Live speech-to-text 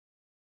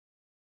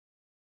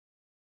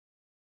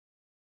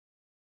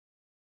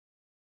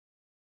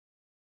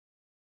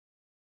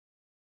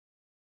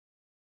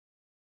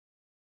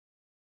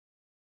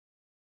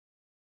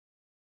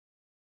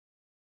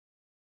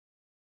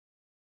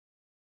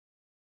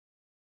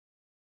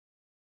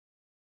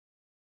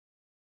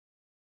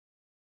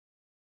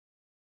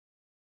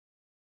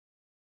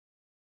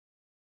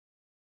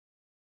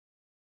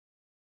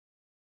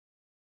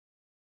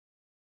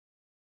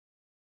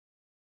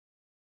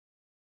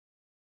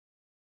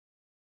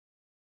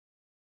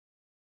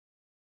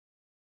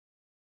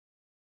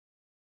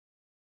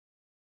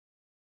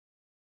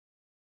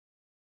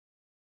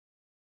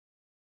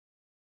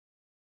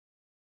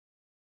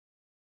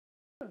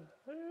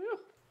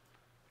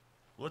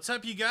What's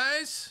up, you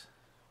guys?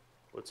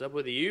 What's up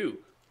with you?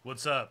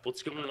 What's up?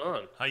 What's going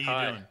on? How you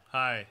doing?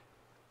 Hi.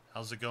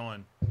 How's it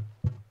going?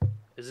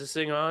 Is this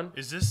thing on?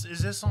 Is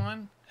this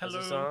on? Hello.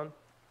 Is this on?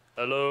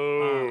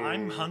 Hello.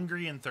 I'm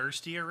hungry and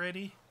thirsty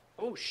already.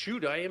 Oh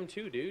shoot, I am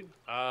too, dude.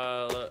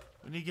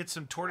 We need to get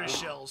some tortoise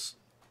shells.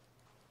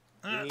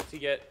 You need to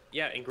get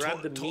and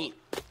grab the meat.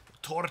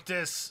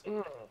 Tortoise.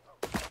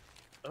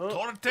 Oh,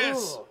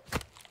 Tortoise. oh.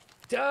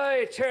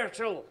 Die,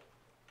 turtle.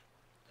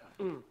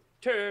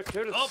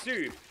 Turtle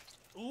soup.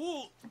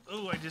 Ooh,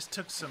 I just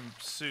took some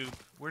soup.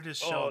 Where does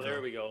shell go?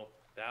 There we go.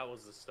 That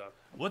was the stuff.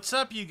 What's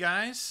up, you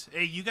guys?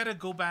 Hey, you gotta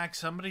go back.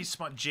 Somebody,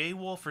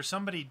 J-Wolf or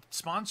somebody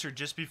sponsored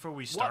just before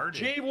we started.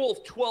 J-Wolf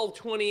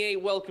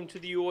 1228. Welcome to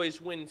the You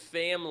Always Win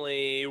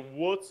family.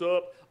 What's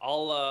up?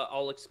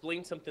 I'll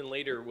explain something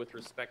later with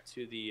respect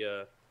to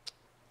the.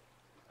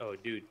 Oh,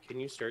 dude, can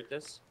you start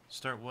this?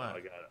 Start what? Oh,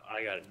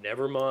 I got it.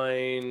 Never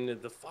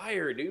mind the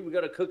fire, dude. We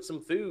gotta cook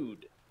some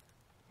food.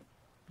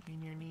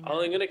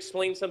 I'm gonna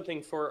explain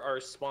something for our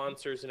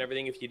sponsors and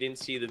everything. If you didn't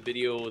see the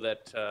video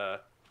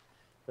that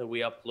we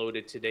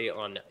uploaded today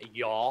on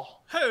y'all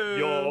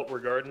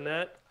regarding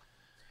that.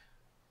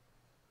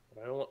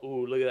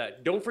 Ooh, look at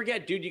that! Don't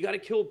forget, dude. You gotta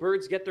kill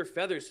birds, get their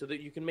feathers, so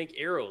that you can make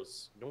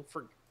arrows. Don't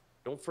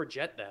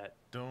forget that.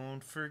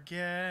 Don't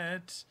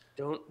forget.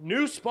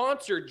 New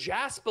sponsor,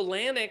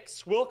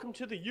 Jaspalanix. Welcome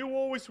to the You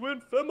Always Win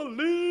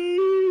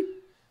family.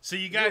 So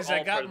you guys,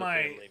 I got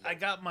my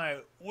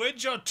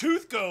Where'd Your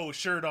Tooth Go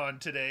shirt on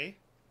today.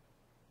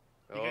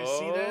 You guys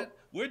see that?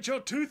 Where'd your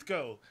tooth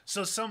go?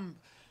 So somebody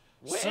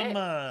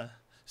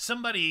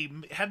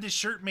had this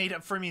shirt made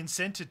up for me and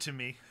sent it to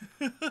me.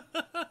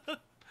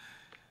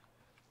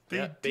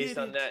 Based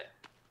on that,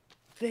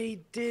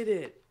 they did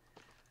it.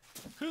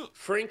 Who?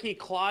 Frankie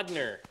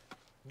Clodner.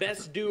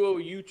 Best duo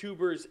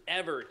YouTubers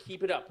ever.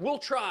 Keep it up. We'll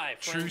try,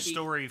 Frankie. True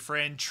story,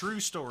 friend. True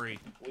story.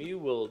 We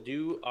will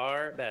do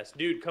our best.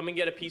 Dude, come and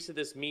get a piece of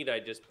this meat I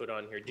just put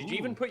on here. Did you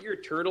even put your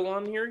turtle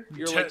on here?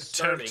 You're like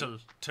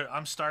starving.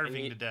 I'm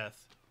starving to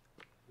death.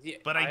 Yeah,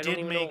 but I did don't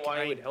even know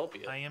why it would help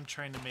you. I am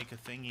trying to make a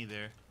thingy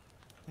there.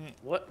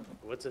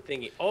 What's a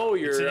thingy? Oh,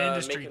 you're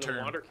making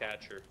a water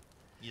catcher.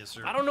 Yes,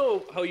 sir. I don't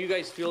know how you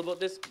guys feel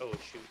about this. Oh,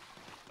 shoot.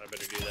 I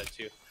better do that,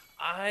 too.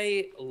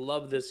 I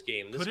love this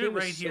game. Put it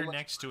right here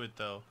next to it,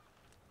 though.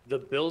 The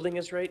building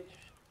is right.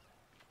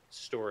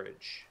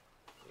 Storage.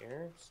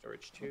 Here.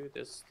 Storage 2.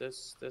 This.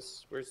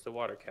 Where's the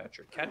water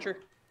catcher?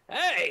 Catcher?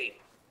 Hey!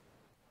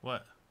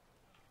 What?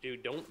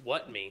 Dude, don't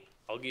what me.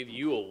 I'll give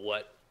you a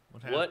what.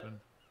 What happened?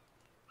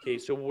 Okay,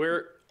 so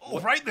where... Oh,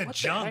 right in the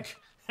junk.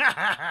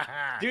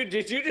 Dude,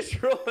 did you just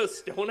throw a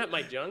stone at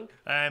my junk?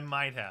 I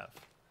might have.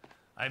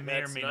 I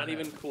may or may not. That's not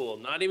even cool.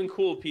 Not even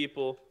cool,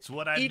 people. It's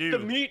what I do. Eat the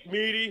meat,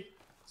 meaty.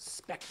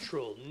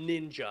 Spectral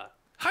Ninja.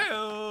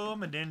 Hi-oh,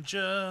 I'm a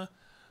ninja.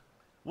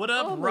 What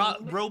up,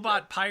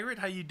 Robot Pirate?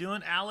 How you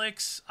doing?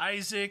 Alex,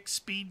 Isaac,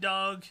 Speed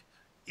Dog,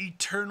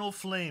 Eternal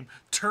Flame,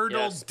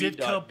 Turtle,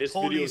 Ditka,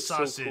 Poli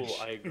Sausage. So cool.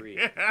 I agree.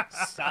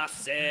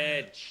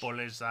 Sausage.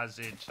 Poli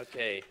Sausage.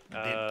 Okay.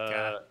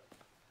 Ditka.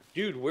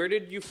 Dude, where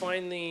did you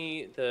find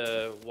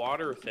the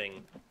water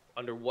thing?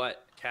 Under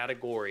what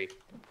category?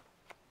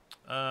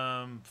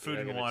 Food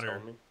and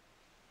water.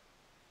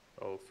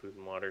 Oh, food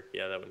and water.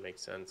 Yeah, that would make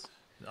sense.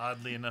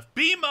 Oddly enough,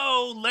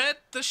 BMO,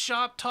 let the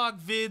shop talk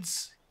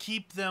vids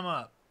keep them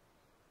up.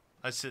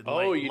 I said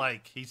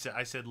He said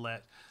I said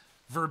let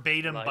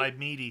verbatim by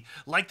Meaty.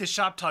 Like the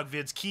shop talk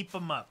vids, keep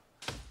them up.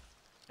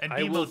 And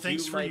BMO,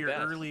 thanks for your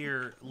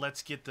earlier.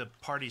 Let's get the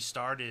party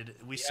started.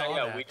 We saw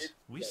that.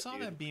 We saw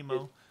that,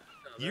 BMO.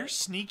 You're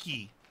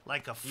sneaky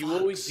like a fox. You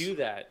always do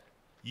that.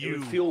 You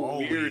would feel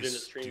weird in a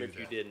stream if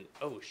you didn't.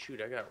 Oh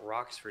shoot, I got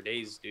rocks for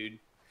days, dude.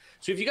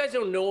 So if you guys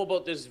don't know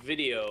about this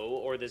video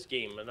or this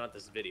game, not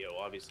this video,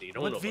 obviously you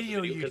don't know about the video.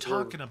 What video are you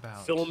talking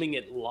about? Filming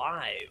it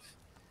live.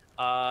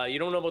 You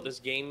don't know about this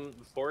game,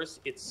 of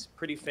course. It's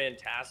pretty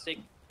fantastic.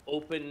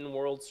 Open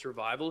world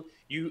survival.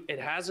 It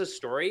has a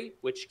story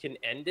which can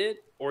end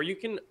it, or you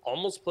can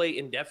almost play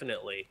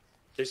indefinitely.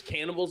 There's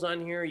cannibals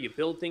on here. You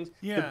build things.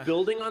 Yeah. The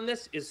building on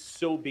this is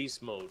so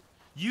beast mode.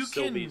 You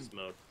can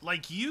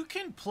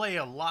play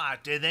a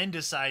lot and then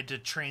decide to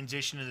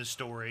transition to the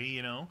story,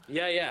 you know?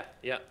 Yeah.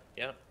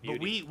 But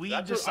we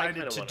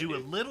decided to do a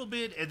little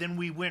bit, and then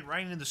we went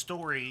right into the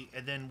story,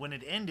 and then when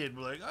it ended,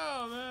 we're like,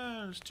 oh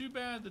man, it's too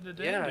bad that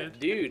it ended. Yeah,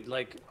 dude,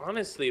 like,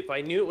 honestly, if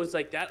I knew it was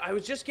like that, I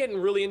was just getting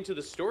really into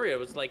the story. I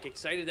was, like,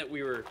 excited that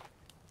we were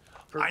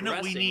progressing. I know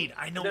what we need.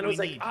 Then I was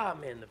like,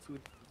 man, the food.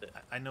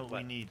 I know what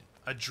we need.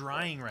 A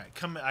drying rack.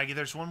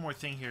 There's one more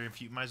thing here.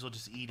 If you might as well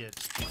just eat it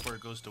before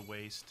it goes to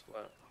waste.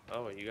 Wow.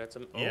 Oh, you got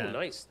some. Yeah. Oh,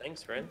 nice.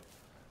 Thanks, friend.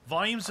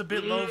 Volume's a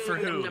bit low for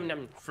who?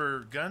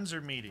 For guns or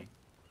Meaty?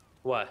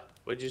 What?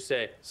 What'd you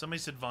say? Somebody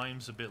said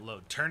volume's a bit low.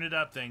 Turn it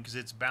up then, because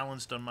it's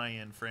balanced on my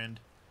end, friend.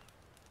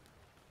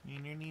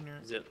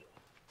 Is it?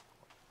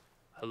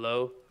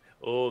 Hello?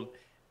 Oh,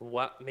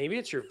 what? Maybe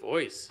it's your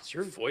voice. Is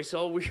your voice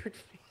all weird?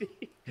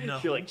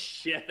 No. You're like,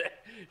 shut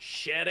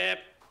up.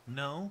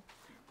 No.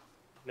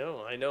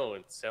 No, I know.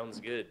 It sounds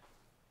good.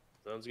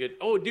 Sounds good.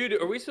 Oh, dude,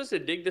 are we supposed to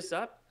dig this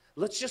up?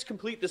 Let's just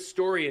complete the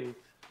story in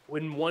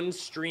one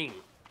stream.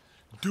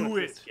 Do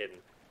it. Just kidding.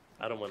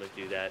 I don't want to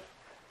do that.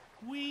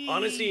 Whee.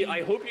 Honestly,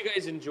 I hope you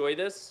guys enjoy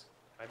this.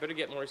 I better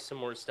get some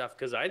more stuff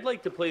because I'd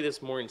like to play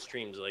this more in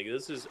streams. Like,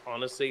 this is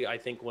honestly, I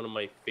think, one of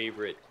my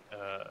favorite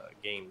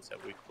games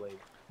that we've played.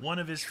 One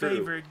of his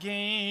favorite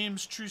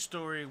games. True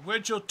story.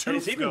 Where'd your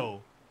tooth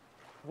go?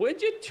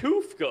 Where'd your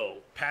tooth go?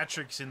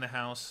 Patrick's in the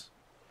house.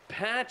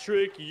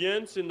 Patrick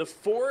Jensen, the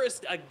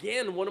forest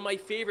again. One of my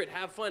favorite.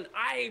 Have fun.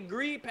 I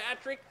agree,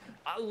 Patrick.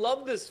 I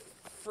love this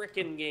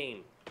freaking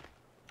game.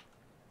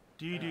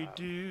 Do.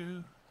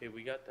 Okay,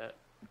 we got that.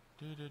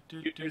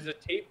 Do. There's a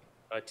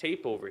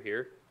tape over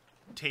here.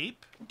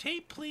 Tape,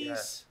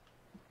 please.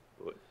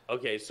 Yeah.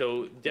 Okay,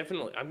 so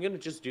definitely, I'm gonna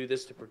just do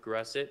this to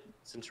progress it.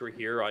 Since we're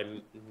here,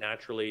 I'm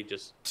naturally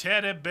just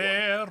teddy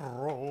bear.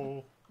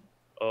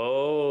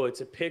 Oh,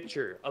 it's a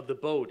picture of the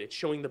boat. It's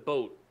showing the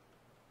boat.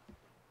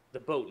 The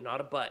boat, not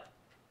a butt.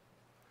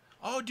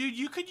 Oh, dude,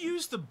 you could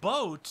use the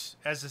boat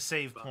as a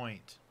save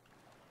point.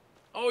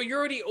 Oh, you're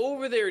already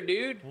over there,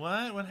 dude.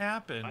 What? What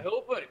happened? I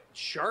hope a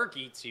shark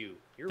eats you.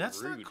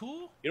 That's rude. Not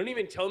cool. You don't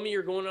even tell me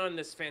you're going on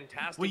this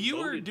fantastic Well, you boat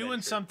were adventure.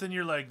 doing something.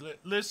 You're like,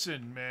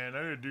 listen, man,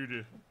 I gotta do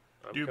the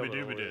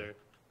dooba.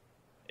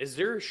 Is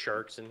there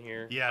sharks in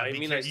here? Yeah, I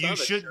mean,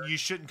 you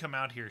shouldn't come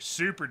out here.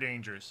 Super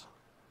dangerous.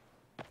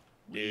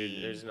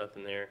 Dude, there's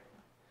nothing there.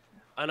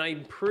 And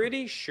I'm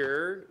pretty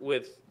sure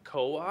with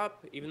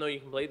co-op, even though you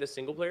can play the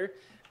single player,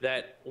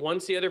 that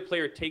once the other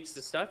player takes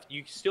the stuff,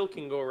 you still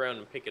can go around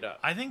and pick it up.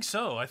 I think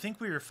so. I think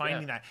we were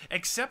finding that.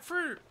 Except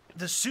for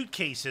the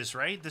suitcases,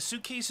 right? The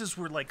suitcases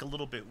were like a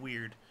little bit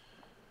weird.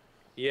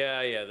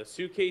 Yeah, the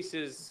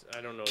suitcases,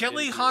 I don't know.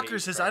 Kelly Hawker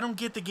says, I don't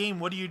get the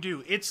game. What do you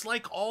do? It's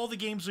like all the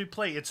games we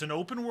play. It's an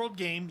open world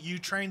game. You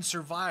try and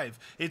survive.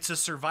 It's a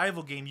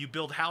survival game. You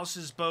build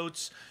houses,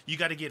 boats. You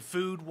got to get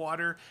food,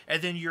 water,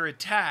 and then you're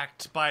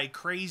attacked by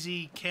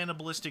crazy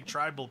cannibalistic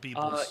tribal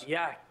peoples.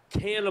 Yeah,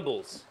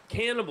 cannibals.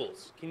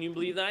 Cannibals. Can you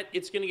believe that?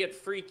 It's going to get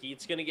freaky.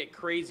 It's going to get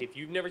crazy. If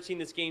you've never seen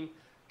this game,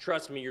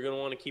 trust me, you're going to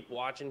want to keep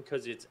watching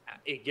because it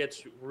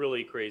gets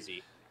really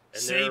crazy.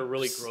 And they're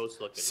really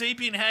gross looking.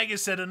 Sapien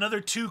Haggis said, another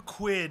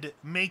 £2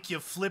 make you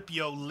flip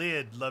yo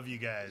lid. Love you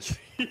guys.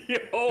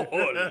 Yo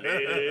lid.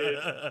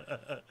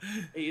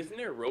 Hey, isn't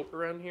there a rope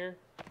around here?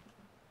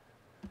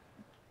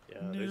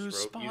 Yeah, New there's rope.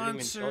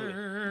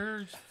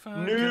 sponsor.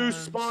 New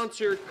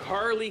sponsor,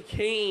 Carly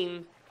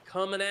Kane,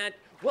 coming at.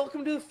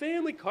 Welcome to the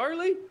family,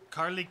 Carly.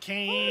 Carly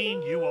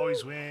Kane, you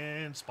always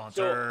win.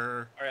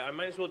 Sponsor. So, all right, I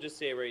might as well just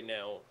say it right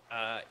now.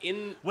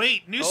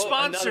 Wait, new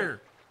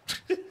sponsor.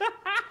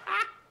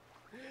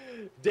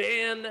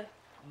 Dan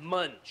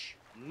Munch,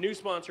 new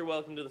sponsor.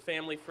 Welcome to the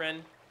family,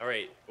 friend. All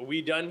right, are we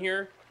done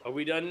here? Are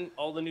we done?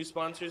 All the new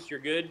sponsors?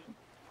 You're good?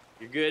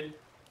 You're good?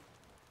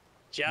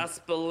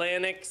 Jasper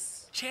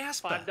Lennox.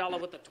 Jasper. $5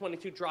 with a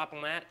 22 drop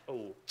on that.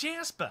 Oh.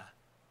 Jasper.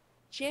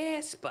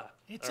 It's all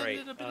a right,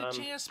 little bit of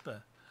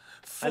Jasper.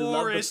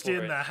 Forest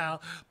in the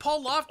house.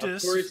 Paul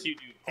Loftus, of course you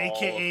do, Paul,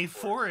 aka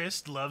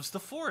Forrest, loves the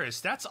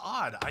forest. That's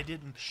odd. I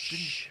did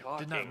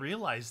not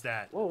realize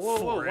that. Whoa.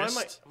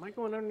 Forest. Why am I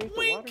going underneath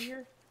Wink. the water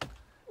here?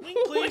 Wink,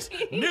 please.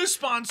 New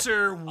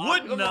sponsor,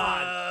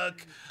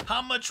 Woodnuck.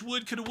 How much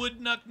wood could a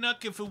woodnuck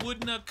nuck if a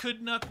woodnuck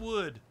could nuck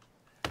wood?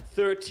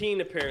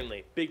 13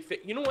 apparently. Big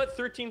fit. You know what?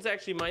 13 is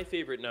actually my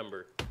favorite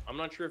number. I'm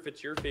not sure if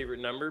it's your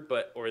favorite number,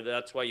 or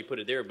that's why you put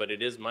it there, but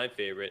it is my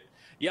favorite.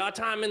 Yacht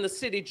time in the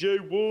city, J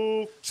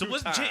Wolf. So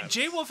was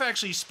J Wolf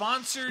actually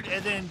sponsored,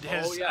 and then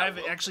I've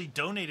actually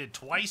donated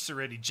twice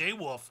already. J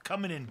Wolf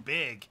coming in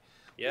big.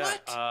 Yeah.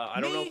 What? I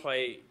don't know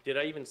if did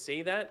I even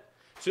say that.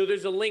 So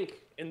there's a link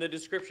in the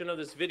description of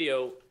this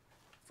video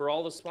for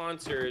all the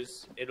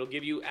sponsors. It'll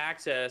give you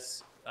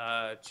access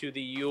to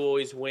the You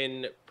Always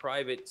Win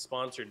private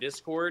sponsor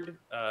Discord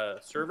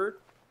server.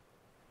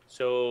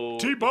 So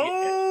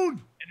T-Bone! And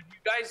if you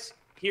guys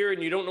here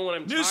and you don't know what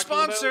I'm talking about. New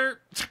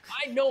sponsor!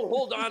 I know,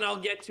 hold on, I'll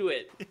get to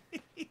it.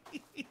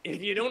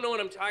 If you don't know what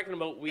I'm talking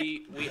about,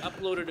 we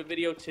uploaded a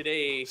video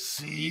today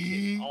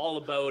all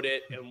about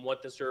it and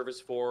what the server's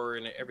for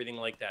and everything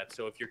like that.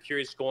 So if you're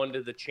curious, go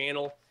onto the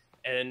channel.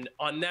 And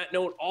on that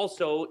note,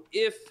 also,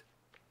 if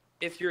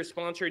you're a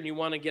sponsor and you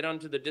want to get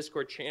onto the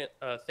Discord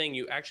thing,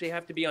 you actually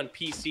have to be on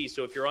PC.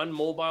 So if you're on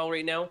mobile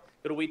right now,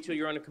 gotta wait till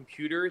you're on a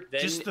computer. Then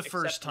just the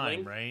first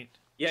time, right?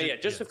 Yeah,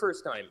 just the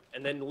first time,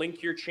 and then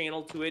link your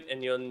channel to it,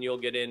 and you'll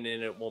get in,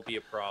 and it won't be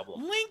a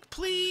problem. Link,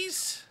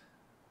 please.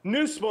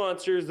 New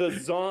sponsor,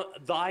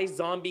 Thy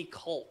Zombie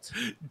Cult.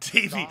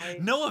 Davey,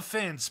 no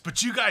offense,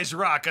 but you guys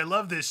rock. I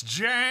love this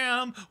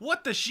jam.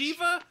 What the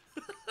Shiva?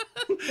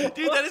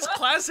 Dude, that is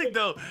classic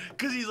though,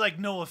 because he's like,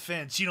 no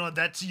offense. You know,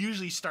 that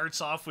usually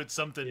starts off with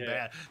something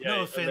bad.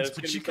 No offense,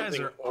 but you guys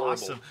are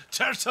awesome.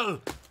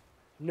 Turtle.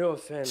 No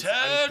offense.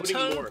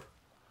 Turtle.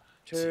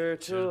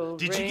 Turtle.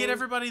 Did you get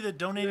everybody that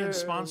donated and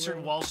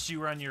sponsored whilst you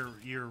were on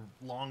your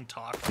long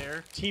talk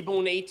there? T-Bone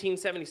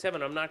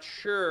 1877. I'm not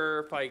sure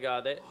if I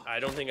got it. I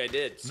don't think I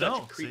did.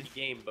 Such a creepy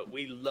game, but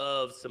we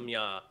love some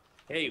ya.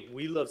 Hey,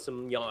 we love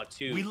some ya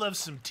too. We love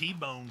some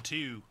T-Bone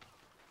too.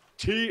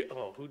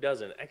 Oh, who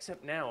doesn't?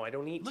 Except now, I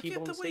don't eat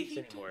T-bone steaks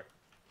anymore.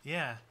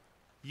 Yeah,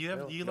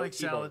 you like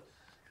salad.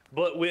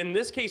 But in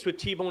this case with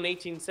T-bone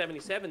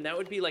 1877, that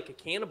would be like a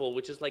cannibal,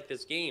 which is like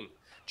this game.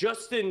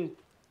 Justin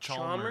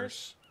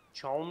Chalmers.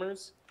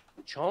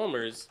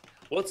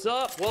 What's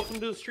up? Welcome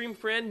to the stream,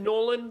 friend.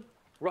 Nolan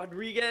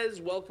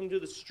Rodriguez, welcome to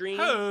the stream.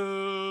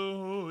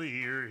 Oh,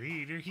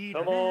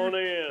 come on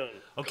in.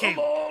 Okay.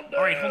 Come on down.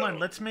 All right, hold on.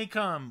 Let's make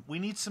we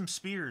need some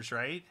spears,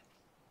 right?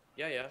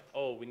 Yeah.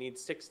 Oh, we need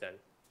 6 then.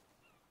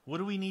 What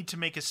do we need to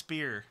make a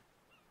spear?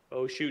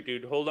 Oh shoot,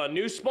 dude. Hold on.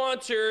 New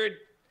sponsor,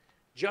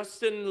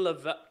 Justin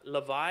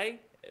Levi,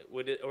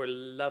 or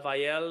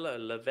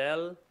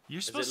Lavelle.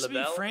 You're supposed to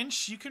be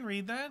French. You can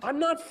read that. I'm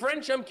not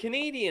French. I'm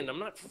Canadian. I'm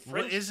not French.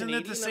 Well, isn't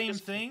it the same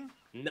thing?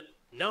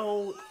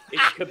 No,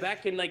 it's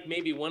Quebec and like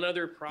maybe one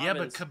other province. Yeah,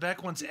 but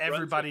Quebec wants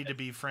everybody to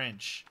be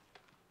French.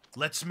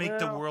 Let's make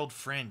the world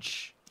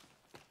French.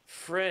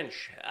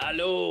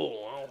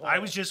 Hello. I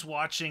was just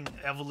watching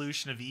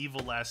Evolution of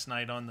Evil last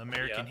night on the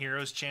American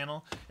Heroes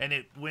channel, and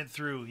it went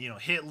through,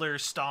 Hitler,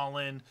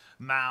 Stalin,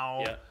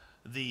 Mao,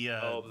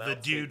 the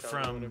dude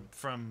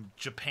from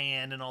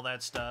Japan and all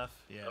that stuff.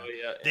 Yeah. Oh,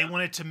 yeah. They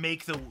wanted to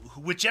make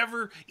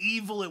whichever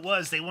evil it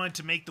was, they wanted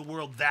to make the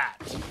world that.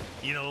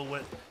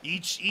 What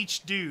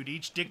each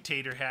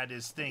dictator had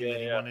his thing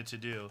that he wanted to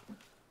do.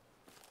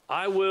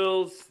 I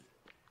will.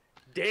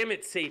 Damn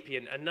it,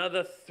 Sapien!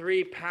 Another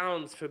 3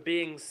 pounds for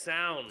being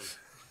sound.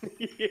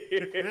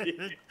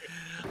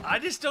 I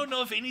just don't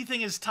know if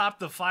anything has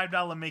topped the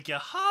 $5 make you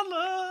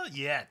holla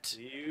yet.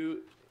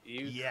 You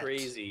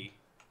crazy.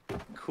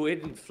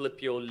 Quid and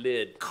flip your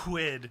lid.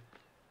 Quid.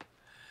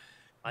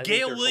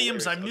 Gail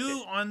Williams, I'm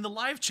new on the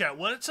live chat.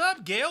 What's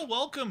up, Gail?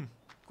 Welcome.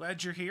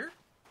 Glad you're here.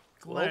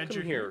 Glad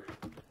you're here.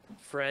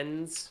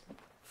 Friends.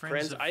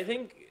 I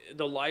think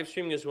the live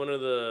streaming is one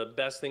of the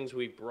best things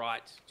we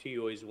brought to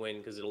You Always Win,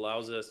 because it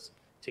allows us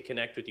to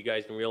connect with you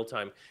guys in real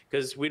time,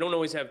 because we don't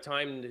always have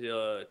time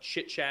to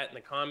chit chat in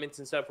the comments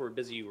and stuff. We're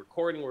busy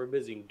recording, we're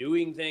busy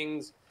doing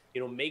things,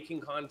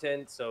 making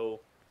content. So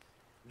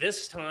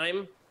this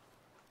time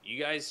you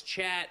guys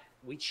chat,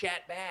 we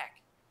chat back.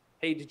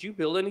 Hey, did you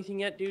build anything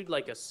yet, dude?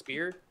 Like a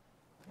spear?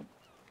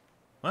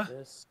 What?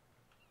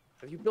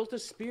 Have you built a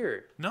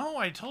spear? No,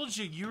 I told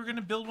you were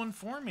gonna build one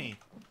for me.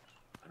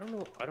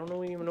 I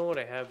don't even know what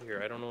I have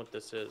here. I don't know what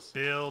this is.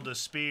 Build a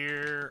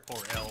spear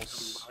or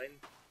else. Combine?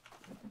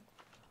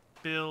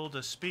 Build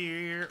a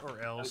spear or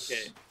else.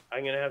 Okay,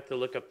 I'm gonna have to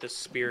look up this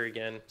spear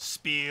again.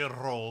 Spear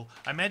roll.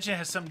 I imagine it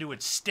has something to do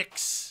with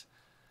sticks.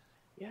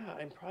 Yeah,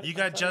 I'm probably. You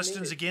got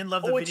Justin's again.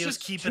 Love the videos.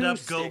 Keep it up.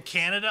 Sticks. Go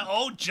Canada.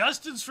 Oh,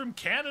 Justin's from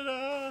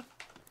Canada.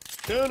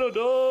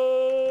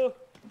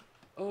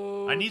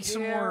 Oh. I need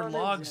some more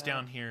logs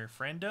down here,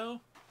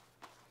 friendo.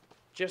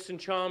 Justin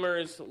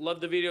Chalmers,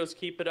 love the videos,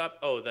 keep it up.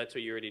 Oh, that's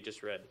what you already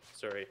just read.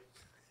 Sorry.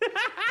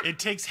 It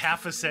takes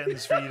half a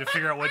sentence for you to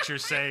figure out what you're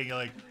saying. You're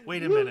like,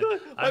 wait a minute.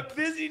 I'm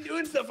busy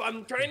doing stuff.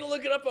 I'm trying to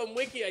look it up on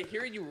Wiki. I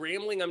hear you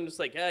rambling. I'm just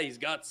like, he's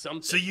got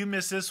something. So you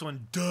missed this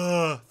one.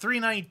 Duh.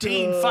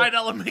 $3.19,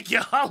 $5 make you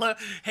holla.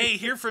 Hey,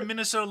 here from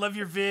Minnesota, love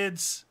your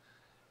vids.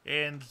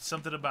 And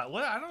something about,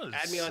 what? I don't know.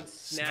 Add me on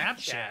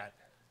Snapchat.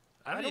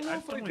 I don't know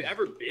if I've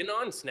ever been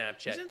on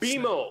Snapchat.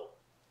 BMO.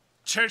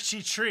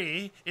 Churchy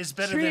Tree is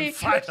better than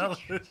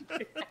 $5.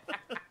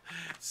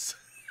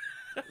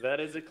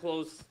 That is a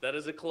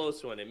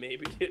close one. It may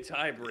be a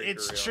tiebreaker.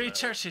 It's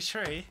Churchy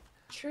Tree.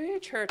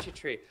 Churchy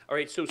Tree. All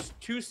right, so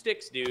 2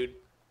 sticks, dude.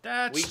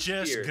 That's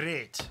just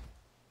great.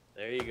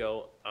 There you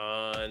go.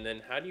 And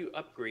then how do you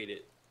upgrade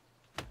it?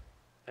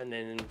 And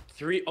then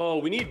 3. Oh,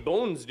 we need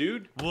bones,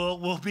 dude.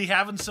 We'll be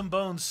having some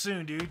bones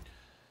soon, dude.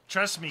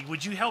 Trust me.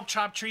 Would you help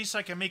chop trees so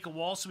I can make a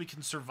wall so we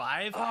can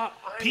survive?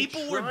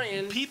 People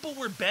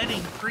were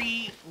betting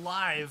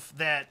pre-live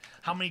that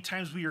how many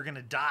times we were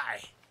gonna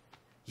die.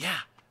 Yeah.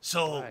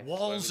 So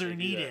walls are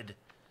needed.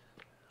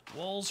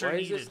 Walls are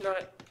needed. Why is this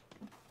not?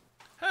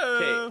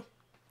 Okay.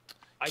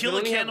 Kill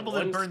a cannibal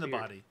and burn the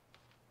body.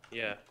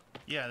 Yeah.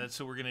 Yeah, that's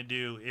what we're gonna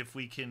do if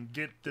we can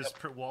get this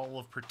wall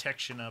of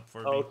protection up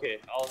for me. Okay,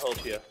 I'll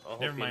help you.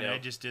 Never mind. I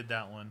just did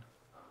that one.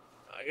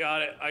 I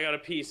got it. I got a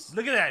piece.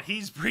 Look at that.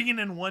 He's bringing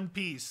in one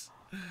piece.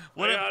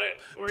 I got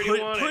it. Where do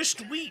you want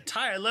pushed wheat.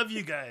 Ty, I love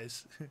you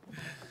guys.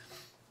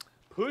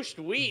 Pushed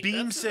wheat.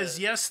 Beam says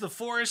yes. The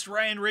forest.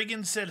 Ryan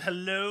Reagan said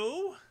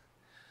hello.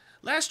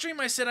 Last stream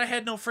I said I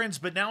had no friends,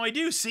 but now I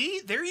do. See?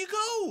 There you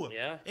go.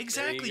 Yeah.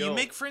 Exactly. You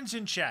make friends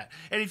in chat.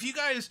 And if you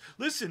guys,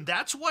 listen,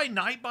 that's why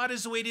Nightbot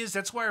is the way it is.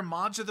 That's why our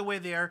mods are the way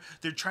they are.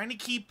 They're trying to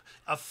keep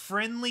a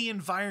friendly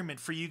environment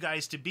for you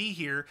guys to be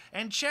here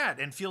and chat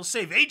and feel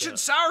safe. Agent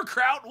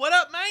Sauerkraut, what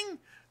up, man?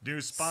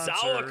 New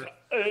sponsor.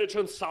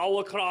 Agent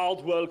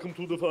Sauerkraut, welcome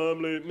to the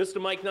family.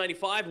 Mr. Mike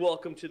 95,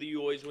 welcome to the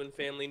You Always Win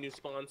family. New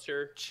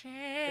sponsor.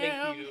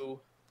 Thank you.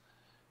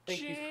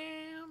 Thank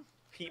you,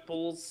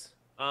 peoples.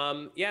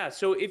 Yeah,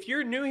 so if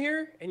you're new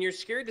here and you're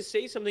scared to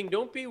say something,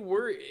 don't be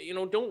worried.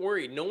 Don't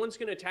worry. No one's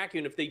going to attack you.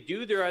 And if they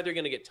do, they're either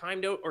going to get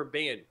timed out or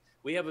banned.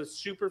 We have a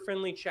super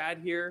friendly chat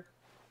here,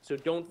 so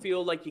don't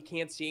feel like you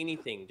can't see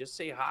anything. Just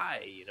say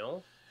hi,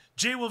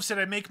 J Wolf said,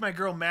 I make my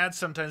girl mad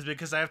sometimes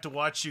because I have to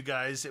watch you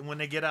guys, and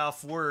when I get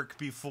off work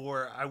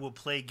before I will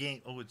play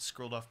game. Oh, it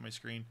scrolled off my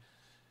screen.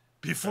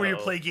 Before you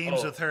play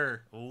games with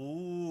her.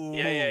 Ooh.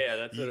 Yeah.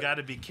 That's you got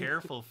to be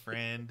careful,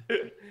 friend.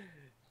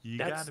 You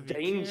That's got to be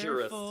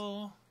dangerous.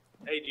 careful.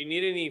 Hey, do you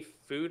need any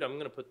food? I'm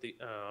gonna put the.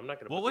 I'm not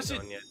gonna. What put was these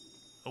it? on yet.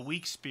 A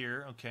weak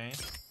spear. Okay.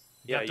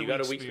 Yeah, you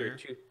got a weak spear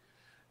too.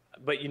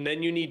 But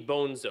then you need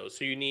bones though.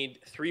 So you need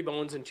 3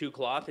 bones and 2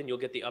 cloth, and you'll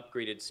get the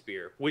upgraded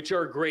spear, which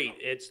are great.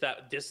 It's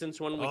that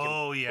distance one. We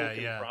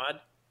can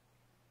prod.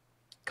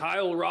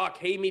 Kyle Rock,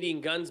 hey,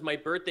 meeting guns. My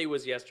birthday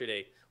was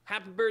yesterday.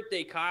 Happy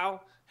birthday,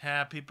 Kyle.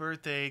 Happy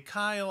birthday,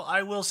 Kyle.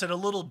 I will send a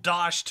little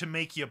dosh to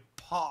make you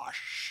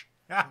posh.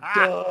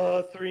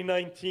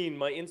 319.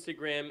 My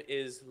Instagram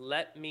is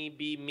let me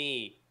be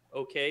me.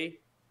 Okay,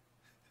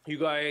 you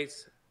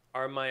guys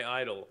are my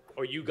idol,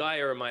 or you guy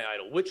are my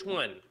idol. Which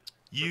one?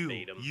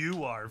 Verbatim.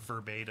 You are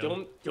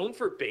verbatim. Don't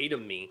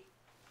verbatim me.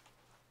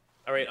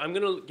 All right, I'm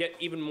gonna get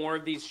even more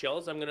of these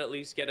shells. I'm gonna at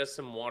least get us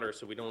some water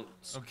so we don't.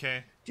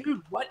 Okay.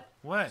 Dude, what?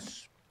 What?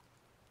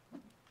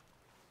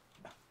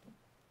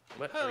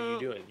 What are you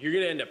doing? You're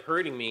gonna end up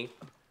hurting me.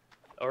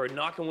 Or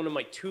knocking one of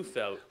my tooth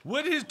out.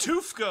 Where did his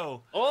tooth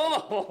go?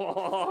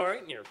 Oh,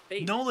 right in your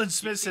face. Nolan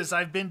Smith says,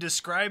 I've been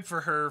described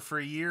for her for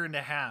a year and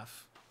a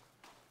half.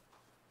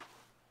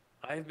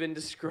 I've been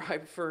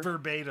described for...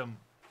 Verbatim.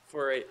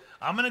 For a...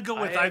 I'm going to go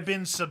with I've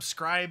been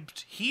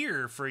subscribed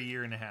here for a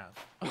year and a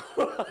half.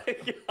 Oh my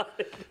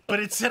God. But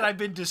it said I've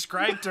been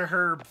described to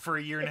her for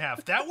a year and a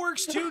half. That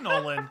works too,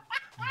 Nolan.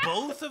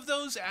 Both of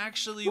those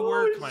actually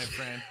work, my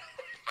friend.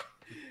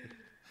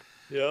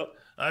 Yep.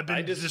 I've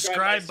been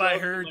described by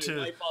her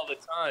to all the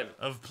time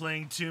of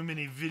playing too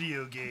many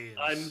video games.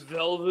 I'm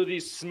velvety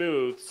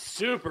smooth,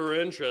 super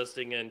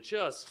interesting, and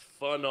just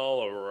fun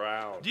all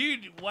around.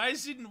 Dude, why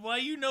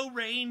you know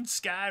rain,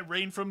 sky,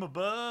 rain from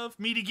above?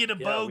 Me to get a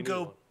bow,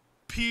 go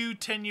pew,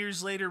 10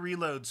 years later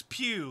reloads.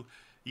 Pew.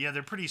 Yeah,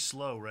 they're pretty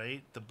slow,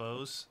 right? The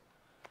bows.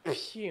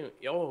 Pew.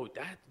 Oh,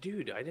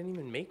 dude, I didn't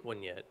even make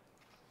one yet.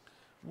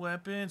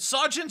 Weapon.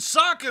 Sergeant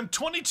Sockham,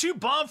 22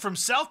 bomb from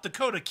South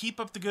Dakota. Keep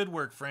up the good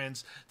work,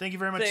 friends. Thank you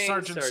very much,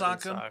 Sergeant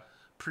Sockham.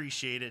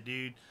 Appreciate it,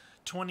 dude.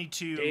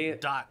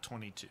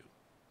 22.22.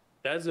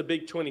 That's a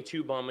big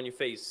 22 bomb on your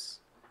face.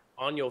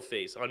 On your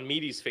face. On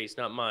Meaty's face,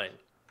 not mine.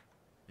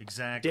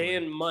 Exactly.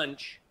 Dan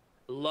Munch,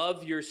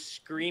 love your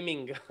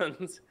screaming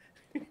guns.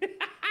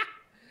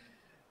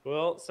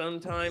 Well,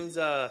 sometimes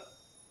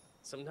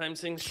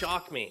things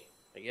shock me.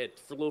 I get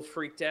a little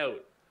freaked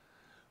out.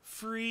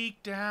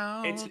 Freaked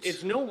out.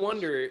 It's no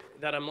wonder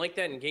that I'm like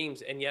that in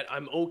games, and yet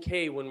I'm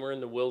okay when we're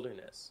in the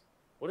wilderness.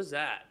 What is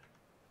that?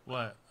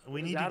 What?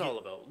 What is that all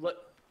about?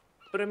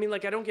 But I mean,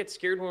 like, I don't get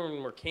scared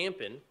when we're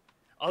camping,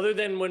 other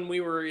than when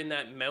we were in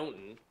that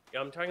mountain.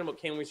 I'm talking about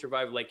Can We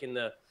Survive, like in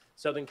the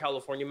Southern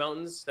California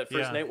mountains, that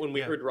first night when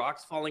we heard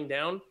rocks falling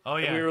down. Oh,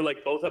 yeah. And we were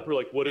like, both up, we're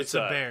like, what is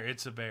that?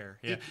 It's a bear.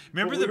 Yeah.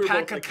 Remember the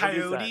pack of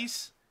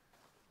coyotes?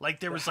 Like,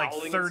 there was like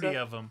 30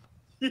 of them.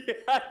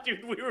 Yeah,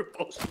 dude, we were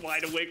both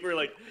wide awake. We were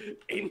like,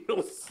 ain't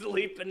no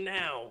sleeping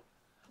now.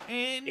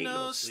 Ain't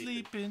no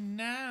sleeping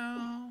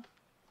now.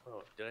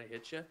 Oh, did I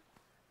hit you?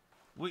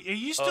 Wait, are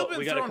you still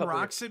been throwing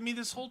rocks at me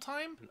this whole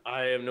time?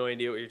 I have no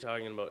idea what you're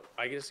talking about.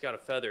 I just got a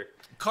feather.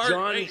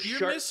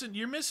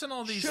 You're missing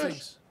all these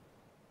things.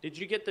 Did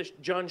you get the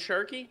John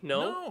Sharkey?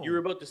 No. You were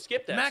about to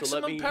skip that,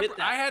 Maximum so let me pepper. hit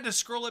that. I had to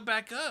scroll it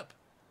back up.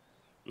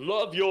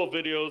 Love your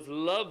videos,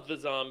 love the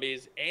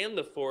zombies and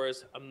the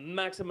forest. A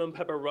maximum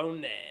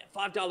pepperoni.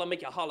 $5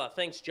 make you holla.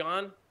 Thanks,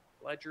 John.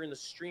 Glad you're in the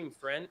stream,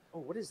 friend. Oh,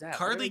 what is that?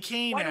 Carly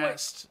Kane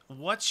asked,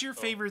 what's your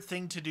favorite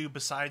thing to do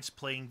besides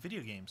playing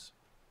video games?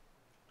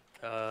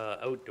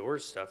 Outdoor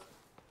stuff.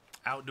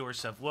 Outdoor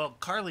stuff. Well,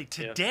 Carly,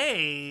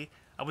 today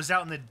I was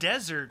out in the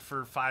desert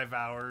for 5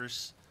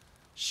 hours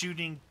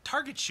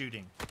target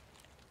shooting.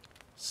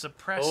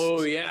 Suppressed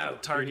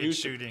target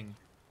shooting.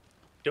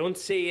 Don't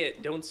say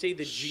it. Don't say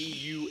the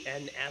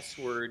G-U-N-S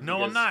word.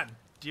 No, I'm not.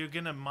 You're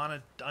going to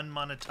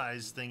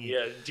unmonetize thingy.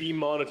 Yeah,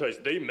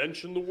 demonetize. They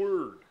mentioned the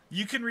word.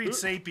 You can read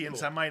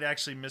Sapiens. I might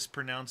actually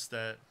mispronounce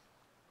that.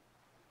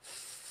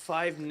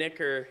 5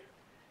 knicker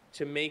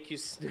to make you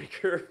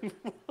snicker.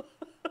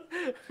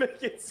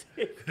 Make it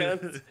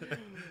Sapiens.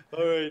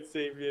 All right,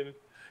 Sapien.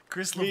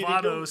 Chris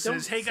Lovato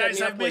says, hey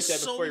guys, I've missed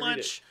so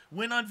much.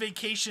 Went on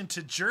vacation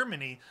to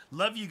Germany.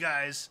 Love you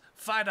guys.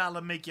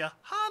 $5 make you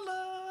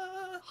holla.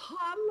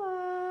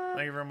 Holla.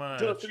 Thank you very much.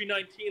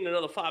 $3.19,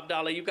 another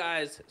 $5. You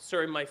guys,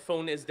 sorry, my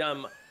phone is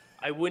dumb.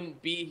 I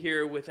wouldn't be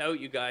here without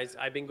you guys.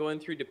 I've been going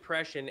through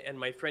depression, and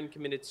my friend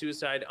committed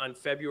suicide on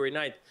February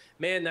 9th.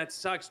 Man, that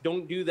sucks.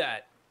 Don't do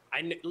that.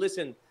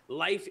 Listen,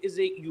 life is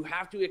you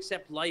have to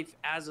accept life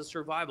as a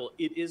survival.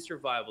 It is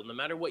survival. No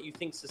matter what you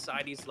think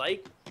society's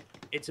like,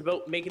 it's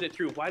about making it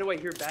through. Why do I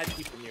hear bad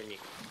people near me?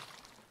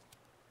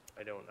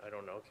 I don't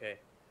know. Okay.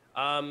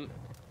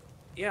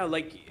 Yeah,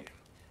 like,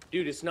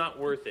 dude, it's not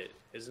worth it.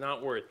 It's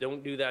not worth.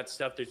 Don't do that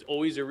stuff. There's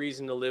always a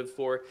reason to live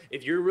for.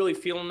 If you're really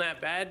feeling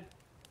that bad,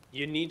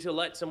 you need to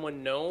let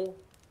someone know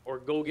or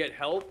go get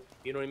help.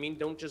 You know what I mean?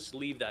 Don't just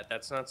leave that.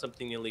 That's not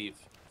something you leave.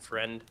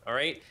 friend. All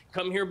right,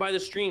 come here by the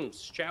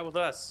streams, chat with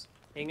us,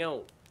 hang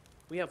out.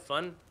 We have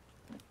fun.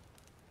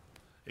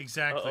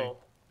 Exactly. Uh-oh.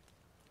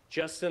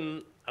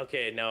 Justin.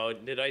 Okay, now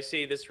did I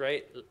say this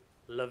right?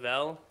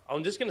 Lavelle.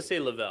 I'm just gonna say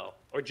Lavelle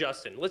or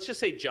Justin. Let's just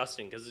say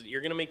Justin because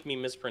you're gonna make me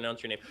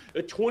mispronounce your name.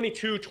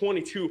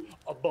 2222,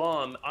 a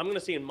bomb. I'm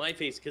gonna say in my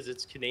face because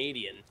it's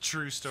Canadian.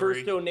 True story.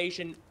 First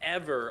donation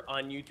ever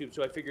on YouTube,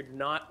 so I figured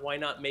why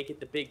not make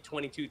it the big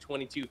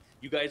 2222.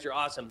 You guys are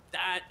awesome.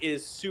 That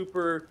is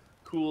super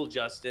cool,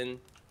 Justin.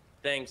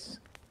 Thanks.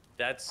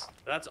 That's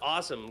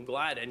awesome. I'm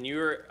glad. And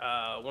you're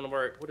one of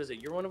our, what is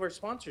it? You're one of our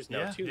sponsors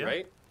now too,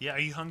 right? Yeah. Are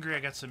you hungry? I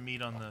got some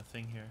meat on the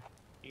thing here.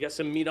 You got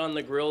some meat on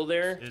the grill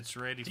there? It's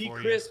ready for you.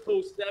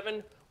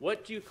 Crisp07,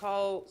 what do you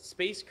call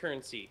space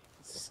currency?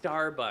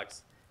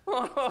 Starbucks.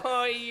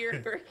 Oh, you're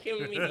a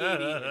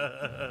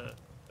comedian.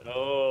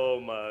 Oh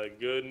my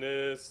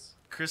goodness.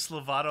 Chris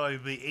Lovato, I'll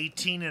be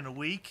 18 in a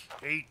week.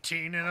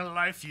 18 in a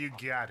life, you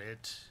got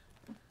it.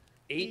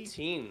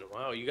 18.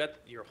 Wow, you got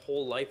your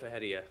whole life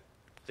ahead of you.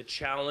 The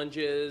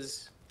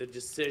challenges, the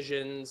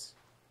decisions,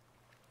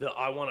 the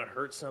I want to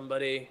hurt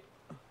somebody.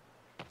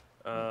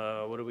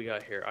 What do we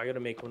got here? I got to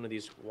make one of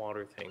these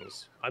water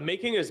things. I'm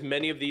making as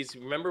many of these.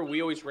 Remember,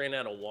 we always ran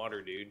out of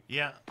water, dude.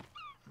 Yeah.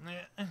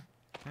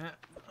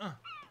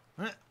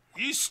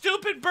 You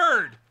stupid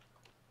bird!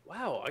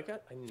 Wow, I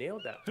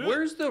nailed that.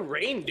 Where's the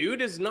rain,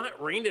 dude? It's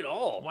not rained at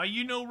all. Why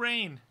you no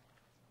rain?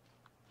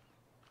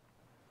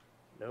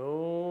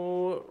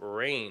 No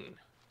rain.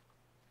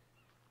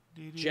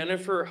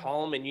 Jennifer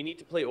Hallman, you need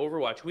to play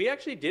Overwatch. We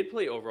actually did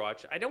play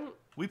Overwatch.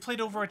 We played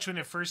Overwatch when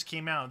it first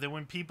came out. Then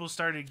when people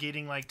started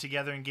getting like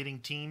together and getting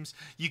teams,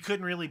 you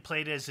couldn't really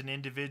play it as an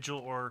individual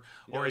or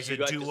as a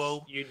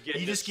duo. You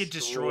just get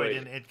destroyed,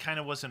 and it kind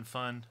of wasn't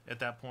fun at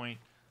that point.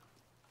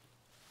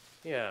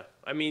 Yeah,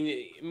 I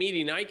mean,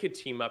 Meaty and I could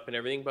team up and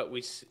everything, but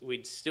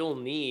we'd still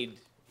need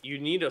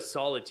a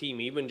solid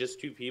team, even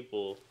just two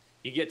people.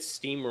 You get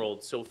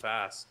steamrolled so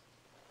fast.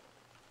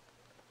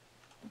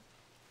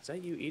 Is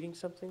that you eating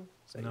something?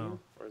 Is that you?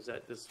 Or is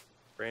that this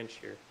branch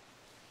here?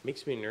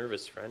 Makes me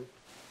nervous, friend.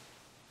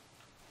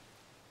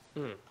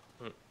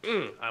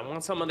 I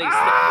want some of these.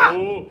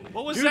 Oh,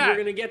 what was dude, that? We're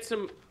gonna get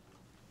some.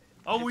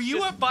 Oh, were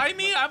you up by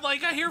me? I'm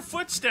like, I hear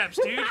footsteps,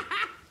 dude.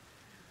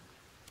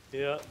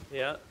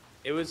 Yeah.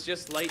 It was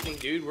just lightning,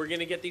 dude. We're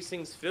gonna get these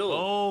things filled.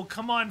 Oh,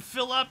 come on,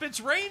 fill up. It's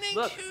raining,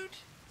 Look, dude.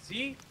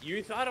 See,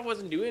 you thought I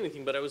wasn't doing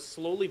anything, but I was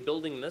slowly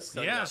building this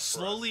thing. Yeah,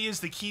 slowly is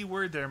the key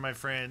word there, my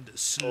friend.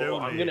 Slowly.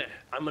 Oh,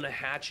 I'm gonna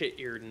hatchet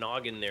your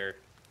noggin there.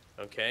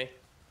 Okay.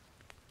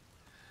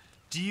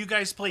 Do you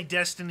guys play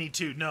Destiny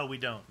 2? No, we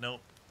don't. Nope.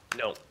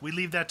 No. We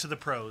leave that to the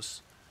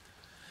pros.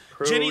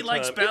 Jenny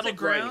likes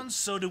Battlegrounds,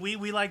 so do we.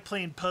 We like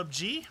playing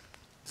PUBG.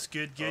 It's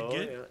good.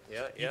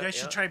 Yeah. You guys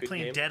should try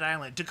playing Dead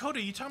Island.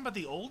 Dakota, you talking about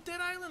the old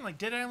Dead Island? Like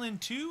Dead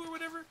Island 2 or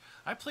whatever?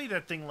 I played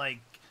that thing like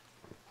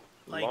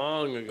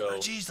long ago.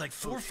 Geez, like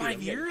 4 or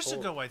 5 years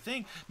ago, I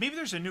think. Maybe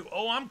there's a new...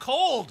 Oh, I'm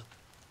cold!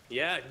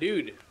 Yeah,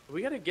 dude.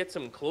 We gotta get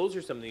some clothes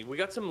or something. We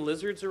got some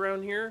lizards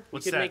around here.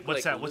 What's that?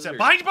 What's that?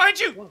 Behind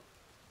you!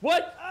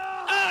 What?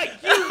 Ah, you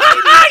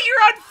idiot!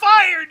 You're on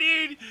fire,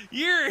 dude!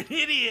 You're an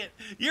idiot!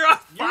 You're on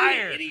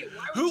fire!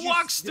 Who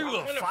walks through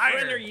a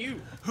fire?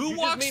 Who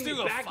walks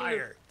through a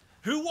fire?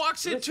 Who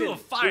walks into a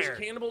fire? There's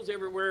cannibals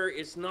everywhere.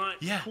 It's not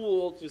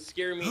cool to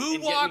scare me. Who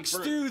walks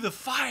through the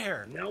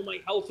fire? Now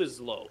my health is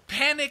low.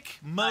 Panic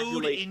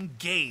mode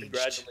engaged.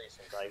 Congratulations.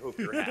 I hope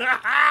you're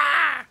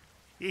happy.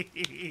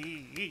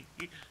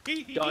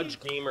 Dodge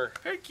Gamer.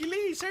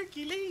 Hercules.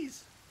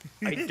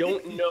 I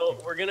don't know.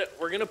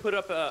 We're gonna put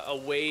up a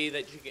way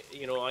that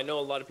you know. I know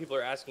a lot of people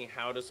are asking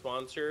how to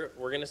sponsor.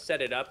 We're gonna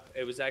set it up.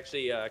 It was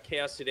actually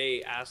Chaos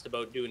Today asked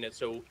about doing it.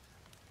 So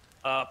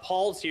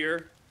Paul's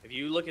here. If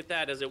you look at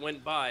that as it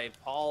went by,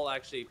 Paul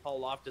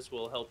Loftus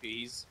will help you.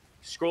 He's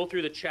scroll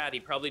through the chat. He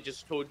probably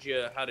just told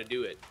you how to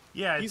do it.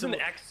 Yeah, he's an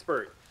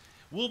expert.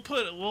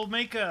 We'll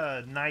make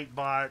a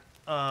Nightbot.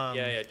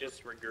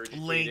 Just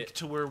regurgitate link it.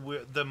 to where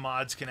the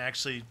mods can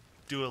actually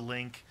do a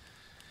link.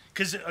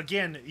 Because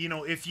again, you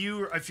know, if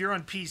you're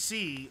on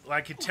PC, I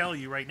could tell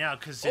you right now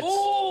because it's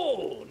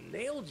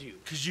nailed you.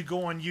 Because you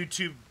go on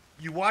YouTube.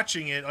 You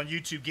watching it on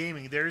YouTube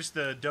Gaming, there's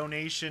the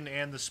donation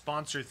and the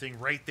sponsor thing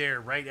right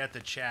there, right at the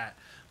chat.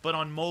 But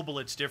on mobile,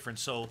 it's different.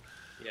 So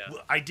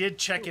I did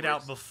check it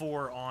out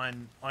before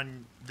on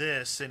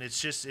this, and it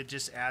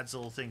just adds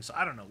little things. So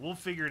I don't know. We'll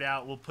figure it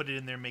out. We'll put it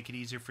in there, make it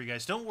easier for you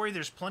guys. Don't worry.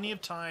 There's plenty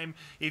of time.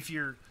 If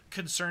you're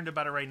concerned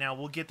about it right now,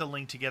 we'll get the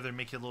link together and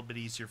make it a little bit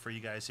easier for you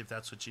guys if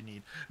that's what you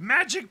need.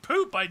 Magic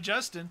Poop by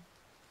Justin.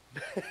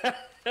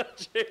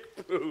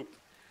 Magic Poop.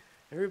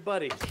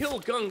 Everybody, kill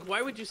gunk.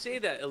 Why would you say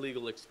that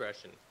illegal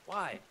expression?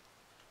 Why?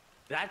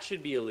 That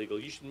should be illegal.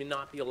 You should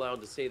not be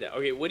allowed to say that.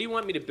 Okay, what do you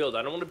want me to build?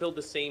 I don't want to build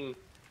the same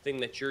thing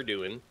that you're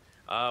doing.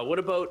 What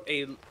about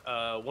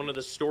one of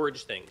the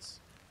storage things?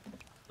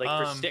 Like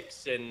for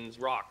sticks and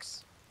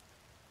rocks.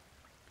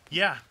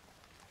 Yeah.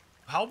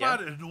 How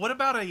about what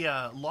about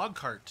a log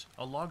cart?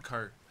 A log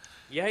cart.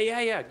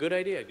 Yeah. Good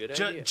idea. Good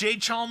idea. Jay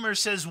Chalmers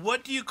says,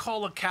 "What do you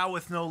call a cow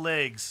with no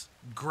legs?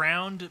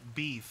 Ground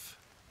beef."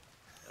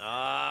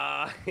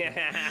 Ah.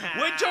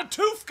 Where'd your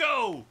tooth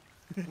go?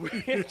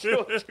 Where'd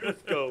your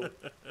tooth go?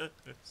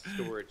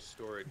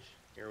 Storage.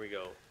 Here we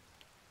go.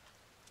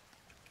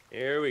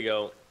 Here you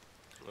go.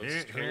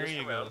 Here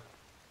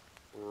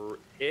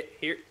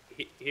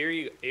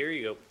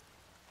you go.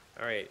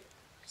 All right.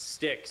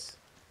 Sticks.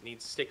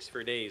 Need sticks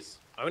for days.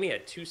 I only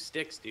had 2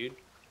 sticks, dude.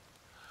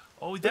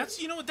 Oh, that's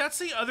that's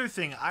the other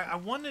thing. I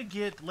want to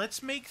get.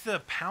 Let's make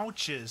the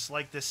pouches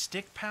like the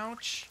stick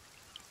pouch.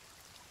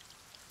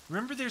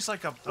 Remember, there's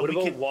like a. What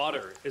about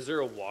water? Is there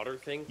a water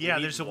thing? Yeah,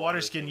 there's a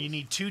water skin. You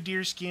need 2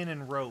 deer skin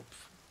and rope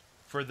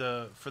for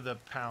the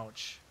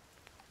pouch.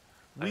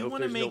 We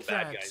want to make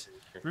that.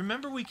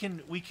 Remember, we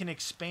can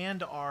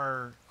expand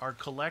our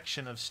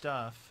collection of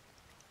stuff.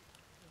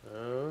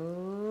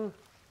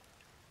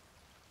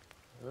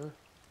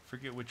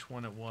 Forget which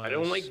one it was. I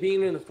don't like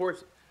being in the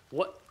forest.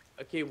 What?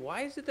 Okay,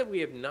 why is it that we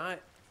have not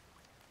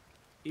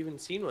even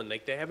seen one?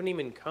 Like, they haven't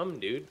even come,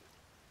 dude.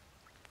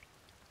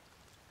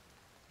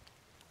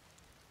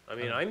 I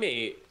mean,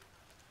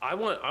 I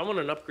want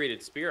an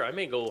upgraded spear. I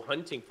may go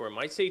hunting for him.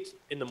 I say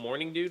in the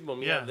morning, dude, when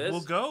we have this.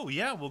 We'll go.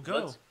 Yeah, we'll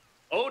go.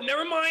 Oh,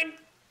 never mind.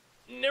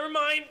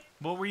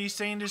 What were you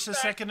saying just a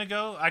second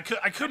ago? I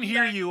couldn't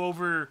hear you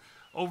over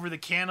the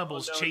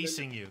cannibals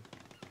chasing you.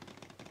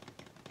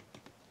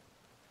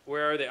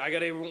 Where are they? I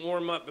gotta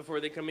warm up before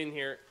they come in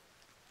here.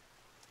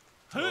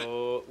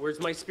 Oh, where's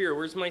my spear?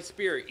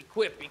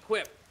 Equip.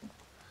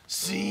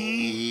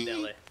 See?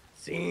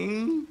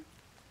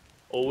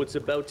 Oh, it's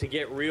about to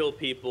get real,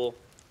 people.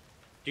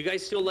 Do you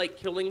guys still like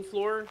Killing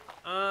Floor?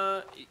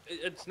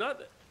 It's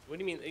not. What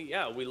do you mean?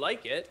 Yeah, we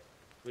like it.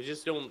 We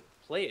just don't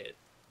play it.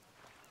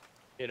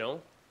 You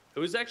know?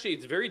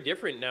 It's very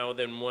different now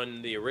than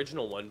the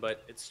original one,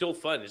 but it's still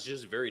fun. It's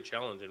just very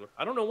challenging.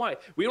 I don't know why.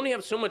 We only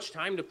have so much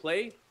time to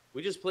play.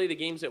 We just play the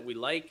games that we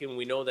like and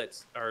we know that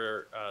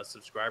our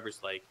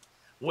subscribers like.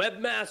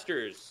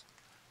 Webmasters.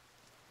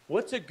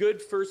 What's a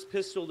good first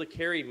pistol to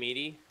carry,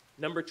 Meaty?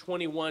 Number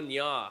 21,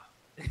 yeah.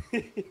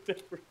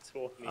 Number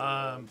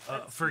 21.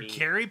 For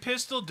carry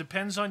pistol,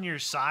 depends on your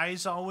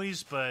size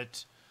always,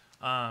 but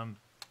a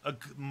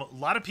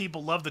lot of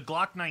people love the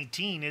Glock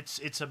 19. It's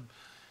a,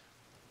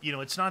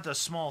 it's not a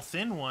small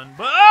thin one,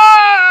 but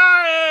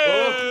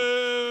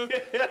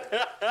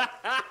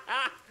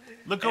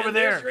look over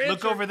there.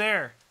 Look over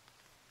there.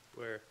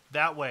 Where?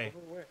 That way.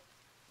 Where?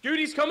 Dude,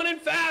 he's coming in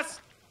fast.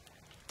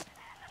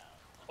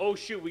 Oh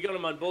shoot, we got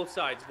him on both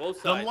sides.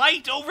 The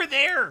light over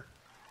there.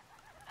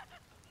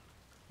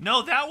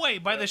 No, that way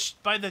by the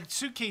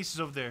suitcases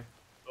over there.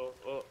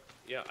 Oh,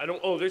 yeah. I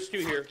don't. Oh, there's 2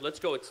 here. Let's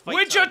go. It's fight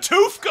Where'd time. your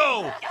tooth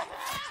go?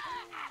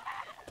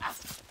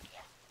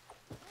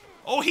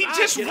 Oh, he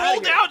just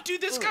rolled out,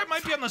 dude. This guy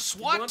might be on the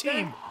SWAT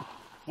team.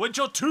 Where'd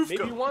your tooth go?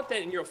 Maybe you want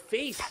that in your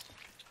face.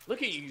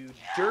 Look at you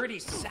dirty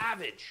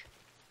savage.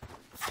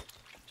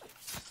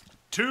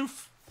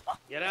 Tooth.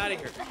 Get out of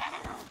here.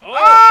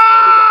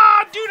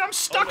 Oh, dude, I'm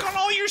stuck on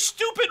all your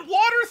stupid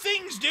water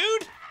things,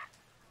 dude.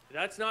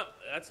 That's not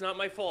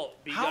my fault.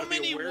 How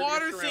many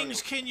water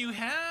things can you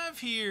have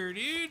here,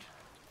 dude?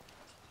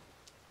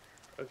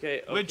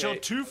 Okay. Where'd your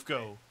tooth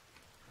go?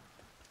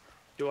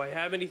 Do I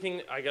have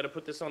anything? I gotta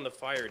put this on the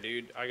fire,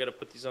 dude. I gotta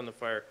put these on the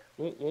fire.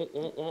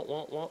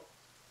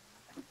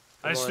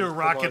 I just threw a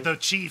rock at the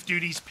chief,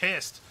 dude. He's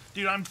pissed.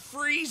 Dude, I'm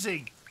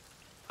freezing.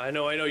 I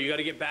know. You got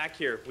to get back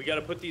here. We got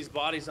to put these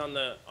bodies on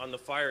the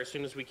fire as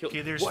soon as we kill.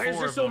 Okay, there's Why 4 is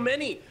there of so them.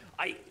 many?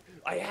 I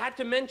had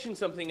to mention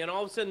something, and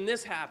all of a sudden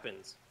this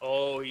happens.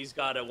 Oh, he's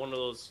got one of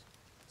those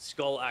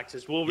skull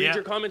axes. We'll read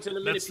your comments in a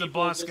minute. That's the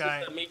people. boss guy.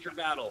 This is a major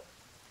battle.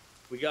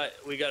 We got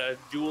a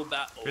dual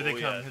battle. Here they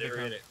come. Here they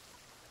come.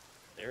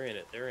 They're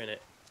in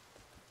it.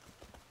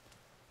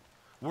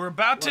 We're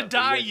about to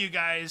die, you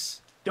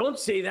guys. Don't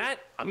say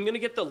that. I'm gonna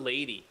get the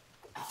lady.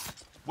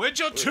 Where'd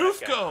your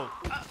tooth go?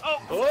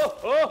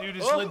 Dude,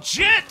 it's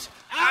legit.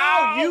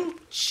 Ow, you!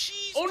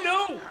 Jeez.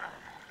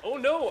 Oh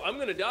no! I'm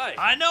gonna die.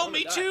 I know,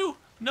 me too.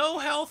 No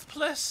health,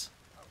 plus.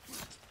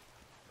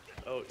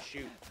 Oh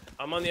shoot!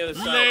 I'm on the other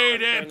side.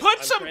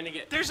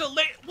 Lady, There's a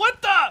lady.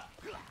 What the?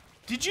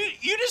 Did you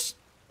just?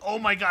 Oh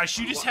my gosh!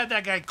 You just had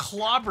that guy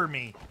clobber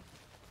me.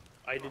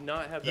 I did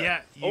not have that.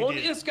 Yeah, you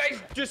did. This guy's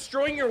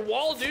destroying your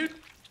wall, dude.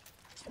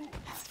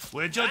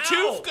 Where'd your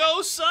tooth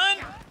go, son?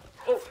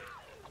 Oh.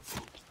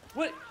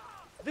 What?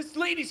 This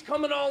lady's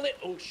coming all in.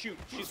 Oh, shoot.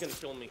 She's going to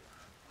kill me.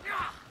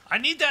 I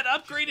need that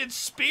upgraded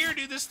spear,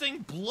 dude. This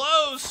thing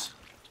blows.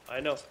 I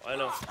know.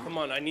 Come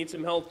on. I need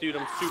some help, dude.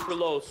 I'm super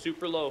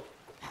low.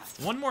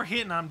 One more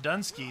hit and I'm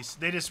done skis.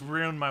 They just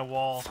ruined my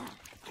wall.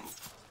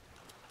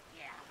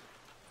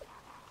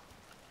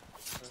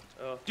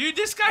 Dude,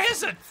 this guy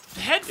has a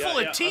head full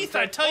of teeth,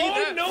 I tell you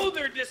that. Oh, no.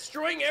 They're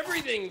destroying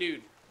everything,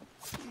 dude.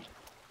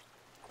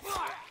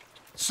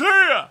 See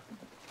ya!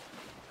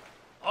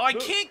 Oh, I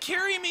can't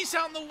carry him. He's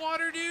out in the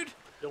water, dude.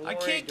 I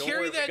can't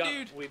carry that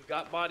dude. We've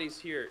got bodies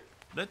here.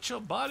 Let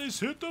your bodies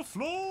hit the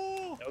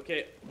floor.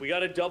 Okay, we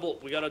gotta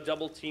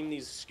double team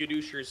these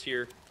skadooshers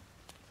here.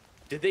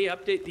 Did they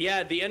update?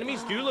 Yeah, the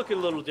enemies do look a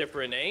little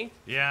different, eh?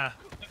 Yeah.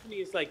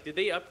 It's like, did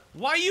they up?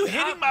 Why are you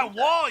hitting my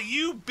wall,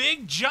 you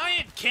big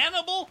giant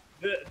cannibal?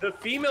 The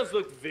females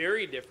look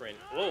very different.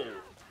 Whoa,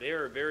 they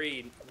are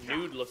very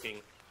nude looking.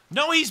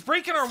 No, he's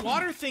breaking our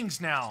water things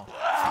now.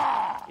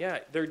 Yeah,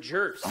 they're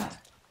jerks.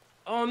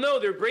 Oh no,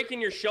 they're breaking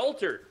your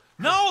shelter.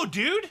 No,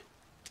 dude.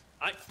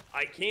 I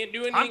can't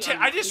do anything.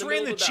 I just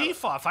ran the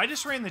chief off. I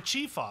just ran the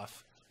chief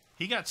off.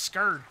 He got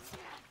scared.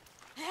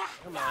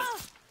 Come on.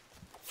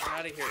 Get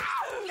out of here.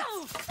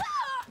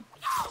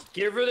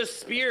 Give her the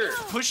spear.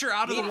 Push her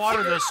out of the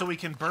water, though, so we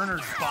can burn her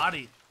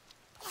body.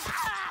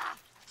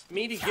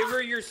 Meaty, give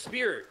her your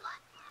spear.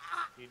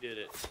 You did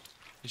it.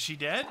 Is she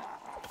dead?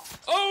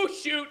 Oh,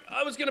 shoot.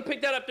 I was going to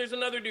pick that up. There's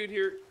another dude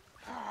here.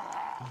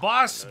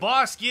 Boss,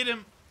 get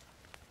him.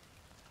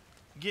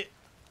 Get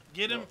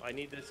him. No, I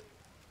need this.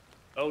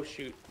 Oh,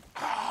 shoot.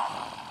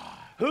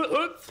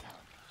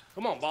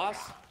 Come on, boss.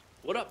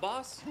 What up,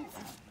 boss?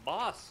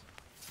 Boss.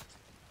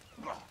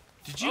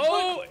 Did you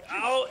ow,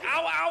 ow,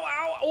 ow,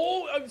 ow.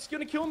 Oh, it's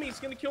going to kill me.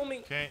 It's going to kill me.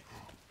 Okay.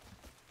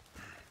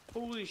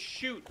 Holy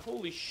shoot.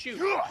 Holy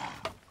shoot.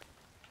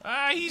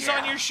 He's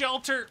on your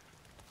shelter.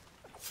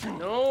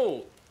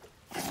 No.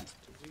 Is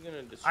he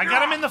gonna I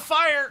got him in the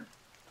fire.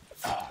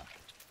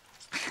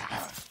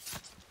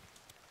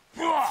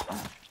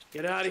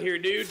 Get out of here,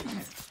 dude.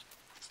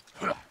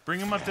 Bring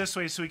him up this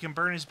way so we can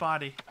burn his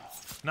body.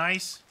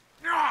 Nice.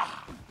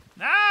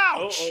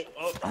 Ouch!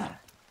 Oh.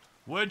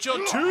 Where'd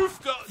your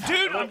tooth go?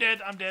 Dude, I'm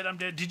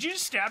dead. Did you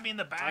just stab me in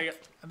the back?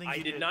 I think I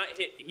did not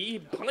hit. He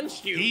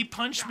punched you. He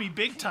punched me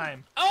big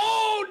time.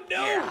 Oh,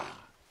 no. Yeah.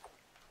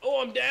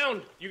 Oh, I'm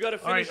down. You got to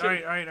finish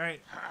him. All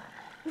right.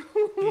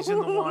 He's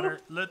in the water.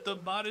 Let the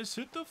bodies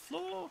hit the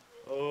floor.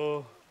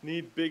 Oh,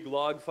 need big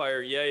log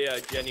fire. Yeah,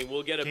 Jenny.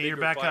 We'll get a bigger you're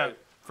back fire. up.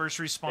 First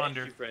responder.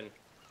 Thank you, friend.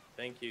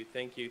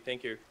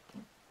 Thank you.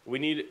 We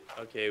need...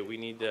 Okay, we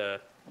need... Did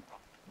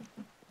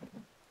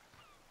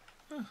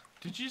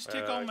you just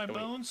take all my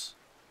bones?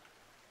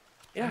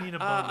 Yeah, I need a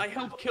bone. I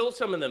helped kill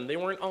some of them. They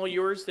weren't all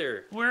yours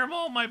there. Where are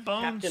all my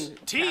bones?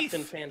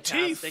 Captain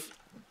Fantastic.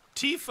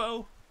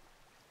 Tifo.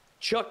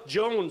 Chuck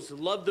Jones,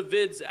 love the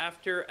vids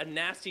after a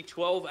nasty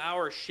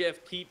 12-hour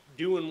shift. Keep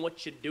doing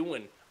what you're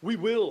doing. We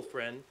will,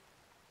 friend.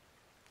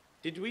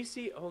 Did we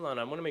see... Hold on,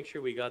 I want to make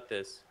sure we got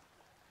this.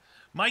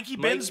 Mikey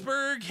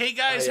Bensberg. Hey,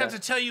 guys, have to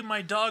tell you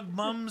my dog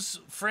Mum's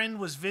friend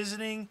was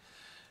visiting.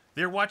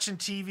 They're watching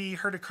TV,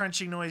 heard a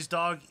crunching noise.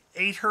 Dog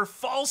ate her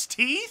false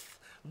teeth?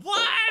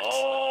 What?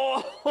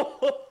 Oh!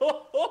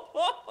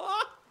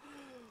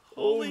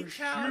 Holy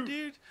cow, shoot.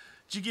 Dude.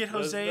 Did you get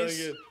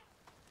Jose's?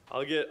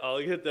 I'll get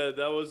that.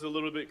 That was a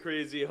little bit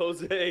crazy.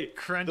 Jose.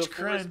 Crunch. The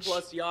Force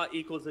plus yacht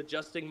equals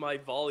adjusting my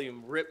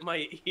volume. Rip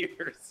my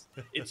ears.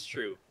 It's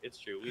true.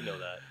 We know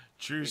that.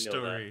 True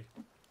story.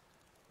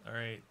 All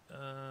right.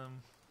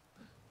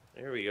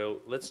 There we go.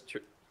 Let's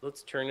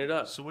turn it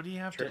up. So what do you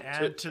have to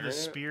add to the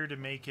spear to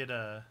make it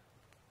a...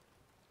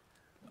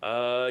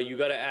 You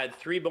got to add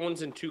 3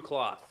 bones and 2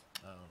 cloth.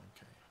 Oh,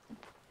 okay.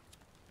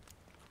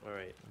 All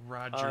right.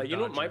 Roger. You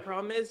know what my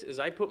problem is?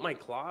 I put my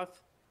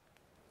cloth...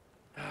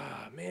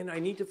 Ah, man, I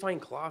need to find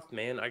cloth,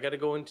 man. I got to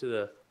go into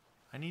the...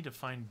 I need to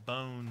find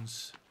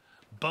bones.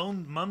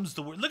 Mum's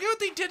the word. Look at what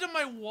they did to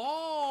my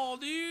wall,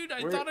 dude.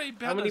 I thought I...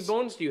 How many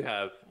bones do you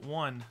have?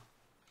 1.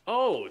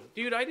 Oh,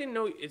 dude, I didn't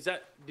know.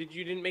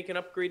 Didn't make an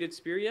upgraded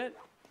spear yet?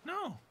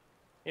 No.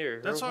 Here.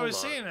 That's what I was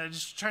saying. I was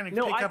just trying to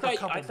pick up a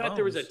couple bones. I thought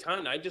there was a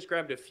ton. I just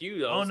grabbed a few,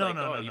 though. Oh,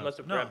 no. You must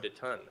have grabbed a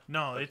ton.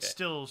 No, okay. It's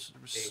still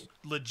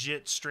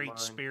legit straight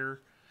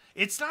spear.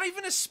 It's not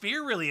even a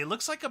spear, really. It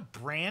looks like a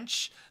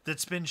branch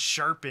that's been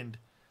sharpened.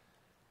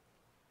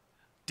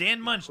 Dan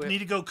Munch, need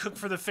to go cook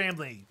for the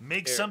family.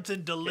 Make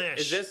something delish.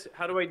 Is this...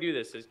 How do I do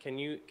this? Can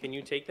you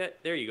take that?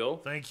 There you go.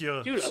 Thank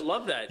you. Dude, I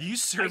love that. You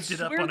served it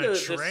up on a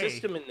tray. The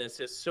system in this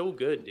is so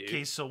good, dude.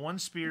 Okay, so 1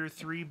 spear,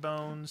 3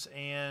 bones,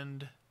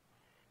 and...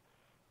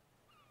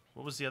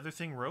 What was the other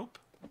thing? Rope?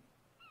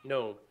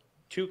 No.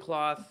 2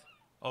 cloth.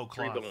 Oh,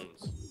 cloth. 3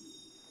 bones.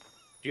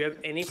 Do you have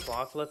any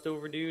cloth left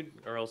over, dude?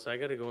 Or else I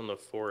gotta go in the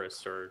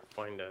forest or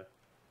find a...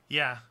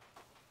 Yeah.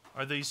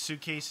 Are these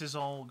suitcases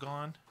all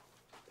gone?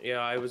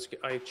 Yeah,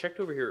 I checked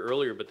over here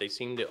earlier, but they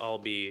seem to all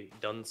be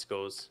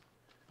Dunskos.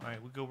 All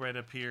right, we'll go right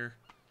up here.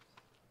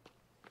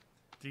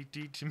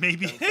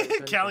 Maybe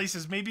Callie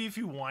says maybe if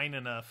you whine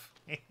enough.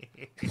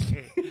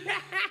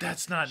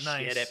 That's not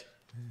nice. Shut up.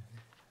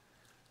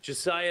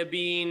 Josiah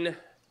Bean,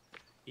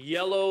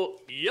 yellow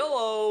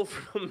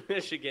from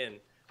Michigan.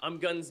 I'm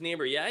Gun's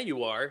neighbor. Yeah,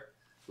 you are.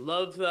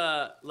 Love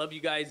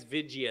you guys,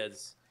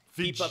 Vigias.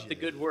 Keep up the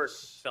good work,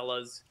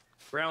 fellas.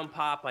 Brown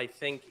Pop, I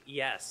think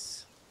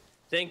yes.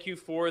 Thank you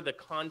for the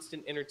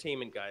constant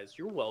entertainment, guys.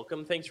 You're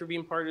welcome. Thanks for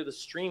being part of the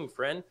stream,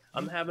 friend.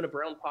 I'm having a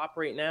brown pop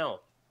right now.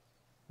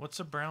 What's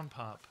a brown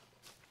pop?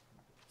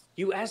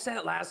 You asked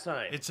that last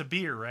time. It's a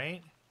beer,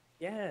 right?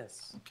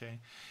 Yes. Okay.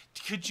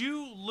 Could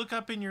you look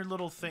up in your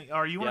little thing?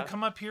 Or you want to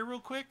come up here real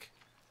quick?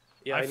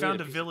 Yeah, I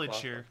found a village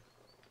here.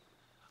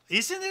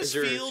 Isn't this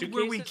field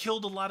where we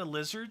killed a lot of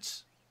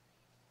lizards?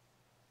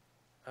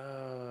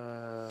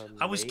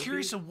 I was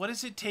curious of what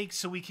does it take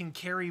so we can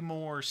carry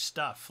more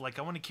stuff. Like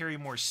I want to carry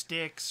more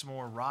sticks,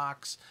 more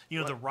rocks. You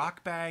know, the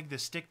rock bag, the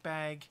stick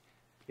bag.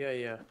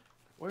 Yeah.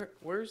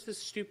 Where's the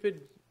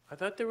stupid? I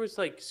thought there was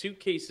like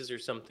suitcases or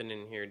something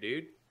in here,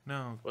 dude.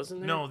 No,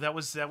 wasn't there? No, that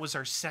was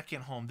our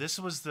second home. This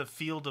was the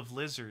field of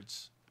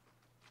lizards.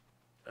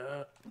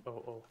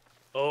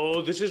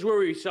 Oh, this is where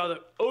we saw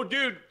the. Oh,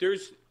 dude,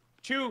 there's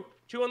two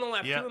on the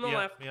left, two on the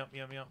left.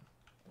 Yep.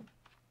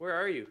 Where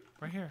are you?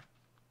 Right here.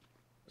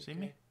 See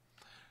me?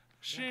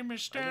 See me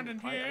standing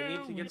here. I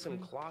need to get some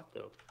cloth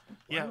though.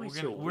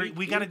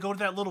 We got to go to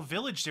that little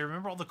village there.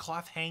 Remember all the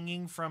cloth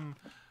hanging from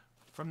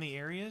the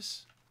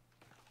areas?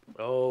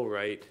 Oh,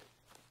 right.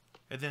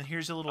 And then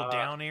here's a little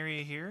down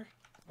area here.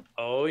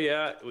 Oh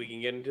yeah, we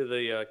can get into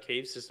the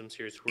cave systems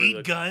here.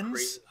 Eat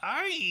guns.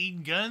 I ain't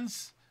eating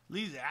guns.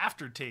 Leave the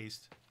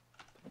aftertaste.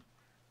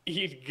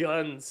 Eat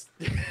guns.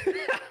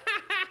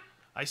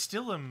 I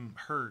still am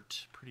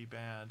hurt pretty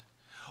bad.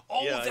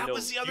 Oh, yeah, that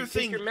was the other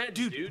thing, meds,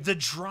 dude. The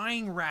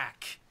drying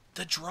rack.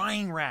 The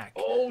drying rack.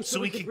 Oh,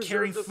 so we could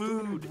carry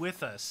food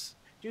with us.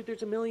 Dude,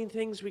 there's a million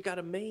things we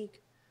gotta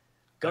make.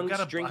 Guns,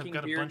 drinking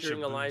beer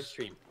during a live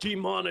stream.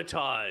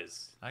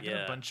 Demonetize. I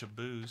got a bunch of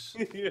booze.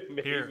 Yeah,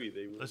 maybe here,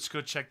 they will. let's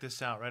go check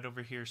this out right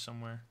over here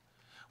somewhere.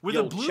 Were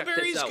the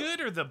blueberries good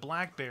or the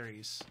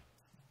blackberries?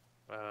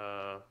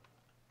 Let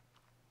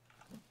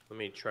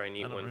me try and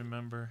eat one. I don't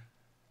remember.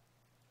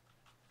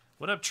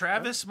 What up,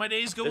 Travis? My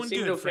day's going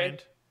good, okay.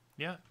 friend.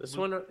 Yeah. This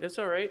one, it's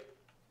all right.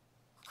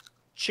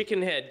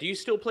 Chicken Head. Do you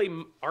still play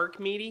Arc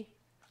Meaty?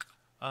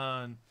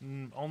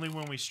 Only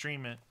when we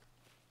stream it.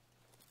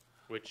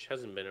 Which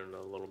hasn't been in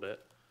a little bit.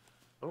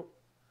 Oh.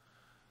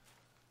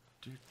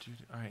 Dude.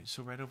 All right,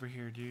 so right over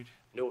here, dude.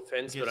 No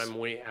offense, but I'm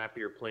way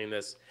happier playing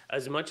this.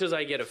 As much as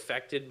I get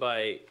affected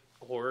by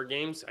horror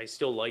games, I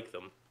still like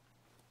them.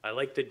 I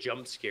like the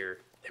jump scare.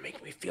 They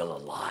make me feel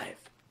alive.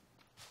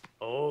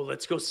 Oh,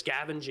 let's go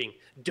scavenging.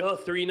 Duh,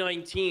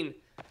 319.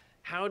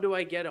 How do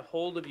I get a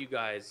hold of you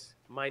guys?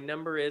 My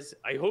number is.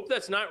 I hope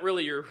that's not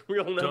really your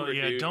real number,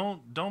 dude.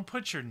 Don't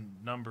put your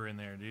number in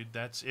there, dude.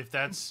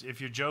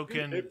 If you're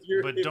joking,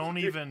 don't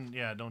do that.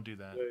 Yeah, don't do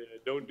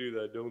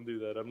that. Don't do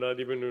that. I'm not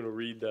even gonna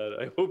read that.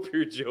 I hope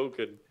you're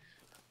joking.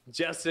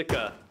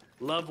 Jessica,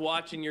 love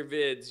watching your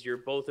vids. You're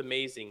both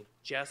amazing.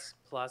 Jess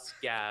plus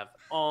Gav.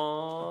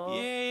 Aww.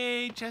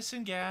 Yay, Jess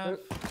and Gav.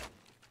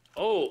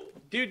 Oh,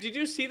 dude, did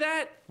you see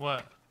that?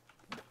 What?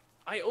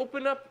 I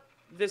opened up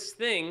this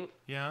thing,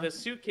 the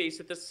suitcase,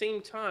 at the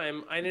same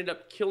time. I ended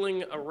up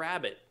killing a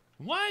rabbit.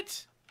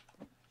 What?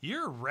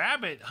 You're a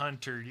rabbit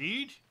hunter,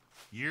 dude.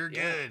 You're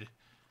good.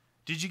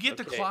 Did you get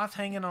the cloth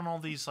hanging on all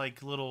these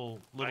like little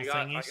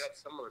thingies? I got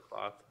some of the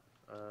cloth.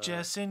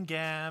 Jess and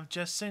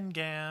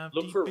Gav.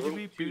 Look for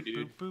rope too,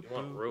 dude. You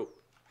want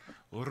rope.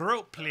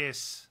 Rope,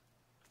 please.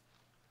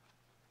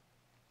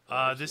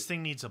 This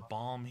thing needs a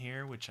bomb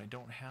here, which I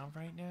don't have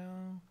right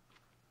now.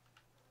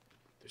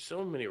 There's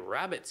so many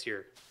rabbits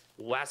here.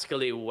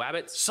 Wascally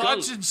wabbits.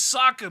 Sods and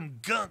sock 'em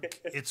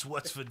gunk. It's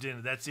what's for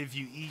dinner. That's if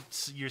you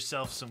get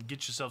yourself some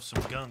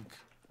gunk.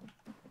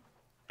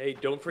 Hey,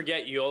 don't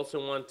forget you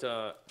also want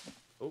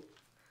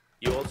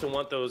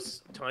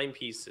those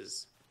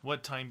timepieces.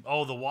 What time?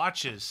 Oh, the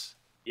watches.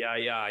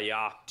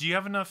 Yeah. Do you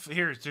have enough?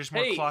 Here, there's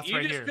more cloth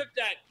right here. You just cooked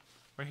that.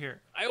 Right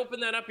here. I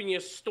opened that up and you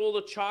stole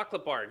the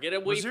chocolate bar. Get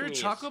away from me, Was there a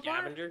chocolate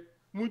bar?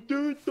 Was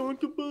there a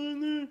chocolate bar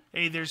in there?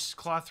 Hey, there's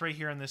cloth right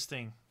here on this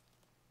thing.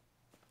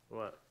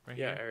 What? Right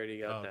here? I already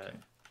got that. Okay.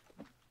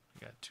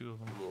 I got two of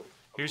them.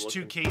 Here's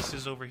 2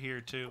 cases over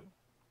here, too.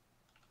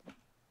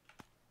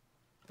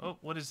 Oh,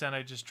 what is that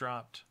I just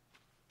dropped?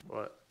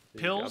 What?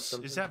 Pills?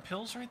 Is that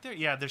pills right there?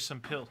 Yeah, there's some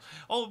pills.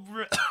 Oh,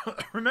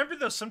 remember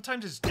though,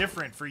 sometimes it's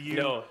different for you.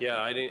 No, yeah,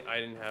 I didn't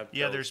have pills.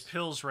 Yeah, there's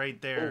pills right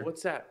there. Oh,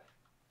 what's that?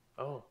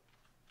 Oh,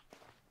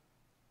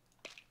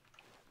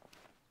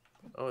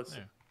 it's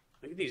there.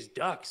 Look at these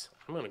ducks.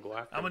 I'm gonna go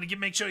after. I'm gonna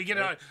make sure you get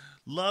it out.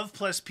 Love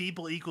plus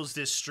people equals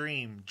this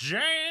stream.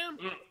 Jam.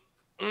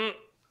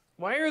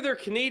 Why are there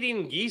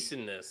Canadian geese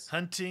in this?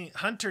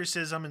 Hunter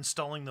says I'm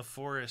installing the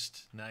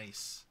forest.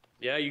 Nice.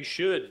 Yeah, you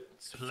should.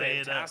 It's a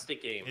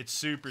fantastic game. It's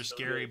super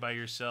scary by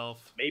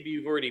yourself. Maybe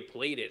you've already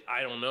played it.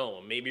 I don't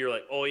know. Maybe you're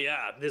like, oh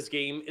yeah, this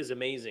game is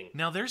amazing.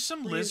 Now there's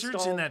some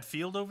lizards in that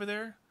field over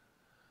there.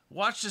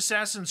 Watched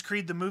Assassin's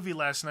Creed the movie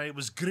last night. It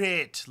was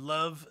great.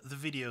 Love the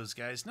videos,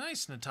 guys.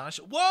 Nice,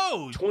 Natasha.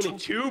 Whoa!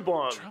 22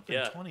 bomb.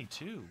 Dropping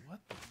 22. What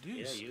the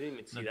deuce? Yeah, you didn't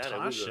even see Natasha.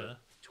 that. It was a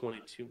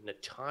 22.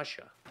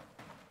 Natasha.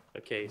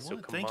 Okay, so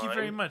come Thank you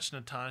very much,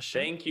 Natasha.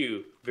 Thank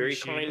you. Very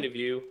kind of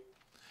you.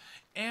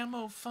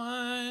 Ammo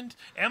Fund.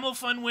 Ammo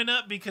Fund went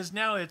up because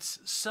now it's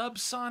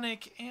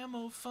Subsonic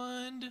Ammo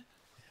Fund.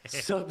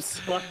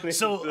 Subsonic.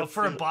 So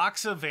for a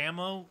box of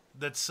ammo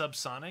that's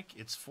subsonic,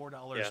 it's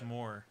 $4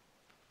 more.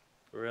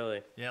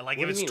 Really? Yeah, like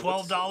if it's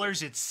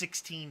 $12, it's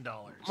 $16.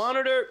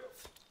 Monitor.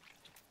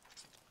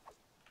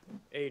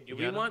 Hey, do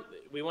we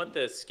want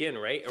the skin,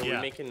 right? Are we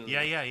making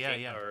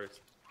yeah. Our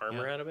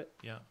armor out of it?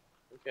 Yeah.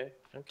 Okay.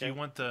 Do you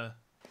want the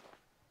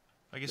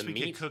I guess we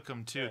could cook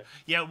them too.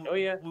 Yeah. Oh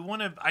yeah. We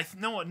want to.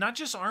 No, not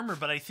just armor,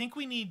 but I think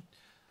we need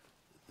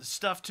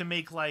stuff to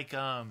make like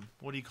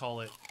what do you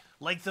call it?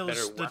 Like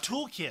those the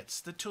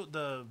toolkits,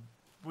 the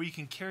where you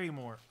can carry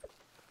more.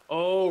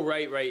 Oh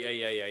right.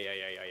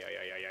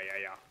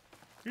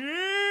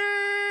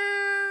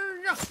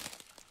 Yeah.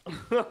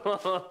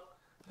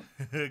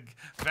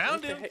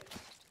 Found him.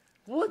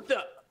 What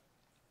the?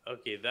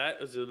 Okay,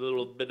 that is a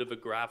little bit of a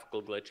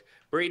graphical glitch.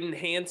 Braden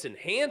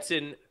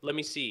Hansen, let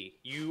me see.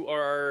 You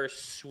are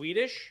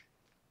Swedish,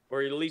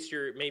 or at least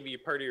you're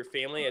part of your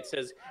family. It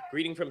says,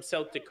 "Greeting from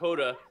South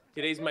Dakota.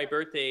 Today's my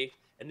birthday,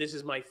 and this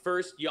is my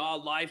first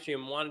y'all live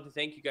stream. Wanted to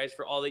thank you guys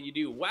for all that you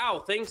do."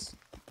 Wow, thanks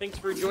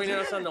for joining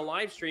us on the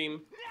live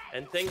stream,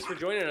 and thanks for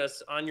joining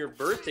us on your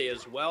birthday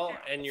as well,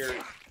 and you're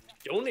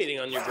donating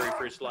on your very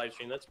first live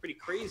stream. That's pretty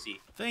crazy.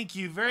 Thank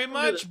you very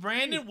much,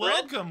 Brandon.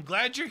 Welcome.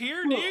 Glad you're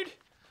here, dude.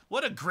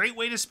 What a great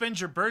way to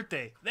spend your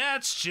birthday.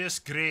 That's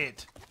just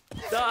great.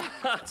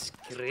 That's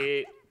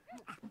great.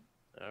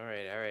 All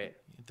right.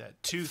 Get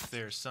that tooth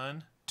there,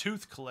 son.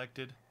 Tooth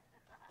collected.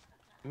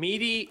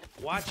 Meaty,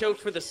 watch out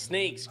for the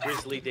snakes,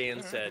 Grizzly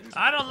Dan said.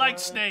 I don't like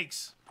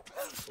snakes.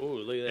 Ooh,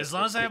 look at that. As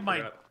long as I have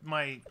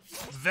my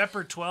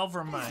Vepr 12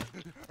 or my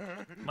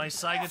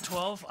Saiga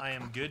 12, I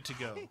am good to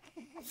go.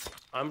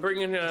 I'm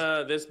bringing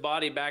this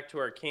body back to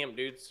our camp,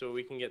 dude, so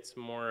we can get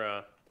some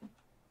more...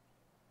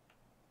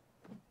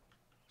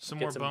 Some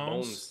more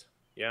bones?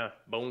 Yeah,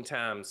 bone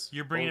times.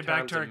 You're bringing it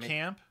back to our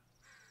camp?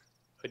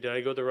 Did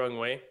I go the wrong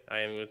way?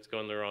 It's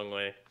going the wrong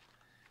way.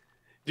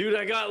 Dude,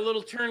 I got a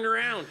little turned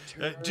around.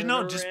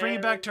 Just bring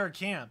it back to our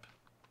camp.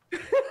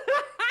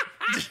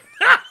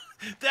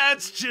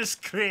 That's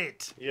just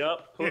great.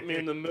 Yep, put me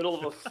in the middle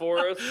of a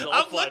forest.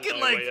 I'm looking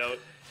like...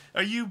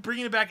 Are you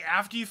bringing it back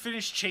after you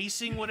finish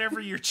chasing whatever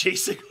you're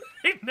chasing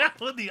right now?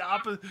 In the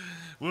opposite,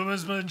 we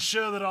must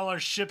ensure that all our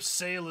ships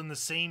sail in the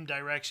same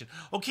direction.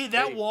 Okay,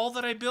 that wall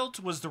that I built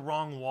was the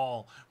wrong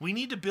wall. We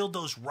need to build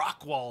those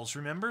rock walls.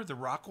 Remember the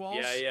rock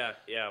walls? Yeah.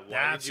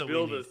 Why did you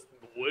build a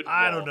wood wall?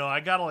 I don't know.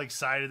 I got all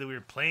excited that we were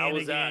playing How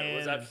was again. That?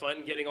 Was that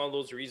fun getting all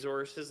those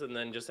resources and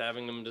then just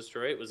having them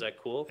destroy it? Was that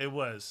cool? It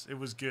was. It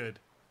was good.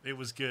 It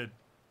was good.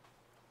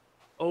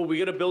 Oh, we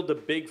gotta build the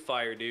big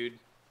fire, dude.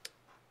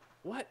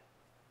 What?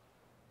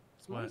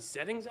 Is my What?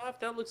 settings off?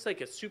 That looks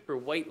like a super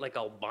white, like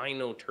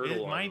albino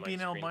turtle. It might be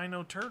an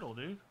albino turtle,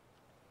 dude.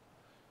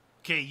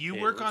 Okay, you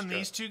work on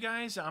these two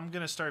guys. I'm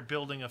gonna start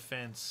building a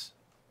fence.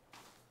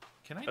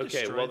 Can I?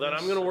 Okay, well then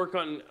I'm gonna work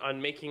on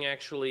making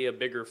actually a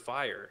bigger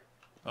fire.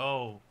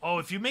 Oh!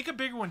 If you make a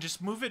bigger one,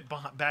 just move it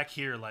back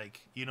here, like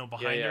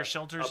behind our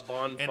shelters. A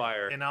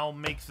bonfire. And I'll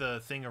make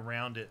the thing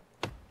around it.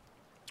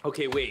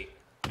 Okay, wait.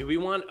 Do we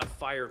want a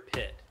fire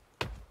pit?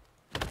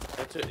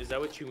 Is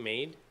that what you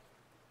made?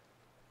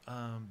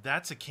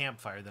 That's a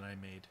campfire that I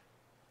made.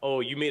 Oh,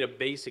 you made a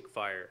basic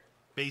fire.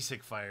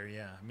 Basic fire,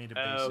 yeah. I made a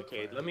basic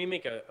fire. Let me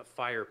make a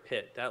fire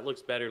pit. That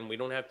looks better, and we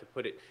don't have to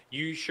put it...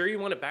 You sure you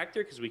want it back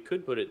there? Because we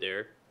could put it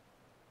there.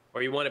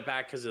 Or you want it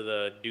back because of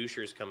the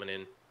douchers coming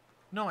in?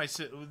 No, I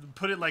said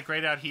put it like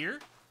right out here,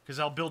 because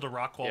I'll build a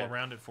rock wall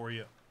around it for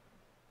you.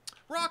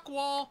 Rock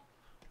wall!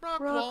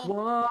 Rock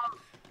wall!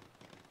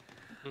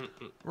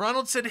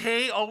 Ronald said,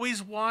 "Hey,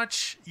 always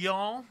watch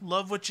y'all.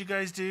 Love what you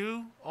guys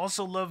do.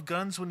 Also love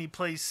guns when you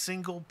play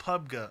single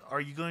PUBG.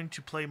 Are you going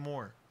to play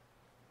more?"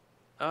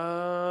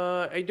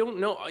 I don't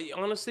know.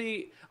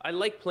 Honestly, I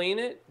like playing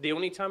it. The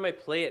only time I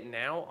play it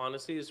now,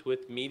 honestly, is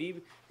with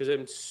Meaty because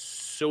I'm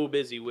so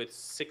busy with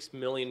 6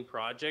 million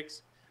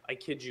projects. I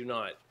kid you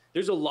not.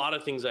 There's a lot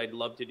of things I'd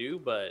love to do,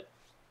 but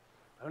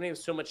I don't have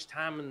so much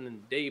time in the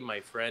day, my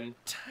friend.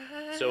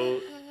 So,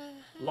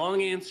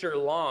 long answer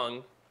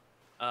long.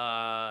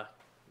 I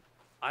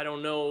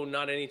don't know,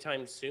 not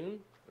anytime soon.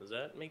 Does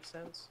that make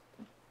sense?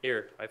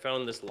 Here, I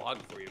found this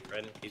log for you,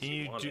 friend.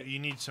 You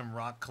need some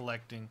rock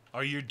collecting.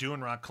 Or you're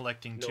doing rock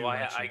collecting too. No,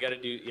 I gotta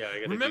do. Yeah,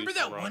 I gotta. Remember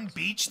that one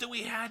beach that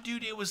we had,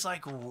 dude? It was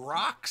like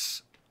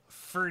rocks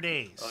for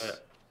days. Oh, yeah.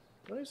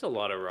 Well, there's a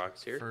lot of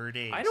rocks here. For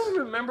days. I don't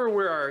remember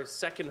where our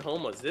second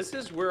home was. This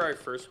is where our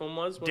first home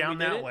was. When down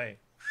we did that way.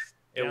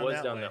 It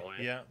was down that way.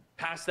 Yeah.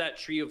 Past that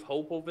tree of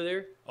hope over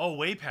there. Oh,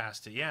 way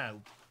past it. Yeah.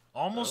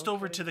 Almost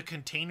over to the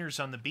containers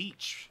on the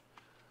beach.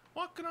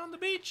 Walking on the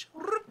beach.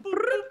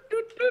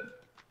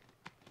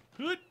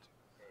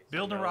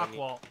 Build a rock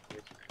wall.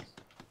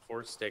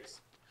 4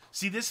 sticks.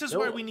 See, this is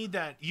why we need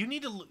that. You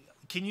need to.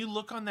 Can you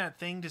look on that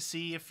thing to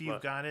see if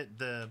you've got it?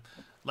 The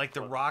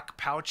rock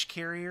pouch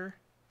carrier.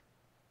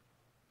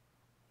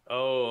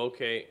 Oh,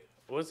 okay.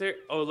 Was there?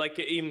 Oh, like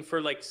even for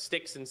like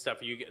sticks and stuff,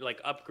 you get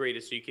like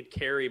upgraded so you could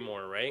carry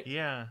more, right?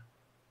 Yeah.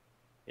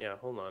 Yeah.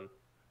 Hold on.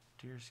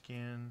 Deer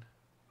skin.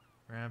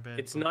 Rabbit.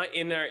 It's not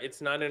in our.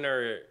 It's not in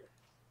our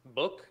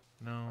book.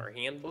 No. Our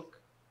handbook.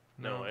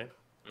 No way.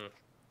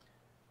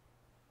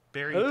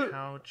 Berry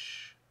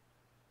pouch.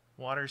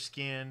 Water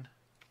skin.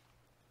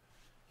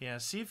 Yeah.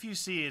 See if you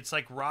see. It's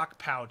like rock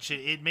pouch.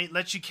 It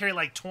lets you carry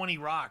like 20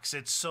 rocks.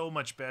 It's so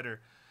much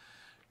better.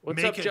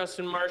 What's up,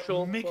 Justin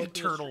Marshall? Make a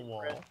turtle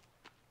wall.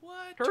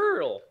 What?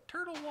 Turtle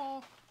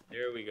wall.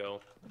 There we go.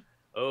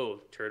 Oh,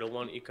 turtle,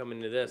 why don't you come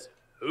into this?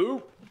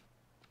 Oop.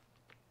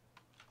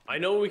 I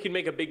know we can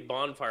make a big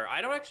bonfire.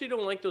 I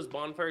don't like those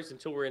bonfires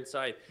until we're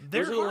inside.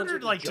 They're harder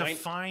like to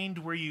find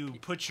where you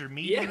put your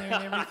meat in there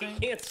and everything. I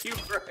can't see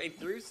right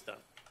through stuff.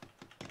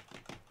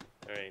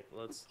 All right,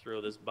 let's throw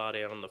this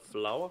body on the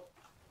floor.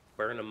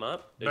 Burn them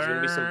up. There's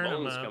gonna be some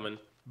bones coming.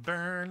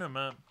 Burn them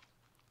up.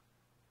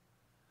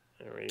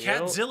 There we go.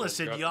 Catzilla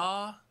said,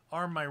 "Y'all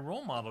are my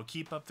role model.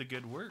 Keep up the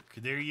good work."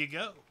 There you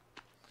go.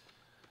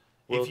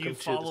 If you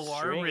follow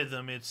our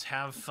rhythm, it's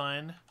have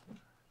fun,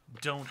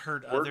 don't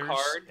hurt others,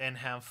 hard, and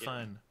have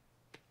fun.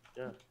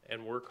 Yeah,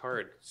 and work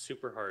hard,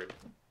 super hard.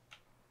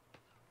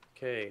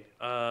 Okay,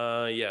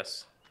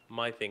 yes,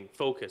 my thing.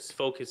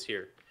 Focus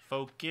here.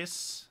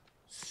 Focus.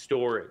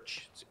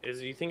 Storage.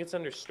 You think it's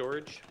under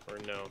storage or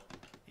no?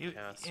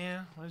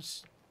 Yeah,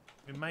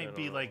 it might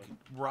be like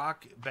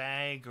rock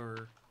bag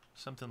or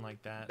something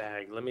like that.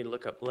 Bag. Let me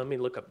look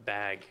up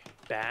bag.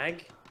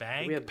 Bag?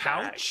 Bag? We have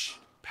pouch?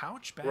 Bag.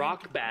 Pouch bag?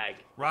 Rock bag.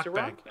 Rock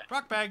bag.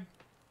 Rock bag.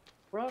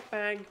 Rock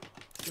bag.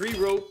 3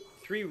 rope,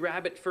 3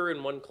 rabbit fur,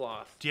 and 1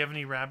 cloth. Do you have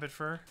any rabbit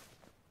fur?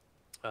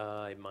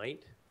 I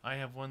might. I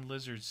have 1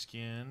 lizard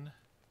skin.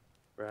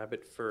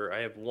 Rabbit fur. I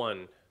have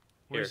 1.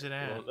 Where's it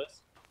at? You want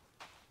this?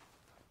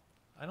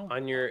 I don't.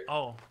 On your.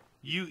 Oh,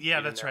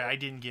 yeah, that's right. I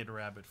didn't get a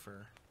rabbit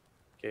fur.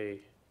 Okay.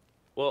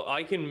 Well,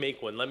 I can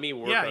make one. Let me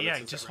work on it. Yeah,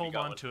 just hold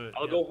on to it.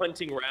 I'll go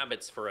hunting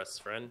rabbits for us,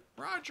 friend.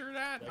 Roger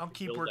that. I'll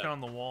keep working on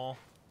the wall.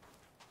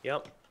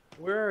 Yep.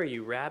 Where are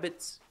you,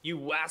 rabbits? You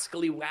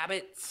wascally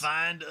wabbits?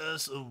 Find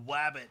us a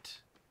wabbit.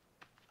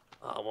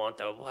 I want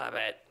a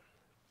wabbit.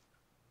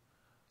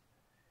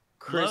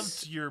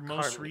 Loved your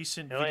most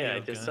recent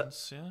video,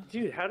 Guns. Yeah.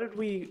 Dude,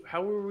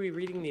 how were we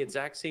reading the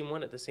exact same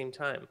one at the same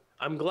time?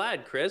 I'm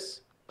glad,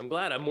 Chris. I'm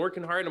glad. I'm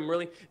working hard.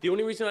 The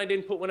only reason I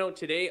didn't put one out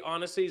today,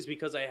 honestly, is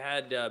because I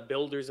had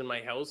builders in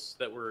my house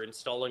that were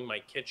installing my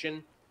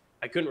kitchen.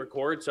 I couldn't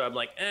record, so I'm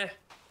like,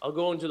 I'll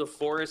go into the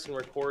forest and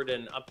record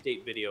an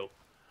update video.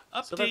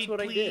 So that's what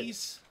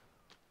please.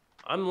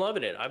 I did. I'm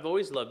loving it. I've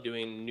always loved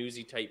doing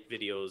newsy type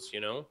videos,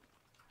 you know?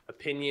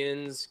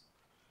 Opinions,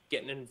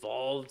 getting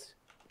involved.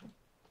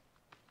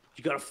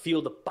 You gotta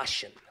feel the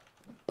passion.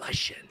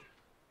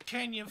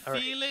 Can you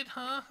feel it,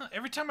 huh?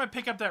 Every time I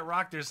pick up that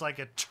rock, there's like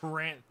a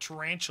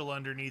tarantula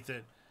underneath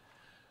it.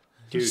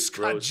 Dude,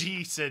 Scott gross.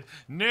 G said,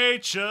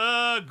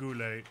 "Nature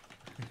goulet."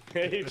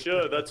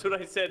 Nature, that's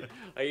what I said.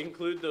 I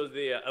include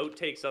the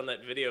outtakes on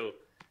that video,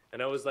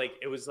 and it was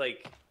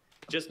like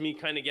just me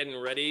kind of getting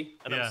ready,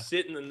 and I'm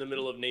sitting in the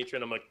middle of nature,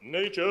 and I'm like,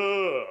 nature.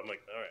 I'm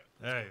like, all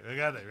right. All right, we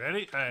got that.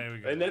 Ready? All right, here we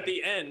go. And at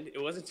the end, it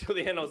wasn't until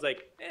the end I was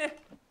like, I'm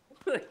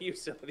gonna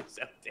use some of these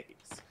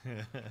outtakes.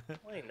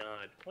 Why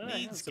not? Why not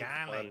have some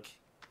fun?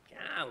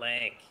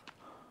 Garlic.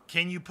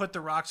 Can you put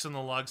the rocks on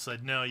the log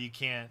sled? No, you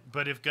can't.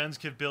 But if Guns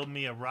could build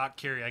me a rock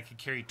carrier, I could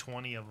carry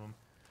 20 of them.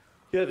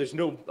 Yeah, there's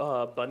no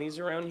bunnies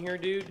around here,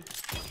 dude.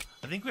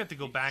 I think we have to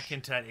go back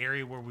into that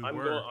area where we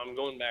were. I'm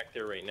going back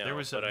there right now. There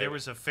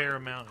was a fair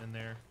amount in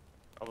there.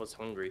 I was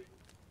hungry.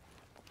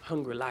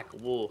 Hungry like a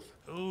wolf.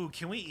 Ooh,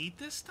 can we eat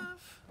this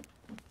stuff?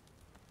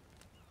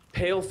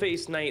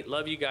 Paleface Knight,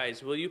 love you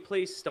guys. Will you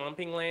play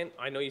Stomping Land?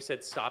 I know you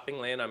said Stopping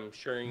Land. I'm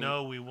sure.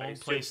 No, we won't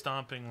play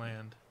Stomping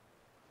Land.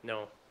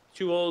 No,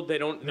 too old. They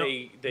don't. No,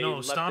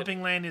 they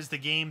Stomping Land is the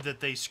game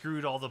that they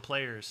screwed all the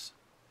players.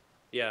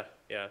 Yeah.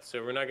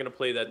 So we're not gonna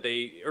play that.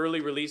 They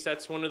early release.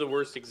 That's one of the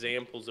worst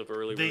examples of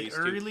early release.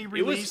 They early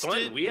released it. It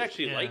was fun. We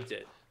actually liked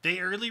it. They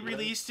early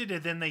released it,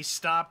 and then they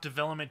stopped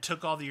development,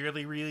 took all the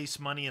early release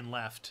money, and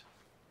left.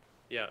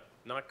 Yeah,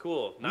 not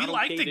cool. We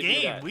liked the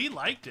game. We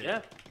liked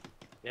it.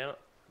 Yeah.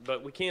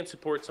 But we can't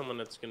support someone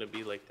that's going to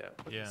be like that.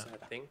 What is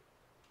that thing?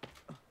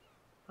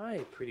 Hi,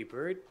 pretty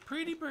bird.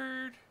 Pretty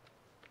bird.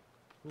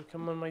 Can you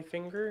come on my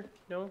finger?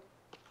 No?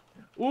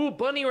 Ooh,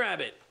 bunny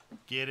rabbit.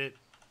 Get it.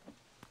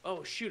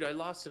 Oh, shoot. I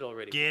lost it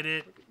already. Get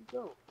it. Where did it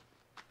go?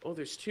 Oh,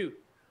 there's 2.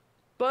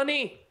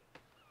 Bunny.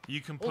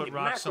 You can put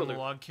rocks on the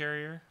log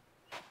carrier.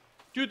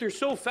 Dude, they're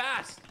so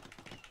fast.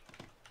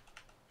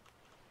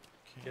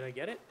 Did I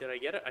get it?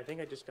 I think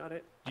I just got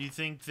it. Do you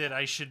think that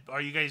I should... Are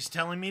you guys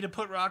telling me to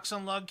put rocks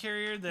on log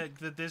carrier?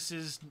 That this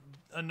is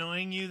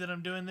annoying you that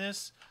I'm doing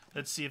this?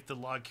 Let's see if the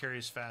log carrier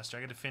is faster.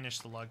 I got to finish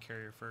the log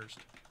carrier first.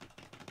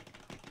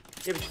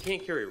 Yeah, but you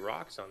can't carry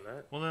rocks on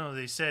that. Well, no,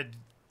 they said...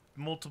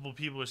 Multiple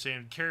people are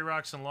saying, carry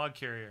rocks on log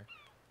carrier.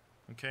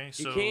 Okay,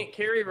 so... You can't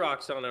carry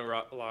rocks on a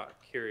log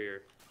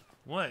carrier.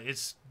 What?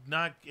 It's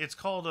not... It's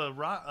called a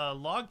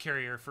log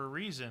carrier for a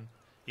reason.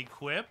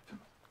 Equip.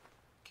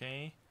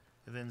 Okay.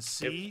 And then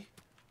C.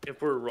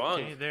 If we're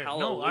wrong, okay, there.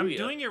 No, I'm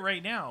doing it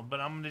right now,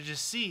 but I'm going to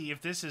just see if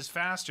this is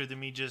faster than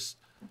me just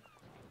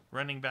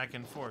running back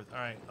and forth. All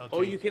right, okay.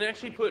 Oh, you can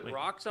actually put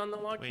rocks on the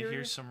log carrier? Wait,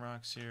 here's some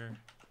rocks here.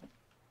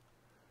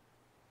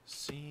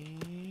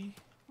 C.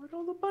 Where'd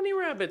all the bunny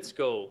rabbits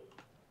go?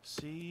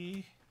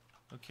 C.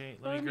 Okay,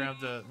 let me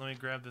grab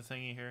the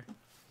thingy here.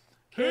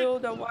 Kill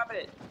the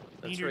wabbit.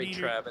 That's right,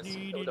 Travis.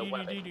 Kill the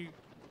wabbit.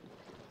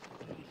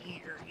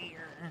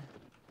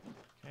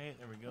 Okay,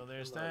 there we go.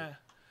 There's that.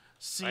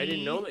 See? I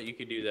didn't know that you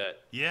could do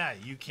that. Yeah,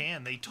 you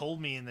can. They told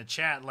me in the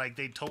chat, like,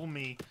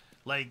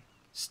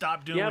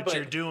 stop doing what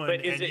you're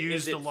doing and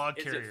use the log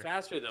carrier. Is it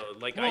faster, though?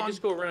 Like, I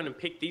just go around and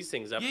pick these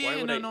things up.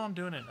 Yeah, no, I'm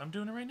doing it. I'm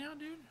doing it right now,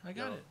 dude. I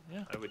got it.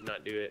 Yeah. I would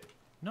not do it.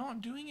 No,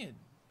 I'm doing it.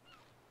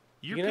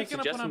 You're picking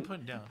up what I'm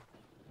putting down.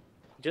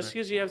 Just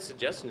because you have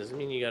suggestions doesn't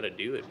mean you got to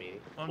do it, me.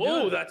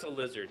 Whoa, that's a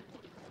lizard.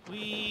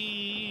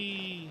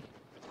 Wee.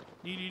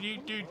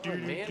 Oh,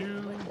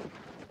 man.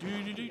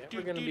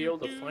 Never gonna be able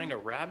to find a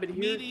rabbit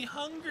here. Meaty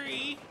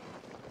hungry.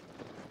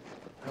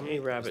 How many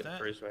rabbit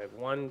furs do I have?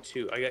 1,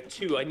 2. I got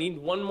 2. I need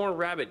one more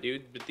rabbit,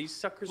 dude. But these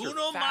suckers are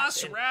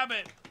fast.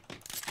 Rabbit.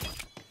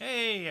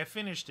 Hey, I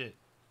finished it.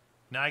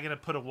 Now I gotta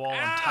put a wall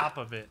on top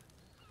of it.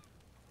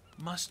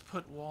 Must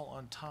put wall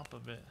on top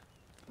of it.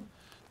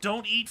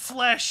 Don't eat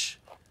flesh.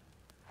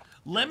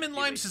 Lemon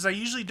Lime says, I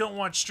usually don't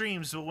watch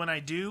streams, but when I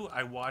do,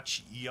 I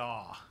watch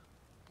Yaw.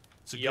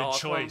 It's a good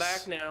choice. Come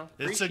back now.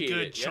 It's a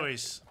good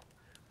choice.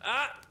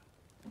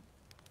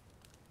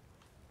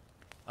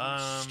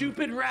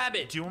 Stupid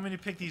rabbit. Do you want me to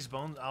pick these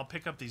bones? I'll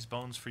pick up these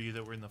bones for you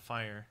that were in the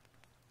fire.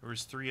 There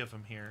was 3 of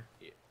them here.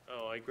 Yeah.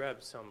 Oh, I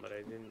grabbed some, but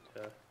I didn't.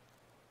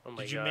 Oh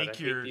my Did you God,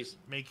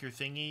 make your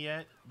thingy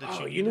yet?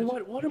 Oh, you know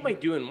what? What am I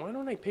doing? Why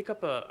don't I pick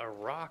up a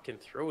rock and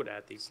throw it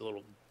at these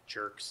little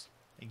jerks?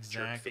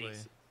 Exactly. Jerk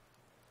face.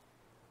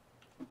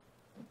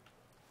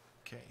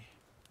 Okay.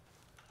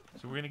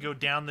 So we're gonna go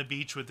down the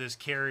beach with this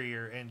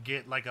carrier and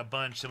get like a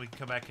bunch, then we can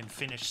come back and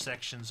finish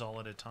sections all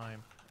at a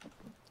time.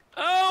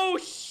 Oh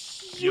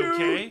shoot! You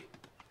okay?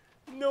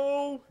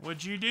 No.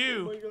 What'd you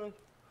do? Oh my God.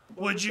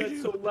 Why was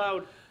that so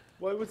loud?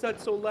 Why was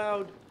that so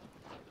loud?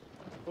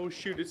 Oh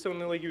shoot! It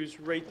sounded like he was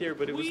right there,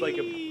 but it was like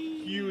a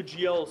huge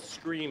yell,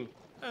 scream.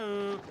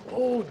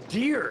 Oh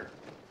dear!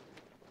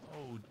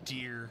 Oh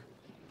dear!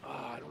 Oh,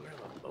 I don't have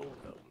a bow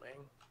though, man.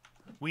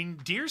 We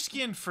deer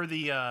skin for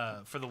the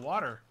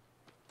water.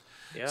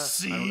 Yeah.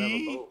 See? I don't have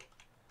a bow.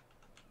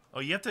 Oh,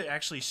 you have to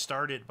actually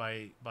start it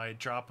by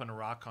dropping a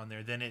rock on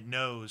there. Then it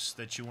knows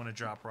that you want to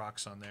drop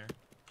rocks on there.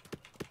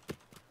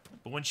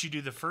 But once you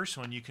do the first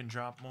one, you can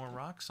drop more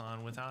rocks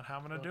on without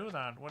having to do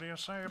that. What do you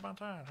say about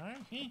that? Huh?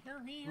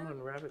 Come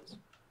on, rabbits.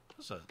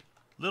 That's a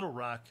little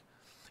rock.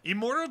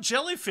 Immortal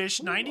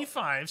Jellyfish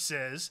 95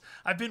 says,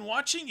 I've been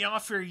watching Yaw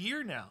for a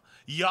year now.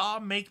 Yaw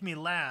make me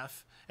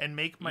laugh and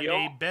make my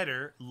day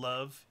better.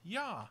 Love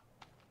Yaw.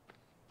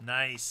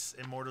 Nice,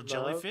 Immortal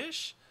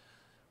Jellyfish.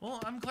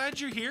 Well, I'm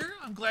glad you're here.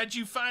 I'm glad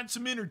you find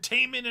some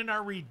entertainment in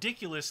our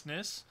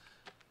ridiculousness.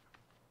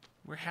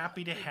 We're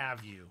happy to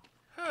have you.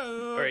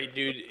 Oh. All right,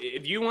 dude.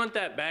 If you want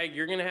that bag,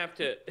 you're gonna have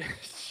to.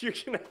 You're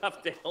gonna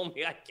have to help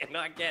me. I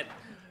cannot get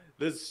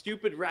the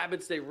stupid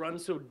rabbits. They run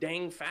so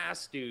dang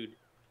fast, dude.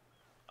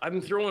 I'm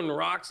throwing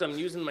rocks. I'm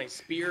using my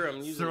spear.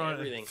 I'm using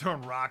everything.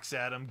 Throwing rocks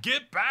at them.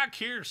 Get back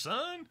here,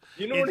 son.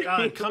 You know what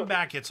I mean? Come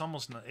back. It's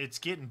almost. It's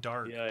getting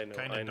dark. Yeah, I know.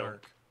 Kind of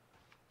dark.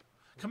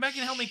 Come back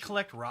and help me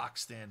collect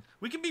rocks, then.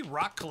 We can be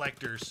rock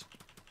collectors.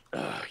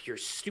 Ugh, your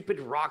stupid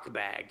rock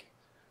bag.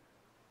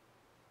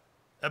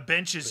 A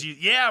bench is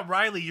yeah,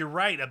 Riley, you're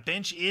right. A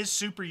bench is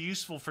super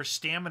useful for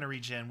stamina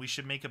regen. We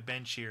should make a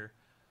bench here.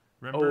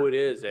 Remember? Oh, it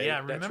is. Eh? Yeah,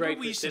 remember right,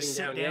 we used to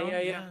sit down.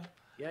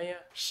 Yeah.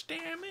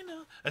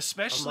 Stamina,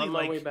 especially I'm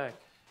on my way back.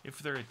 if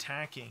they're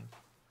attacking.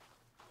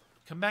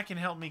 Come back and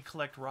help me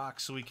collect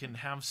rocks so we can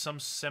have some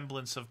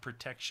semblance of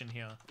protection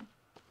here.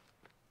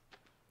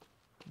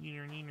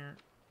 Neener.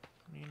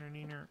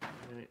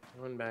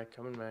 Coming back.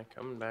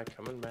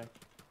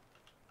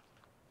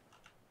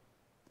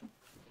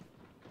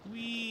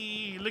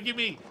 Wee! Look at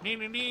me!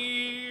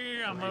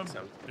 I'm a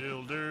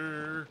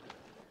builder.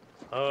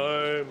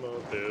 I'm a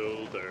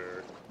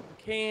builder.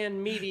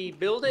 Can Meaty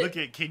build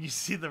it? Can you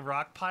see the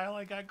rock pile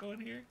I got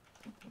going here?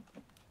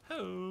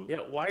 Oh. Yeah,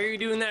 why are you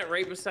doing that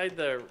right beside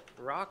the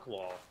rock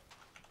wall?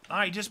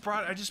 I just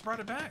brought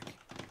it back.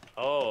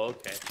 Oh,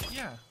 okay.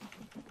 Yeah.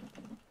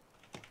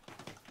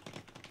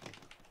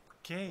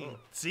 Okay.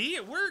 See,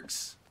 it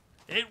works.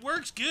 It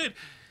works good.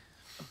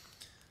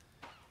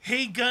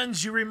 Hey,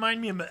 Guns, you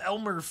remind me of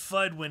Elmer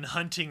Fudd when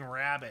hunting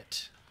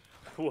rabbit.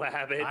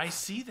 Rabbit. I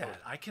see that.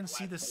 I can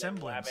see the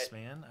semblance, rabbit.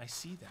 Man. I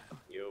see that.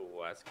 Yo,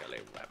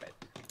 Wascale rabbit.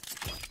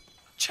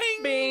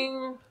 Ching!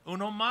 Bing!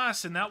 Uno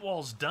mas, and that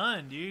wall's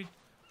done, dude.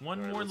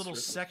 One more little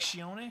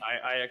sectione.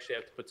 I actually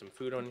have to put some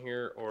food on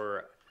here,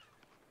 or...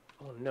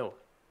 Oh, no.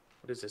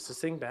 What is this? This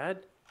thing bad?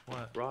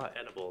 What? Raw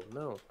edible.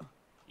 No.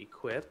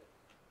 Equip.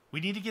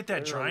 We need to get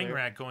that drying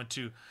rack going,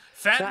 too.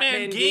 Fat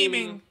Man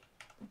Gaming!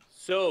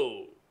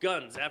 So...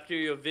 Guns, after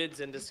your vids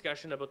and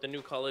discussion about the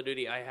new Call of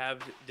Duty, I have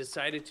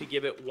decided to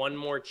give it one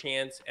more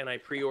chance, and I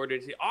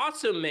pre-ordered it.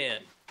 Awesome, man!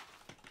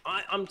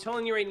 I'm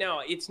telling you right now,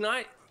 it's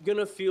not going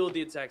to feel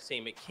the exact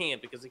same. It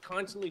can't, because they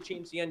constantly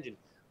change the engine.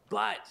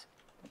 But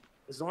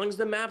as long as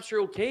the maps are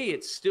okay,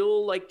 it's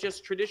still like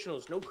just traditional.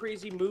 There's no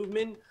crazy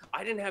movement.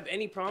 I didn't have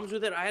any problems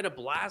with it. I had a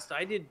blast.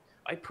 I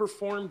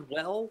performed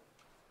well.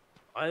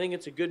 I think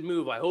it's a good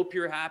move. I hope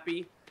you're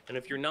happy. And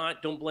if you're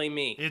not, don't blame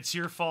me. It's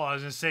your fault. I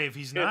was going to say, if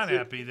he's not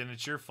happy, then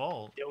it's your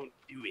fault. Don't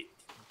do it.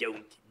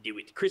 Don't do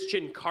it.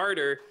 Christian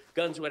Carter,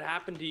 Guns, what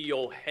happened to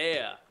your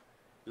hair?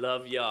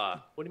 Love ya.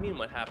 What do you mean,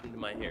 what happened to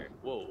my hair?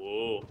 Whoa,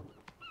 whoa.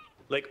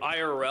 Like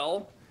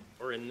IRL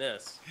or in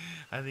this?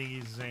 I think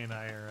he's saying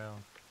IRL.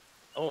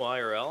 Oh,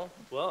 IRL?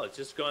 Well, it's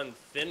just gone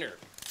thinner.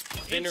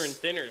 Thinner and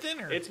thinner.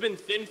 It's been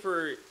thin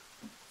for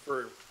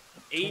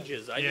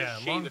ages. I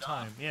just shave it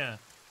off. Yeah.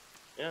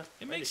 Yeah.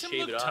 It makes him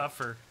look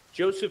tougher.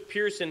 Joseph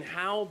Pearson,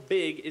 how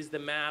big is the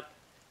map?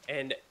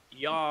 And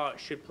y'all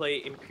should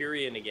play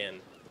Empyrean again.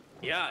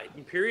 Yeah,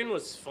 Empyrean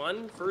was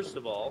fun, first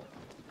of all.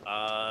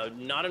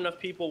 Not enough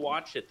people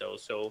watched it, though.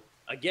 So,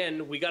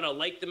 again, we got to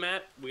like the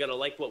map. We got to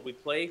like what we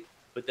play.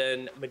 But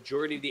then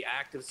majority of the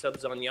active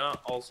subs on y'all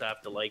also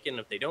have to like it. And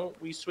if they don't,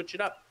 we switch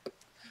it up.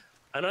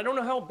 And I don't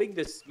know how big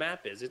this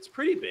map is. It's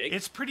pretty big.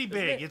 It's pretty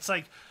big. It's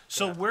like,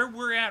 so where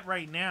we're at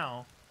right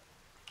now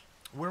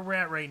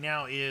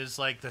is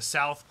like the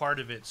south part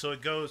of it. So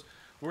it goes,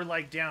 we're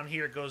like down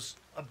here, it goes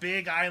a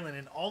big island,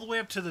 and all the way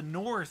up to the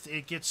north,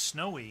 it gets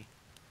snowy.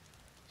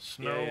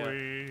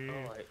 Snowy. Yeah.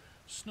 Oh,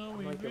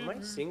 snowy. I'm like, am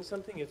I seeing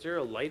something? Is there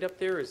a light up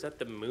there? Is that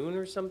the moon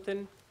or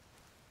something?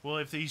 Well,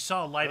 if you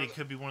saw a light, it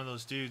could be one of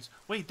those dudes.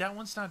 Wait, that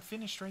one's not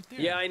finished right there.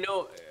 Yeah, I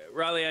know.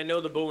 Riley, I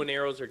know the bow and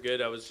arrows are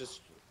good. I was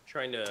just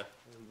trying to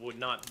would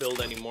not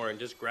build anymore and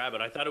just grab it.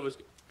 I thought it was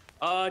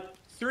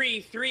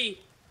three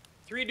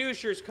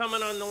douchers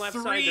coming on the left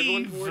side. They're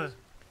going towards.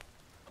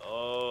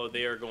 Oh,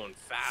 they are going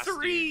fast.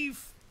 Dude.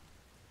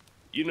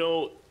 You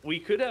know, we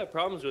could have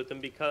problems with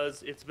them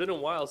because it's been a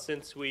while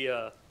since we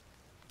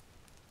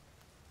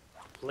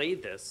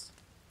played this.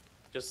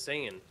 Just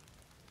saying.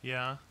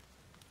 Yeah.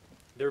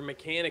 Their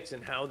mechanics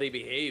and how they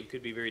behave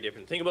could be very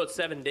different. Think about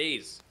 7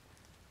 days.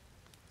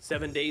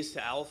 7 days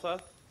to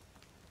alpha.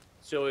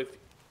 So if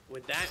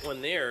with that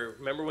one there,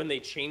 remember when they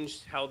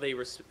changed how they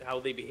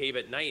behave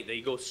at night?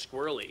 They go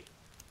squirrely.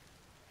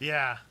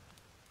 Yeah.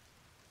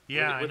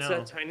 Yeah, What's I know.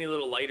 that tiny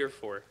little lighter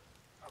for?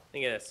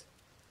 Look at this.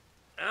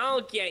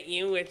 I'll get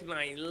you with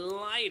my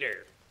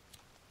lighter.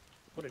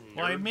 What a nerd.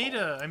 Well, I made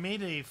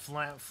a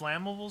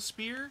flammable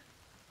spear.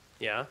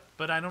 Yeah.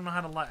 But I don't know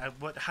how to light.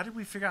 How did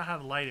we figure out how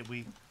to light it?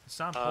 It's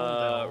not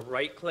hold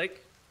right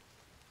click.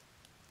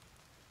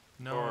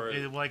 No,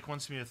 it like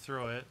wants me to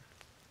throw it.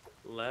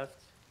 Left.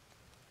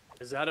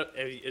 Is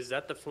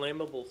that the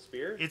flammable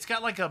spear? It's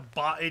got like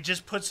it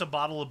just puts a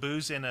bottle of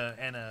booze and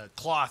a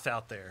cloth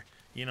out there.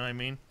 You know what I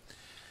mean?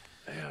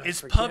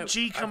 Is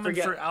PUBG coming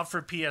out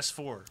for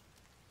PS4?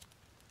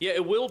 Yeah,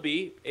 it will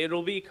be.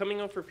 It'll be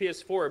coming out for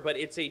PS4, but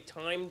it's a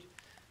timed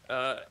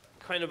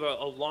kind of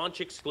a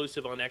launch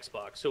exclusive on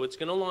Xbox. So it's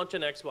going to launch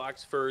on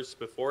Xbox first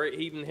before it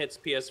even hits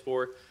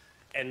PS4,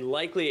 and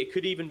likely it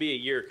could even be a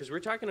year because we're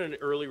talking an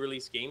early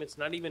release game. It's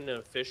not even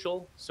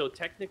official, so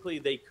technically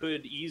they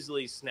could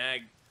easily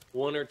snag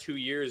 1 or 2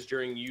 years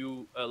during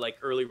like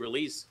early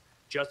release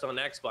just on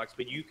Xbox,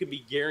 but you can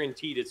be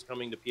guaranteed it's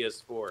coming to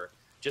PS4.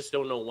 Just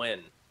don't know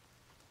when.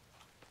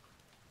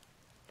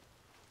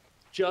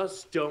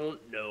 Just don't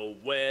know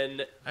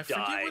when. I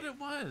forget what it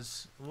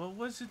was. What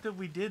was it that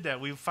we did that?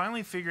 We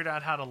finally figured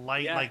out how to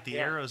light like the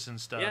arrows and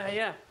stuff.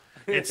 Yeah.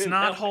 It's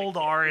not hold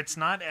R, it's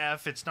not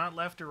F, it's not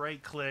left or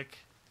right click.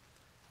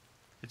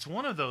 It's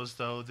one of those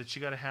though that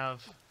you got to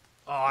have.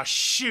 Oh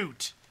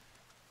shoot!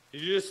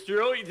 Did you just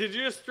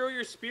throw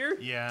your spear?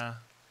 Yeah.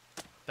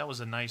 That was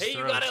a nice throw. Hey,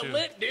 you got it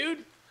lit,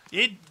 dude.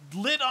 It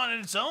lit on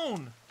its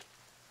own.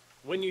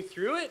 When you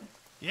threw it?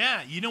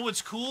 Yeah, you know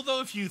what's cool though?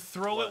 If you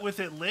throw it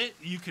with it lit,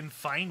 you can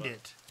find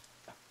it.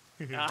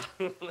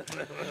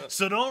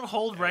 So don't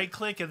hold right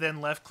click and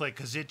then left click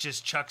because it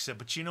just chucks it.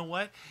 But you know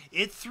what?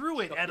 It threw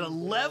it at a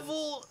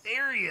level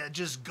area,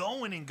 just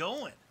going and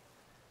going.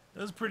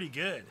 That was pretty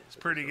good. It's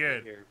pretty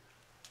good.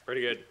 Pretty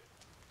good.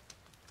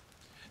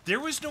 There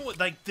was no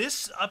like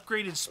this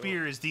upgraded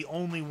spear is the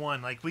only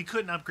one. Like we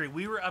couldn't upgrade.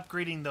 We were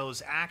upgrading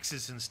those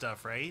axes and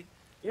stuff, right?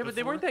 Yeah, but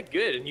they weren't that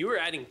good, and you were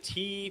adding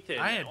teeth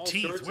and I had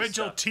teeth. Where'd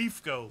your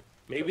teeth go?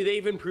 Maybe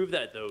they've improved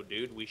that, though,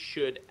 dude. We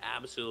should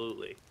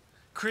absolutely.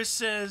 Chris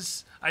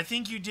says, I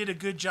think you did a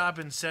good job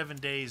in 7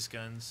 days,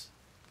 Guns.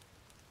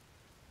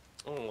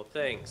 Oh,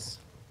 thanks.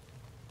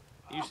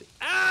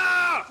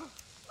 Ah!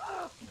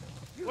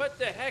 What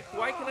the heck?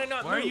 Why can I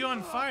not move? Why are you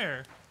on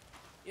fire?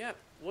 Yeah,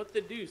 what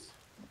the deuce?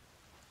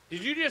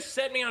 Did you just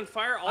set me on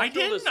fire? I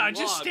didn't. I'm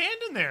just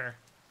standing there.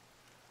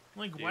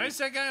 Like, dude. Why is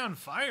that guy on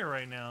fire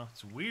right now?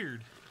 It's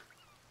weird.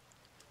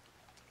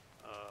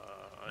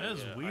 That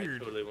is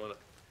weird.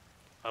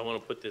 I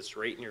want to put this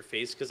right in your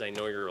face because I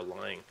know you're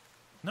lying.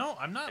 No,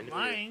 I'm not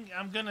lying.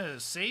 I'm going to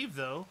save,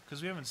 though,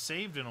 because we haven't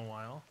saved in a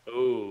while.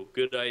 Oh,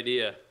 good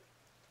idea.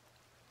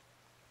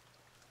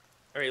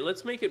 All right,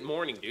 let's make it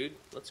morning, dude.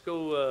 Let's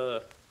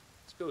go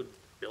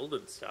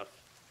building stuff.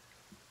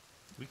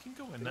 We can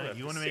go at night.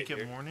 You want to make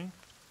it morning?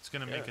 It's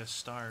going to make us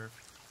starve.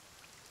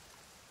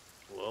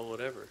 Well,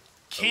 whatever.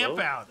 Camp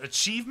out.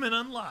 Achievement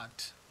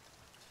unlocked.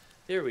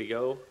 There we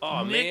go.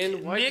 Oh,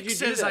 man. Why did you do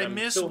that? Nick says, I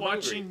miss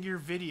watching your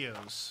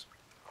videos.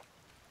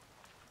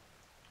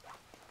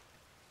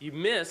 You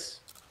miss?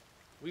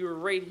 We were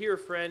right here,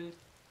 friend.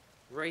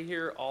 Right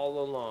here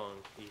all along.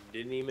 You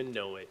didn't even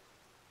know it.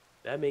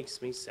 That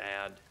makes me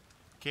sad.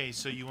 Okay,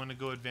 so you want to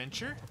go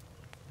adventure?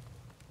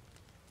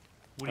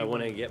 I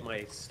want to get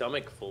my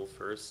stomach full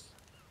first.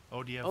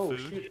 Oh, do you have food?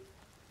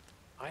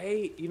 Oh,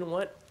 shoot. You know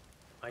what?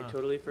 I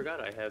totally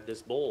forgot I have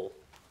this bowl.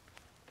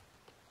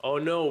 Oh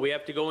no, we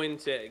have to go in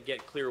to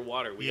get clear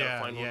water. We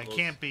gotta find one of those. It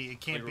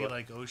can't be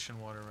like ocean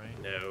water, right?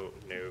 No.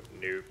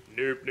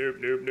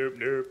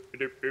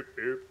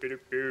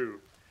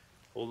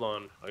 Hold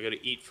on, I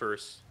gotta eat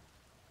first.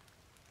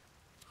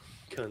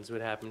 Guns,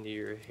 what happened to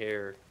your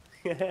hair?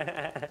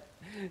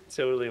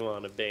 Totally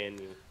want to ban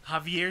you.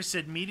 Javier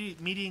said,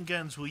 Median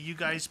Guns, will you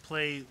guys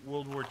play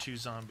World War II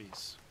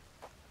Zombies?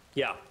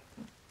 Yeah.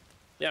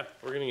 Yeah,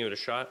 we're gonna give it a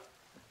shot.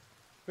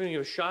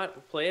 We'll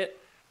play it.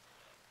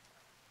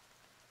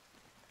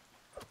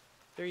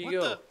 There you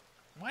go.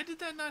 Why did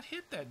that not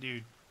hit that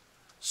dude?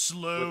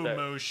 Slow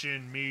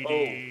motion,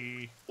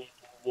 meaty.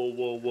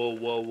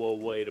 Whoa,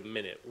 wait a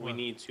minute. What? We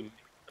need to make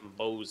some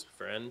bows,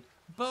 friend.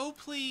 Bow,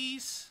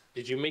 please.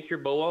 Did you make your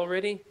bow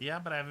already? Yeah,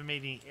 but I haven't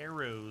made any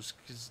arrows,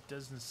 because it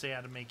doesn't say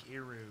how to make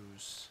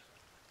arrows.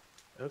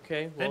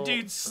 Okay, well... That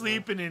dude's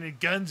sleeping in a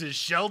Guns'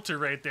 shelter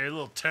right there,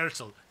 little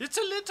turtle. It's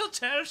a little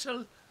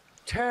turtle.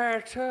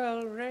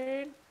 Turtle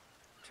rain.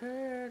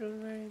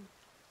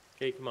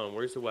 Okay, come on,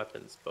 where's the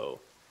weapons, bow?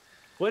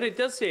 What it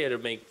does say how to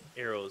make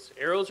arrows.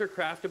 Arrows are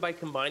crafted by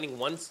combining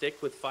one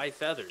stick with 5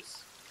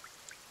 feathers.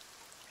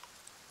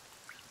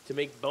 To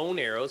make bone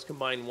arrows,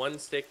 combine one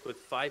stick with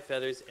 5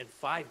 feathers and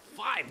five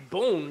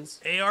bones.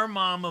 AR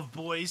Mom of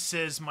Boys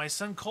says, my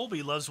son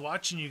Colby loves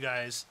watching you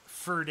guys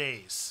for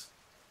days.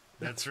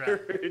 That's right.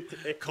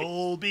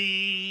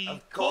 Colby.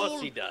 Of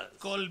course he does.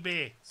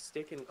 Colby.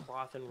 Stick and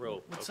cloth and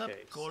rope. What's up,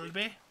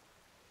 Colby?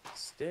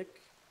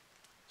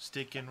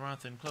 Stick and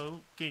roth and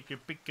cloak. Did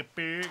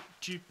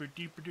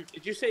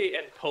you say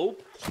and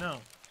Pope? No.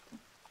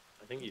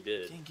 I think you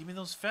did. Dang, give me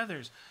those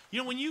feathers. You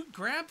know, when you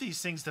grab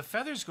these things, the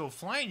feathers go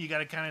flying. You got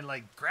to kind of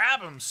like grab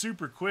them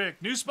super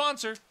quick. New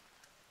sponsor,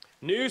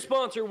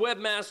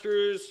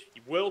 Webmasters.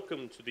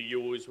 Welcome to the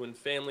You Always Win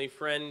family,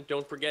 friend.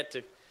 Don't forget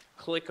to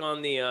click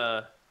on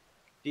the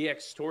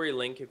DX story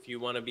link if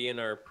you want to be in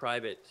our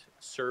private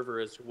server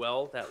as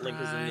well. That link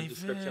is in the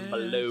description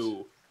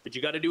below. But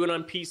you got to do it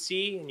on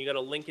PC, and you got to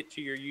link it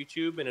to your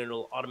YouTube, and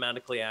it'll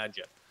automatically add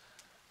you.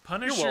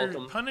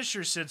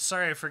 Punisher said,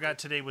 sorry, I forgot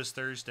today was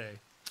Thursday.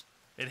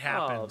 It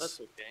happens. Oh, that's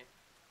okay.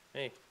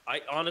 Hey,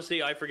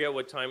 I forget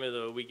what time of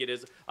the week it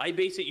is. I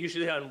base it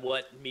usually on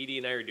what Meaty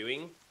and I are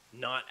doing,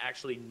 not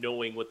actually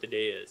knowing what the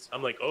day is.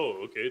 I'm like,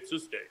 oh, okay, it's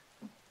this day.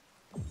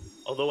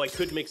 Although I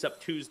could mix up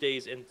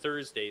Tuesdays and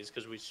Thursdays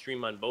because we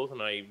stream on both,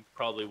 and I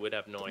probably would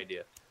have no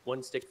idea.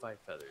 One stick, 5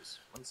 feathers.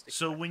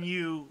 So when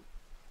you...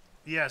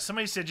 Yeah,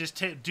 somebody said just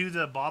do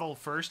the bottle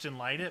first and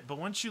light it. But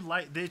once you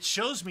light... It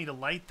shows me to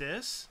light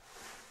this.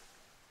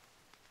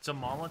 It's a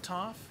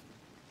Molotov.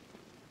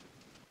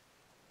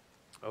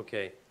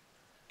 Okay.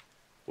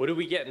 What are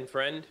we getting,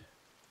 friend?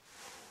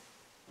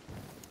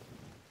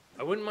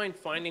 I wouldn't mind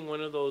finding one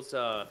of those,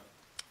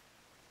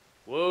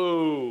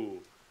 Whoa.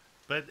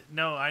 But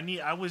no,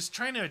 I was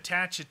trying to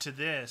attach it to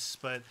this,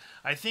 but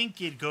I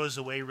think it goes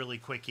away really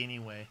quick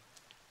anyway.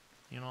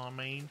 You know what I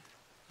mean?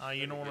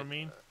 You know what I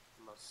mean?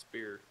 My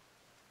spear.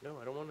 No,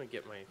 I don't want to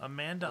get my...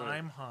 Amanda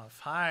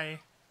Imhoff. Hi.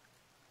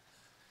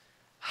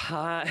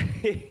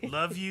 Hi.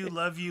 Love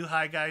you.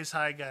 Hi, guys.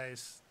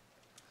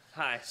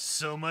 Hi.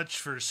 So much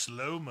for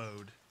slow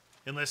mode.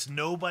 Unless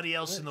nobody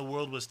else in the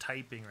world was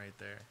typing right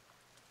there.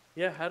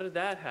 Yeah, how did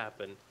that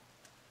happen?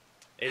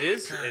 It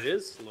is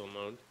slow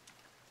mode.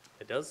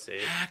 It does say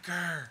it.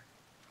 Hacker.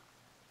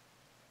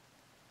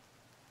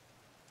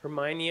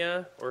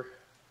 Herminia.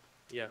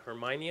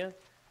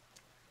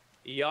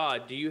 Yeah,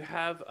 do you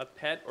have a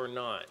pet or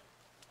not?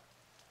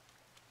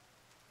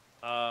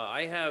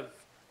 I have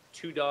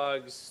 2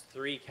 dogs,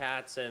 3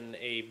 cats, and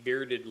a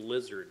bearded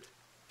lizard.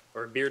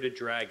 Or a bearded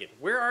dragon.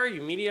 Where are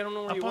you, Meaty? I don't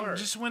know where you are.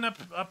 Just went up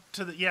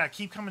to the... Yeah,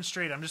 keep coming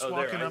straight. I'm just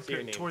walking up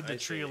here toward the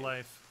tree of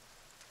life.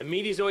 And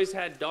Meaty's always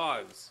had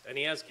dogs. And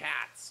he has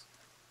cats.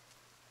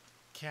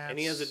 And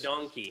he has a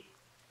donkey.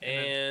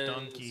 And a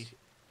donkey.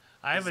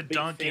 I have a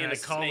donkey and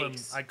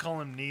I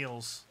call him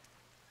Niels.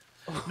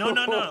 No.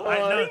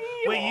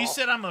 Wait, you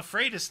said I'm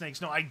afraid of snakes.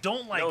 No, I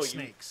don't like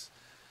snakes.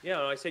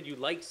 Yeah, I said you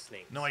like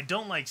snakes. No, I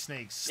don't like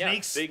snakes.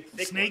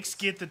 Snakes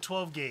get the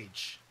 12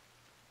 gauge.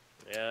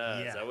 Yeah,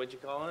 is that what you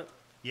call it?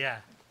 Yeah.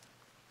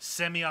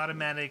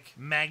 Semi-automatic,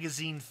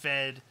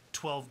 magazine-fed,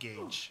 12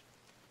 gauge.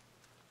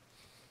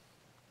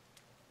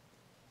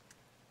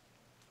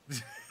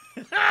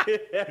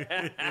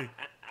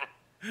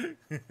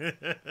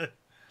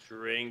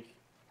 Drink.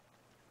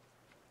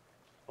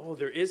 Oh,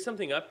 there is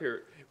something up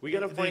here. We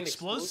gotta find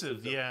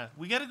explosive. Yeah,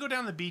 we gotta go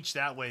down the beach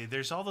that way.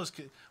 There's all those.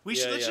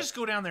 Let's just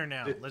go down there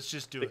now. Let's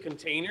just do it. The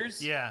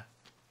containers. Yeah.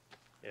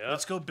 Yeah.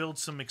 Let's go build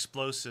some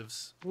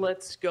explosives.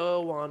 Let's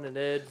go on an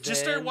adventure.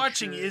 Just start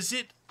watching. Is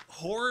it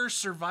horror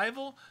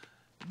survival?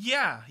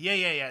 Yeah.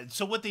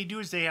 So what they do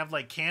is they have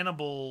like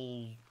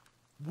cannibal,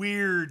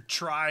 weird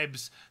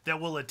tribes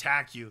that will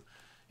attack you,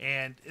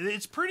 and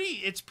it's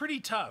pretty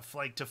tough,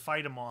 like to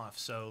fight them off.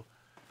 So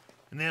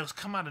And they'll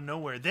come out of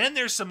nowhere. Then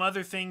there's some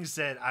other things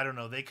that I don't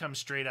know. They come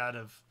straight out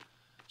of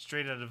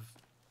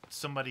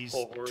somebody's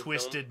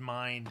twisted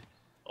mind.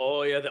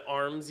 Oh yeah, the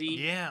Armsy.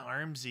 Yeah,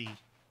 Armsy.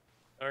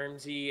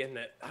 Armsy and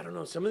that, I don't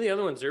know. Some of the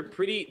other ones, they're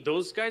pretty.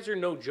 Those guys are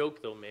no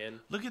joke though, man.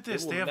 Look at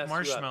this. They have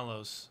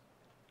marshmallows.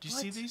 Do you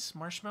see these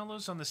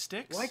marshmallows on the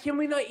sticks? Why can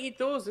we not eat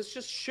those? It's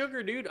just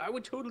sugar, dude. I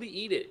would totally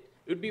eat it.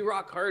 It would be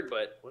rock hard,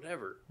 but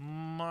whatever.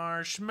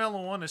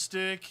 Marshmallow on a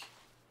stick.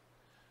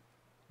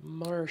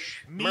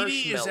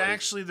 Meaty is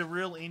actually the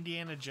real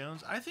Indiana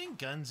Jones. I think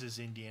Guns is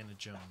Indiana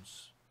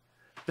Jones.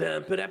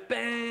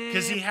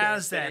 Because he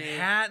has that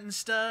hat and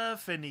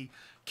stuff, and he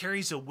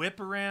carries a whip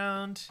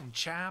around and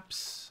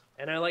chaps.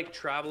 And I like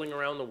traveling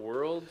around the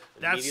world.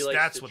 That's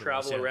what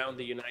travel around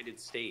the United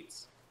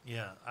States.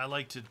 Yeah, I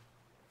like to.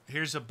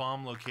 Here's a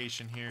bomb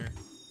location here.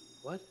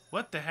 What?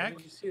 What the heck? How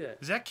did you see that?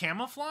 Is that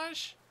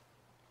camouflage?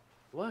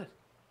 What?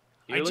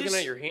 You're looking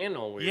at your hand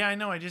all weird. Yeah, I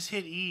know. I just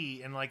hit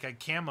E and like I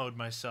camoed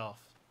myself.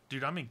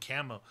 Dude, I'm in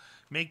camo.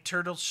 Make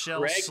turtle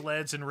shell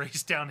sleds and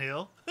race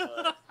downhill.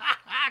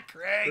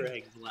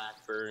 Craig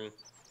Blackburn.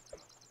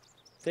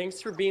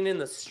 Thanks for being in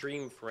the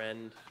stream,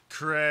 friend.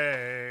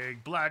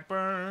 Craig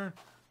Blackburn.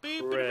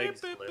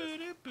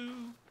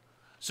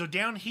 So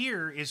down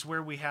here is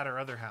where we had our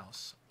other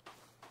house.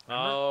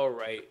 Remember? Oh,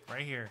 right.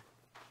 Right here.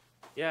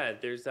 Yeah,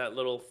 there's that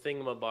little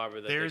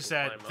thingamabobber. There's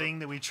that thing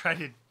that we tried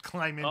to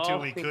climb into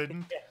and we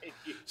couldn't.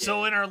 Yeah.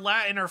 So in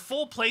our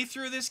full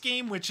playthrough of this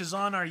game, which is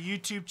on our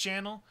YouTube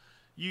channel,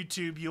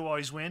 YouTube You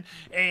Always Win,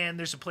 and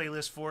there's a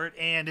playlist for it,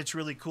 and it's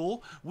really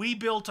cool. We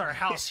built our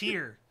house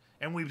here,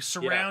 and we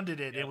surrounded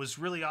it. Yeah. It was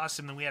really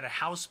awesome. Then we had a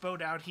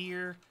houseboat out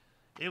here.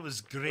 It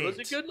was great. It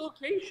was a good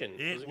location.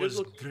 It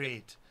was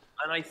great.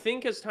 And I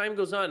think as time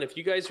goes on, if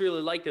you guys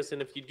really like this,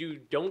 and if you do,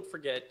 don't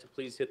forget to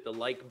please hit the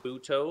like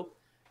button.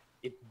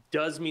 It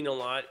does mean a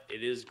lot.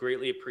 It is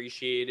greatly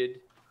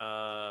appreciated,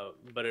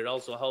 but it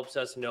also helps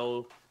us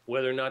know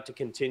whether or not to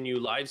continue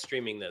live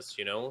streaming this,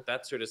 you know,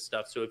 that sort of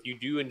stuff. So if you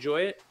do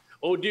enjoy it,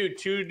 oh, dude,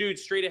 two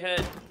dudes straight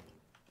ahead.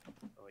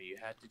 Oh, you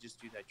had to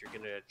just do that. You're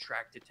going to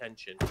attract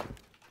attention.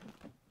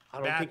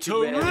 I don't think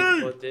you're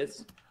ready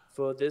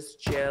for this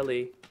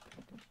jelly.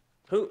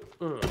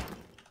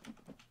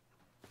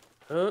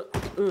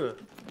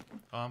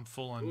 I'm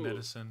full on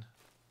medicine.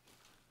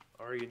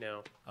 Are you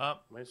now?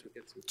 Up.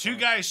 Two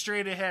guys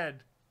straight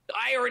ahead.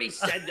 I already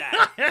said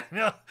that.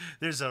 No,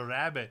 there's a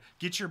rabbit.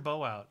 Get your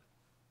bow out.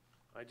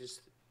 I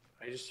just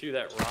threw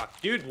that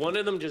rock. Dude, one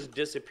of them just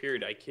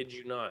disappeared. I kid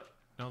you not.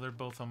 No, they're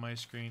both on my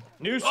screen.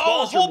 New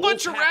sponsor, a whole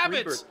bunch of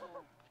rabbits. Rebirth.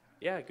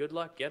 Yeah, good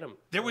luck. Get them.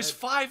 There was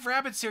 5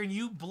 rabbits there, and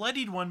you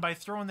bloodied one by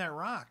throwing that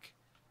rock.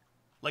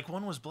 Like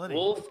one was bloody.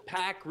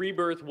 Wolfpack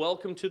Rebirth.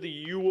 Welcome to the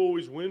You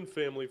Always Win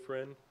family,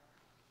 friend.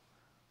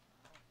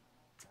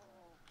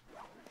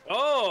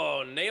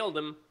 Oh, nailed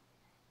him.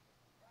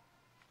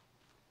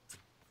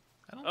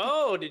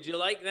 Oh, did you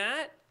like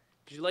that?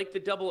 Did you like the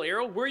double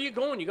arrow? Where are you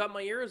going? You got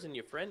my arrows in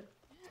you, friend.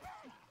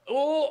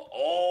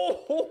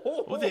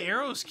 Oh, the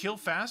arrows kill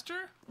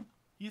faster?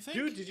 You think?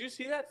 Dude, did you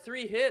see that?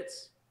 3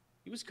 hits.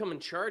 He was coming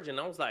charging.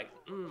 I was like,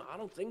 I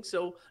don't think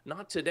so.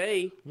 Not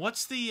today.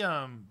 What's the,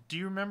 do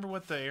you remember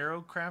what the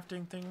arrow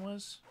crafting thing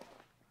was?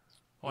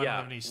 Oh, I don't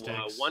have any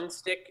sticks. 1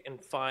 stick and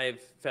 5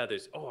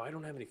 feathers. Oh, I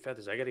don't have any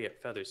feathers. I gotta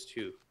get feathers,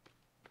 too.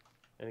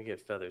 I gotta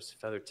get feathers.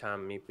 Feather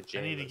time me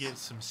pajamas. I need to get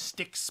some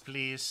sticks,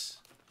 please.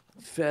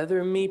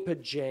 Feather me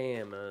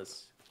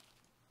pajamas.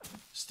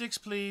 Sticks,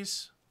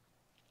 please.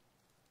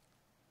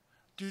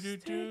 Do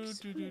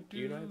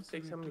you not have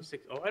sticks? How many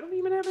sticks? Oh, I don't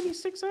even have any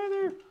sticks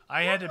either.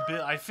 I had to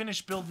build. I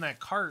finished building that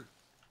cart,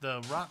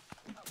 the rock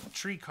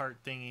tree cart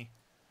thingy.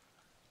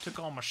 Took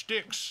all my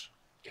sticks.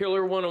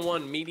 Killer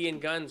 101, Meaty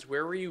and Guns.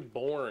 Where were you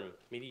born?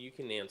 Meaty, you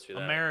can answer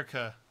that.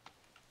 America.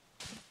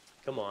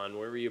 Come on,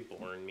 where were you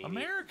born, Meaty?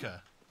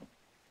 America.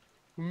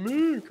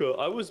 America.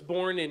 I was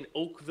born in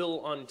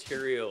Oakville,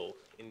 Ontario,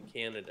 in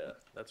Canada.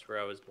 That's where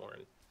I was born.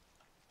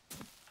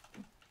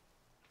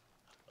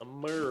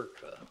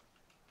 America.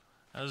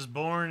 I was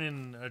born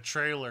in a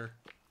trailer.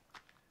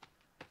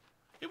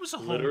 It was a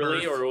home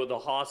literally birth. Or the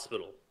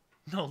hospital?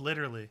 No,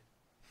 literally.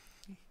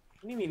 What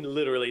do you mean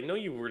literally? No,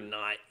 you were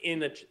not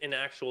in an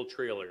actual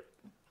trailer.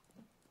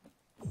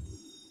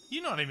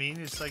 You know what I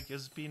mean? It's like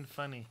it's being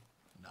funny.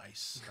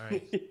 Nice. All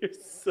right. You're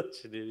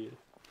such an idiot.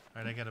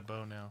 All right, I got a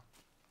bow now.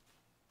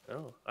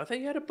 Oh, I thought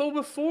you had a bow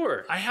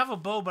before. I have a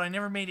bow, but I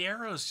never made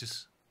arrows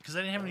just because I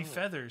didn't have any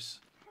feathers.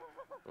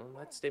 Well,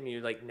 that's stimmy.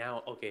 You're like,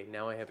 now, okay,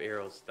 now I have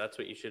arrows. That's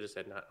what you should have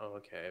said. Not, oh,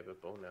 okay, I have a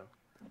bow now.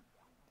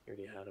 You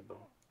already had a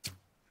bow.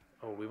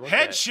 Oh, we want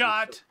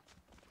headshot.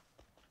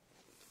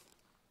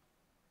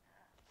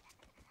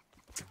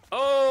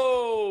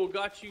 Oh,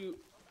 got you.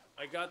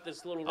 I got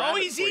this little rabbit. Oh,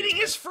 he's eating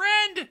his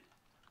friend.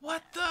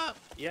 What the?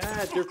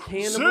 Yeah, they're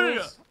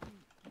cannibals.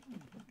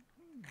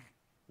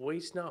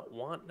 Waste not,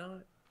 want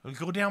not. We'll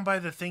go down by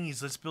the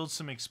thingies. Let's build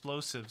some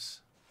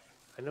explosives.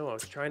 I know. I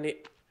was trying to.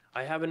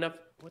 I have enough.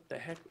 What the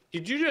heck?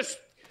 Did you just?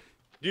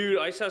 Dude,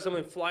 I saw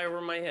something fly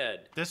over my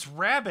head. That's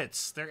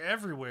rabbits. They're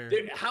everywhere.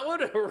 Dude, how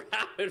would a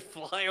rabbit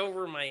fly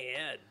over my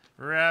head?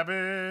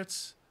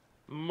 Rabbits.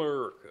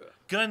 America.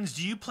 Guns,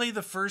 do you play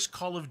the first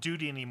Call of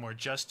Duty anymore?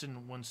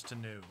 Justin wants to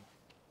know.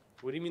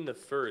 What do you mean the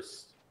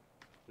first?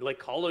 Like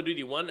Call of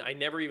Duty 1? I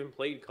never even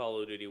played Call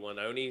of Duty 1.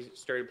 I only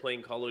started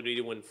playing Call of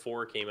Duty when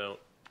 4 came out.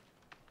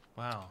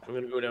 Wow. I'm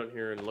going to go down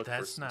here and look for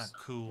That's not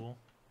cool.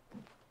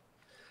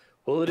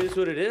 Well, it is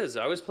what it is.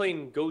 I was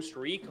playing Ghost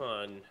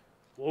Recon.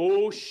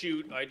 Oh,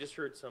 shoot. I just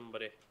heard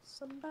somebody.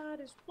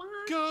 Somebody's watching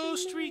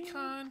Ghost me.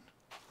 Recon.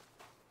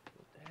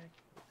 What the heck?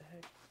 What the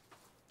heck?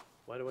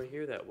 Why do I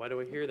hear that? Why do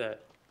I hear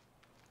that?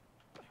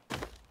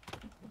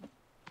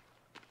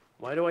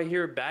 Why do I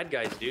hear bad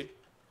guys, dude?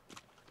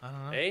 I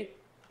don't know. Hey?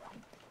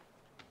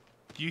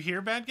 Do you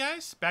hear bad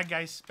guys? Bad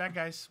guys. Bad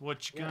guys.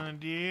 What you gonna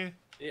do?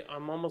 Yeah,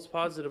 I'm almost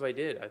positive I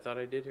did. I thought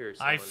I did hear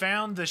someone. I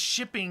found the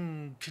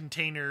shipping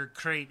container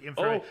crate in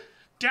front.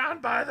 Down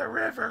by the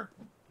river.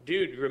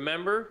 Dude,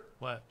 remember?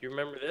 What? Do you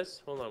remember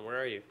this? Hold on, where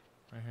are you?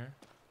 Right here.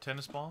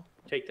 Tennis ball?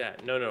 Take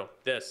that. No.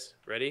 This.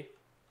 Ready?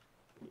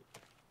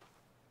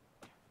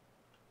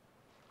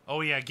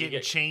 Oh, yeah,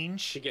 getting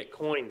change. To get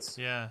coins.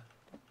 Yeah.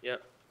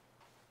 Yep.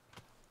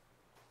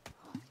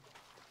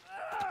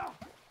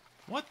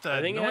 What the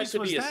I think it has noise to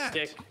was be a that?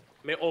 stick.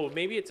 Oh,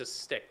 maybe it's a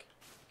stick.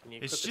 Can you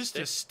It's click the just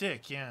stick? a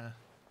stick, yeah.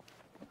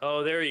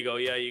 Oh, there you go.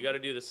 Yeah, you got to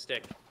do the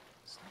stick.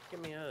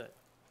 Get me out of it.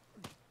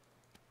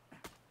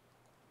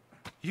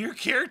 Your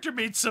character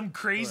made some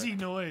crazy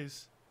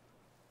noise.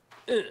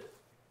 Come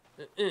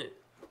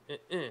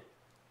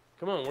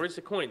on, where's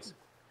the coins?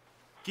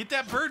 Get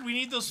that bird. We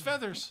need those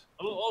feathers.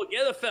 Oh,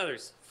 yeah, the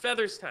feathers.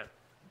 Feathers time.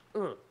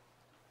 Yeah.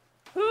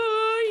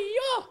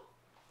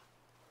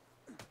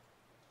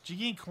 Did you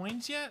gain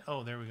coins yet?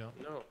 Oh, there we go.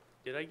 No.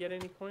 Did I get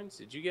any coins?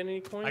 Did you get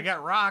any coins? I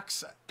got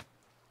rocks.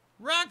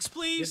 Rocks,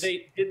 please.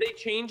 Did they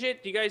change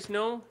it? Do you guys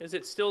know? Is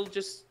it still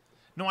just?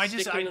 No, I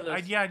just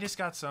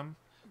got some.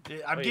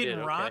 I'm getting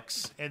okay.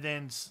 rocks and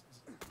then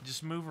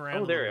just move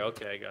around. Oh, there.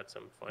 Okay, I got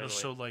some. Finally. It'll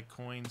show like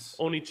coins.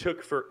 Only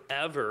took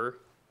forever.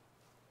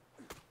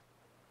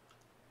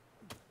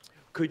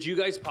 Could you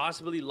guys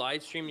possibly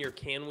live stream your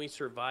Can We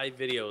Survive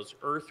videos?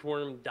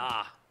 Earthworm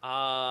Da.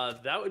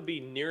 That would be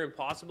near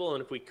impossible,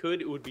 and if we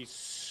could, it would be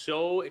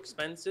so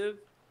expensive.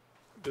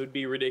 It would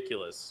be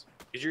ridiculous.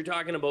 Because you're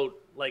talking about,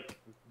 like,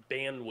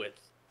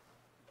 bandwidth.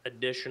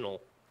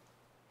 Additional.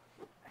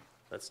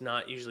 That's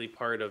not usually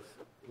part of...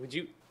 Would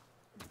you...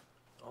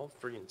 Oh,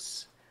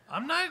 friggin'...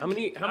 I'm not... How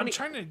many I'm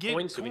trying to get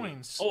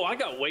coins. Oh, I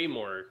got way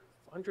more.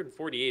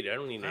 148. I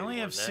don't need any more. I only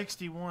have than that.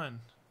 61.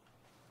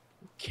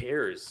 Who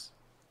cares?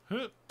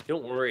 Huh.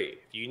 Don't worry.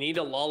 If you need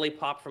a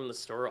lollipop from the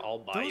store, I'll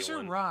buy you one. Those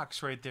are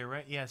rocks right there,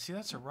 right? Yeah, see,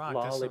 that's a rock.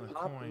 Lollipop, that's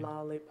not a coin.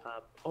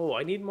 lollipop. Oh,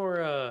 I need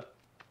more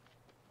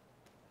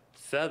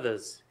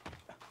feathers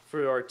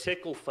for our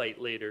tickle fight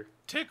later.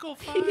 Tickle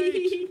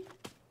fight.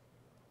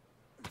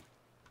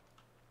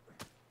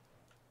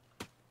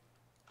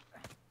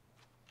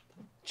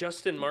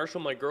 Justin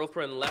Marshall, my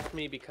girlfriend left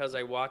me because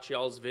I watch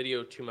y'all's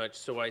video too much.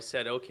 So I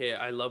said, okay,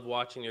 I love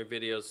watching your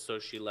videos. So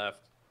she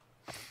left.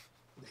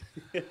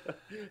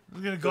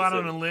 I'm going to go out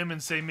on a limb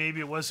and say maybe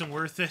it wasn't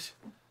worth it.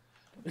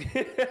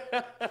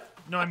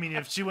 No, I mean,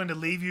 if she wanted to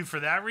leave you for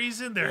that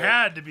reason, there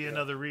had to be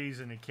another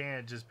reason. It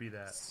can't just be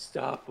that.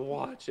 Stop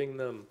watching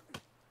them.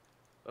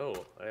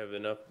 Oh, I have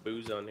enough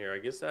booze on here. I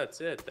guess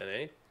that's it then,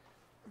 eh?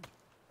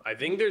 I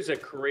think there's a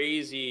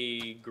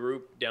crazy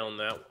group down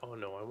that... Oh,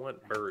 no, I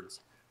want birds.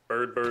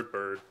 Bird, bird,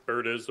 bird.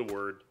 Bird is the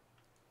word.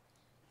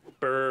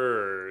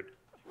 Bird.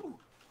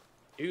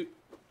 Dude.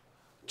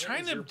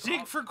 Trying to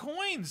dig for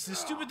coins. This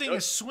stupid thing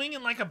is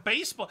swinging like a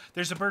baseball.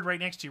 There's a bird right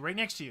next to you. Right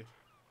next to you.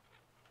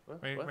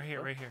 Right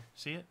here. Right here.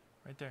 See it?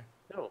 Right there.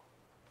 No.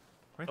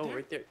 Right there.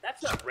 Right there.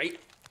 That's not right.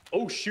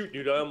 Oh shoot,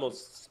 dude! I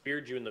almost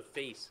speared you in the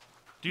face.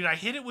 Dude, I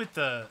hit it with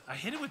the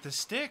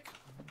stick.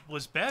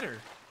 Was better.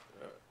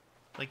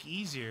 Like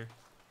easier.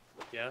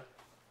 Yeah.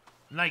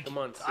 Like come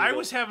on, I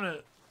was having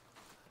a.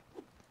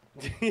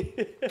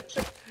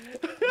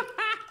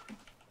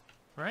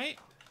 Right.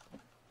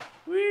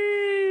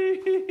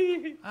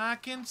 Whee! I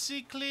can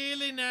see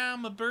clearly now.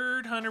 I'm a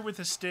bird hunter with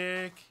a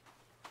stick.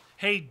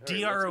 Hey,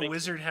 DRO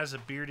Wizard has a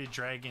bearded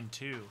dragon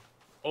too.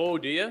 Oh,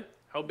 do you?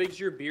 How big's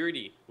your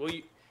beardy? Well,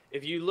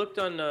 if you looked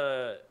on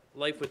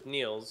Life with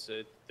Niels,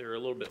 they're a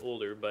little bit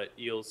older, but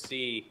you'll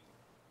see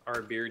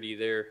our beardy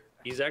there.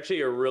 He's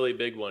actually a really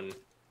big one.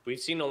 We've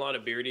seen a lot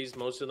of beardies.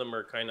 Most of them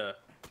are kind of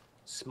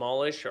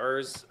smallish.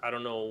 Ours, I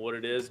don't know what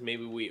it is.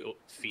 Maybe we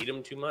feed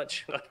him too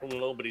much. I don't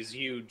know, but he's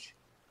huge.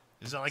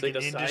 Is that like an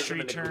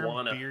industry term,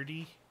 iguana.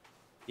 beardy?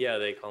 Yeah,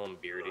 they call them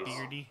beardies.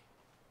 Beardy?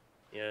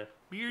 Yeah.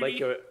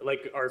 Beardy?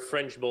 Like our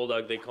French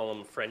bulldog, they call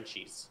them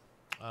Frenchies.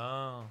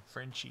 Oh,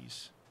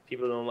 Frenchies.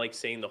 People don't like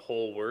saying the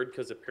whole word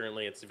because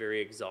apparently it's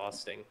very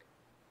exhausting.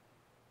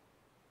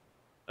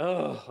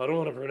 Oh, I don't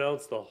want to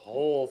pronounce the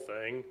whole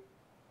thing.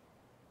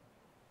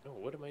 Oh,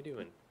 what am I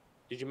doing?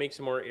 Did you make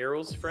some more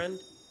arrows, friend?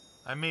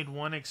 I made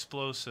one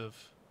explosive.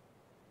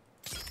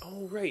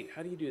 Oh, right.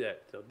 How do you do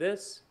that? So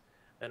this,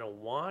 and a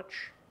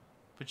watch.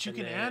 But you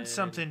can add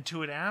something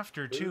to it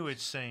after, too,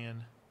 it's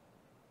saying.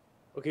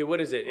 Okay,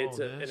 what is it? It's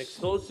an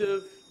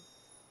explosive.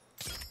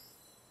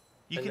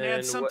 You can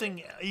add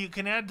something. You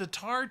can add the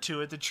tar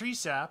to it, the tree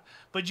sap,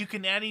 but you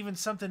can add even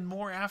something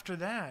more after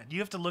that. You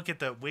have to look at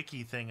the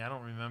wiki thing. I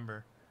don't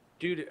remember.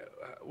 Dude,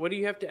 what do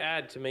you have to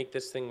add to make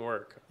this thing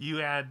work?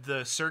 You add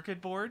the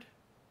circuit board.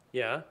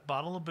 Yeah.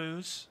 Bottle of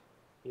booze.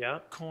 Yeah.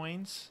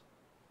 Coins.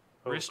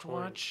 Oh,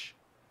 wristwatch.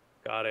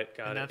 Got it.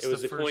 It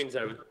was the coins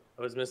I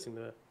was missing.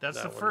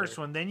 That's the first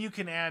one. Then you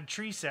can add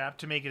tree sap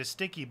to make it a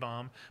sticky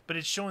bomb, but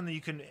it's showing that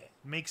you can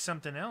make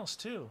something else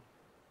too.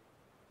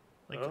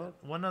 Like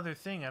one other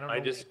thing. I don't know.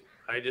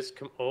 I just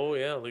come. Oh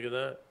yeah, look at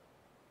that.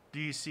 Do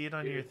you see it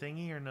on your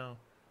thingy or no?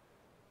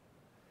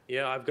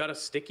 Yeah, I've got a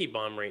sticky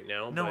bomb right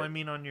now. No, I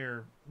mean on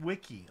your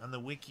wiki, on the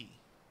wiki.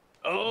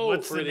 Oh,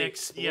 what's the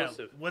next?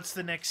 Explosive. Yeah, what's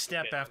the next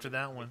step after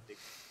that one?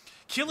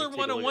 Killer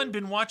 101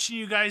 been watching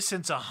you guys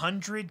since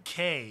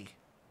 100K.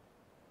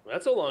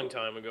 That's a long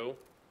time ago.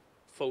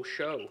 Faux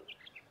show.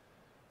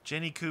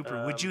 Jenny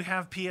Cooper, would you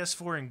have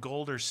PS4 in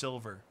gold or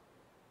silver?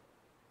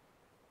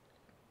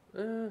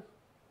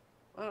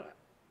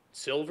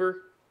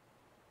 Silver.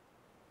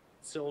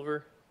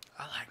 Silver.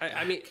 I like black.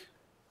 I mean,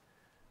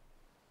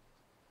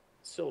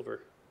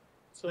 silver.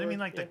 I mean,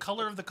 like the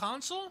color of the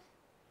console?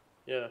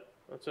 Yeah,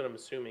 that's what I'm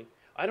assuming.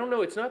 I don't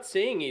know. It's not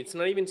saying. It's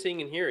not even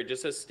saying in here. It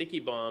just says sticky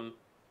bomb.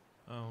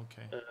 Oh,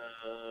 okay.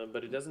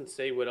 But it doesn't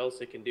say what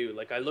else it can do.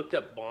 Like I looked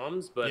up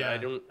bombs, but I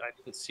didn't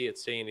see it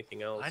say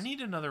anything else. I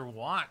need another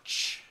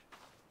watch.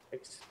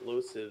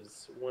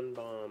 Explosives. One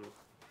bomb.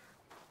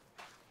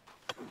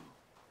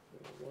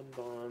 One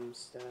bomb.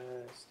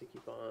 Sticky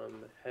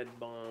bomb. Head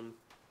bomb.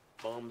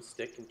 Bomb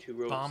stick and 2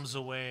 ropes. Bombs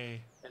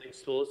away. An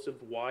explosive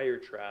wire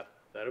trap.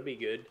 That'll be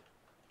good.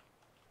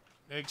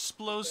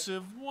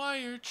 Explosive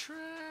wire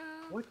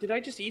trap. What? Did I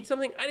just eat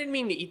something? I didn't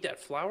mean to eat that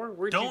flower.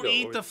 Where'd you go? Don't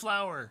eat the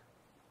flower.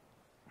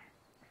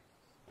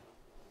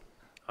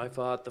 I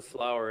thought the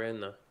flower in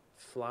the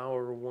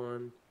flower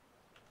one.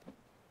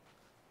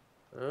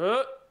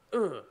 Let's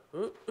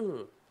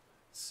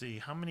see,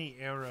 how many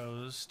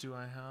arrows do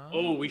I have?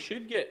 Oh, we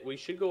should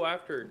go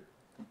after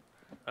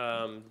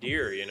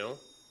deer, you know?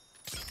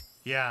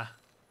 Yeah.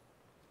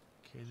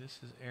 Okay, this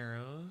is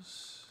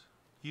arrows.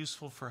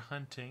 Useful for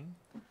hunting.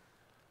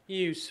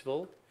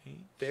 Useful.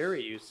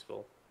 Very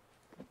useful.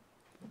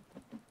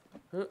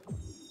 Okay,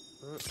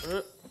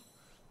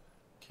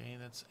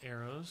 that's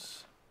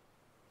arrows.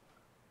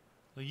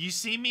 Well, you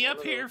see me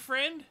up here,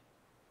 friend?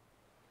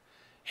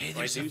 Hey,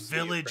 there's a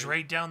village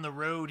right down the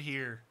road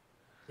here.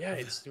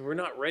 Yeah, we're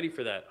not ready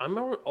for that. I'm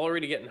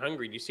already getting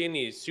hungry. Do you see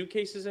any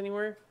suitcases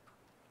anywhere?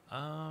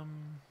 No.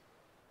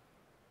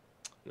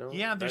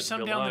 Yeah, there's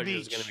some down the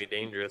beach. It's gonna be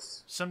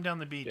dangerous. Some down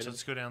the beach.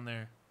 Let's go down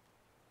there.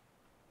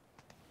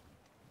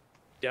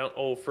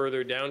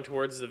 Further down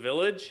towards the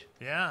village?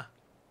 Yeah.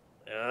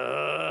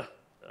 All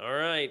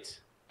right.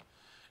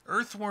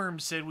 Earthworm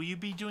said, will you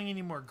be doing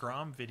any more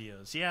Grom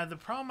videos? Yeah, the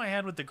problem I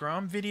had with the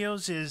Grom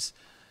videos is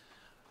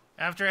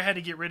after I had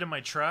to get rid of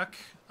my truck,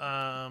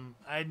 I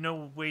had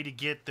no way to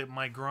get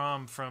my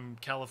Grom from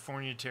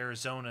California to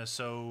Arizona,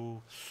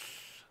 so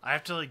I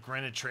have to like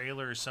rent a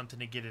trailer or something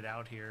to get it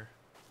out here.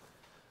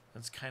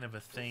 That's kind of a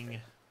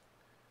thing.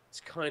 It's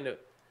kind of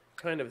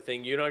a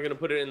thing. You're not going to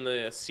put it in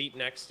the seat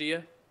next to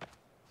you?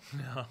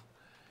 No.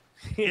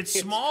 It's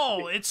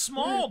small. It's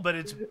small, but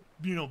it's,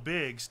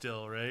 big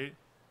still, right?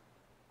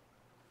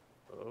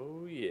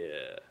 Oh,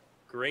 yeah.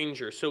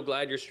 Granger, so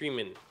glad you're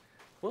streaming.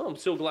 Well, I'm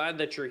so glad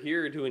that you're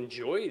here to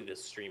enjoy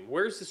this stream.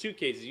 Where's the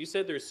suitcases? You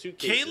said there's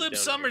suitcases Caleb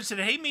Summers said,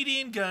 hey,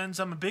 Median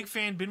Guns, I'm a big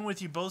fan. Been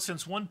with you both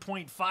since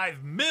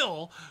 1.5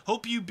 mil.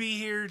 Hope you be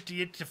here to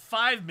get to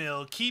 5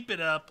 mil. Keep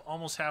it up.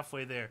 Almost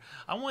halfway there.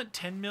 I want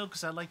 10 mil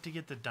because I'd like to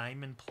get the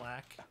diamond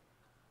plaque.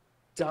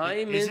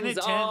 Diamonds Isn't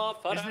it 10?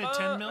 off. Isn't it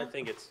 10 mil? I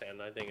think it's 10.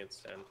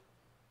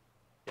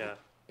 Yeah.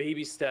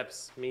 Baby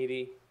steps,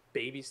 Meaty.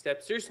 Baby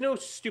steps. There's no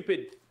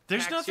stupid...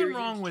 There's nothing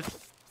wrong with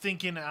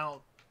thinking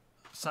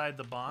outside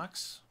the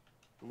box.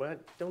 What?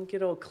 Don't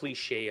get all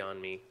cliche on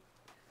me. You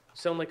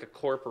sound like a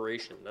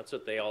corporation. That's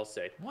what they all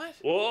say. What?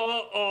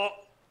 Whoa!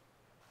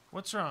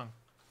 What's wrong?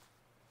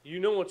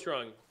 You know what's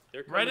wrong.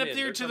 They're coming right up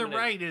there to the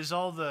right is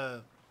all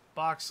the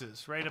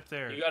boxes. Right up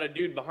there. You got a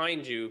dude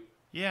behind you.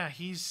 Yeah,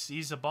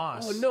 he's a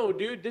boss. Oh no,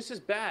 dude, this is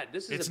bad.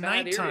 It's a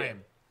bad nighttime. Area.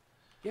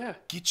 Yeah.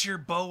 Get your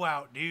bow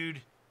out,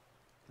 dude.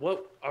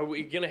 What are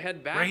we gonna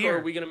head back, right here. or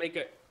are we gonna make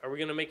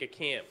a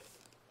camp?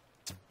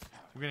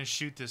 We're gonna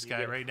shoot this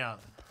guy right now.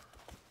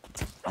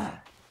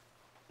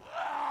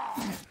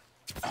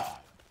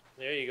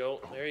 There you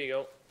go.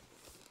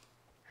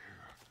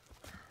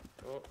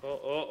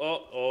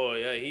 Oh,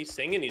 yeah, he's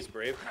singing. He's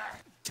brave.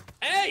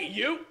 Hey,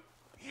 you!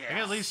 I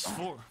got at least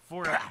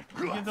four.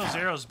 Get those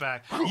arrows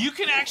back. You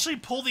can actually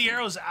pull the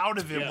arrows out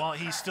of him while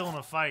he's still in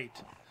a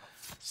fight.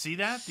 See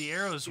that? The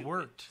arrows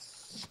worked.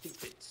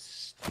 Stupid.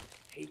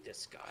 Hate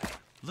this guy.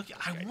 Look,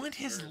 I want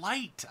his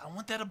light. I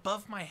want that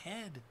above my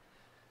head.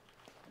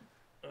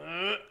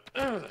 Oh,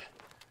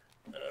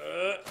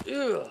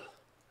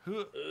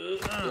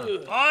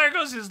 there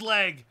goes his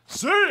leg.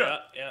 See ya.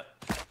 Yeah.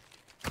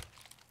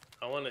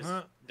 I want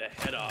the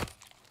head off.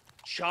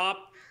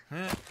 Chop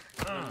the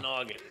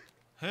noggin.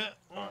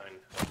 Fine.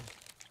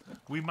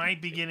 We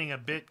might be getting a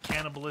bit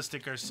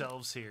cannibalistic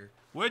ourselves here.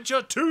 Where'd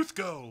your tooth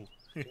go?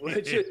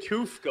 Where'd your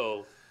tooth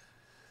go?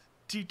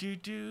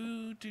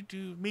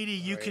 Meaty,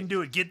 you can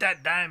do it. Get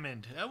that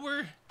diamond.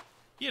 We're,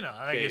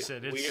 like I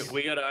said,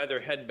 we gotta either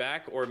head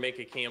back or make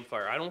a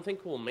campfire. I don't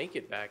think we'll make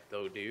it back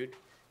though, dude.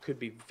 Could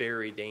be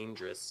very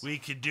dangerous. We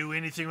could do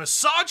anything with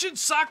Sergeant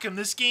Suckham.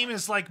 This game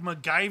is like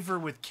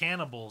MacGyver with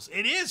cannibals.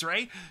 It is,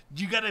 right?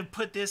 You got to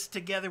put this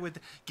together with...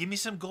 Give me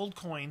some gold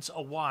coins, a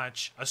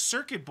watch, a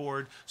circuit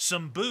board,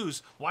 some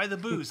booze. Why the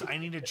booze? I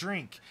need a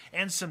drink.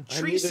 And some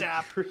tree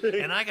sap,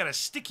 and I got a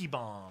sticky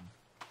bomb.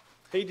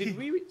 Hey, did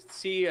we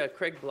see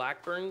Craig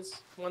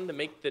Blackburn's one to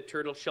make the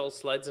turtle shell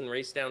sleds and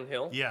race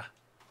downhill? Yeah.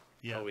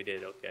 Oh, we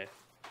did? Okay.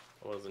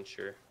 I wasn't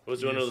sure. It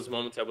was one of those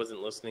moments I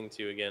wasn't listening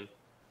to again.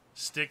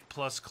 Stick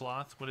plus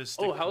cloth. What is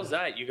stick? Oh, how's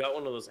that? You got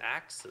one of those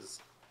axes.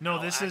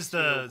 No, this is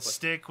the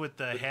stick with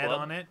the head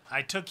on it.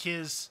 I took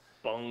his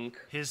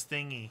his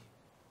thingy.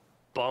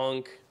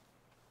 Bunk.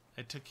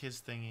 I took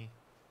his thingy.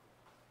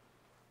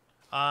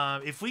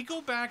 If we go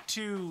back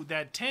to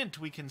that tent,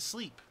 we can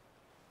sleep.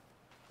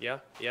 Yeah.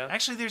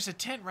 Actually, there's a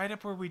tent right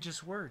up where we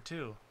just were,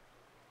 too.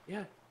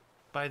 Yeah.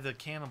 By the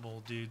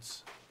cannibal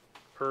dudes.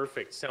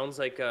 Perfect. Sounds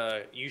like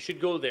you should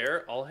go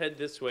there. I'll head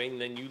this way, and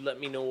then you let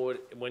me know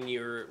when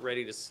you're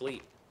ready to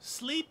sleep.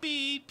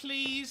 Sleepy,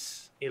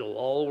 please. It'll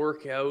all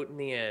work out in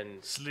the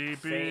end.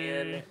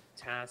 Sleepy.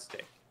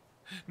 Fantastic.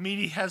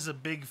 Meaty has a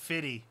big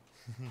fitty.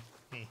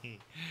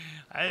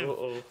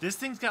 This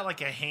thing's got like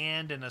a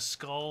hand and a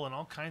skull and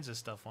all kinds of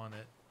stuff on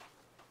it.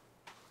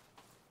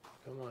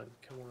 Come on.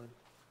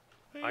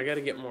 Hey, I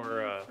gotta get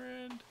more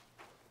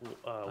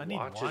I need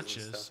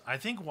watches. I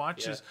think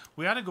watches. Yeah.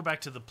 We ought to go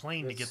back to the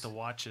plane to get the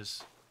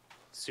watches.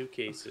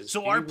 Suitcases.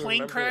 So our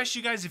plane crash,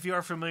 you guys, if you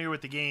are familiar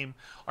with the game,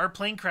 our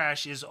plane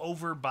crash is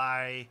over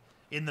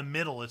in the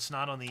middle. It's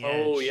not on the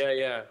edge. Oh,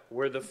 yeah.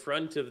 Where the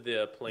front of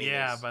the plane is.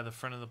 Yeah, by the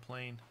front of the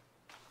plane.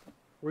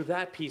 Where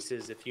that piece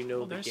is, if you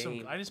know the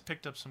game. I just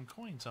picked up some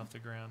coins off the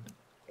ground.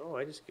 Oh,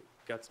 I just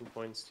got some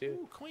coins, too.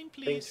 Ooh, coin,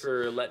 please. Thanks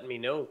for letting me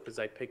know, because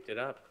I picked it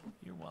up.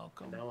 You're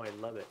welcome. Now I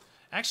love it.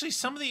 Actually,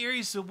 some of the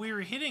areas that we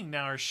were hitting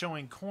now are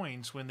showing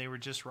coins when they were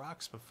just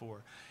rocks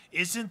before.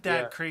 Isn't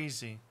that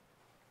crazy?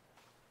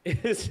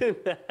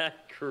 Isn't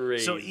that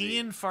crazy? So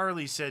Ian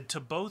Farley said, to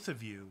both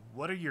of you,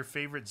 what are your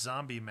favorite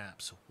zombie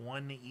maps?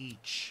 One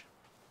each.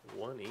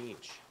 One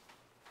each.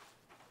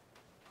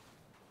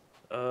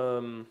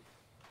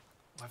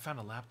 I found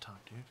a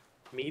laptop, dude.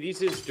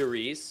 Meaty's is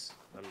Doris.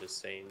 I'm just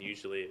saying,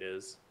 usually it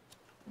is.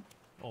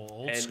 Oh,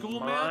 old school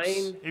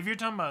maps? If you're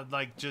talking about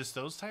like just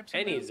those types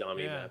of maps?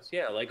 Zombie maps.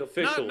 Yeah, like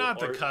official. Not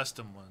the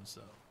custom ones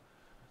though.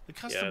 The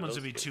custom ones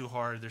would be too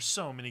hard. There's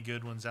so many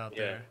good ones out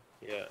there.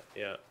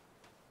 Yeah.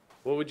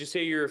 What would you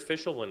say your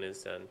official one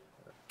is then?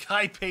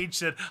 Kai Page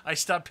said, I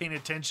stopped paying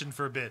attention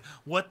for a bit.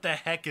 What the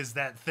heck is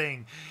that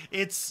thing?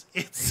 It's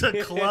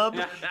a club.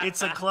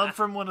 It's a club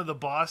from one of the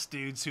boss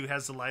dudes who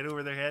has the light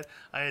over their head.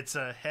 It's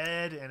a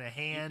head and a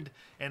hand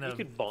and a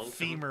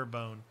femur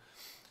bone.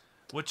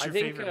 What's your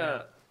favorite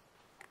map?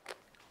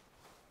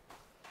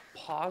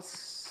 I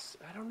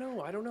don't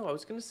know. I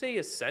was gonna say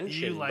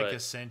Ascension. You like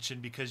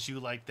Ascension because you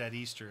like that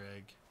Easter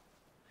egg.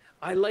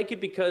 I like it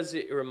because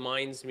it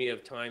reminds me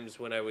of times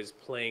when I was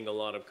playing a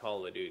lot of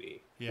Call of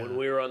Duty. Yeah. When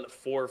we were on the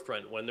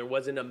forefront, when there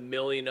wasn't a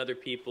million other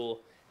people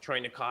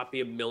trying to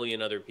copy a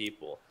million other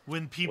people.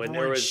 When people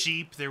weren't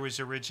sheep, there was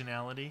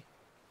originality.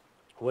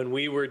 When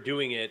we were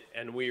doing it,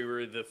 and we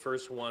were the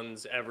first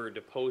ones ever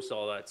to post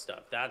all that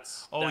stuff.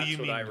 That's what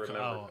I remember.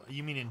 Oh,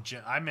 you mean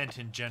I meant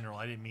in general.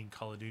 I didn't mean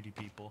Call of Duty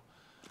people.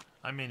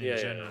 I mean, in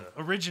general.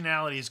 Yeah.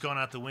 Originality has gone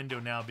out the window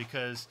now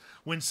because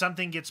when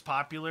something gets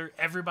popular,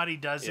 everybody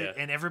does it,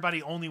 and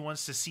everybody only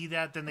wants to see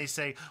that. Then they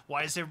say,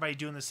 why is everybody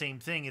doing the same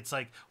thing? It's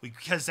like,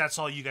 because that's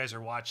all you guys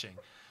are watching.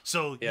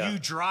 So you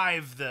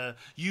drive the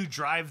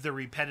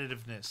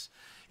repetitiveness.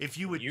 If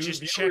you would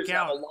just check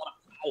out,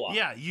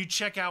 you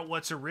check out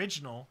what's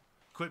original,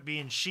 quit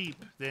being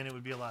sheep, then it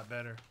would be a lot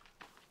better.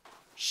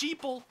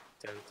 Sheeple.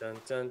 Dun, dun,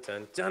 dun,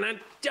 dun, dun,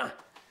 dun,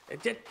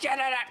 dun.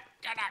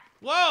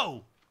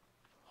 Whoa!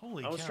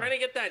 Holy I was trying to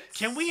get that.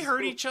 Can we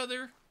hurt each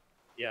other?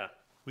 Yeah.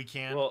 We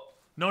can? Well,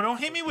 no, don't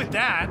hit me with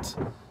that.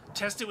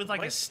 Test it with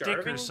like a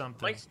stick or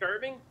something. Am I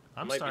starving?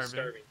 I'm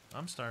starving.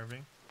 I'm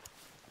starving.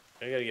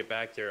 I gotta get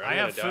back there. I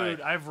have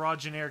food. I have raw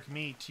generic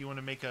meat. You want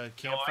to make a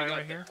campfire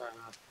right here?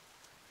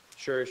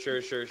 Sure.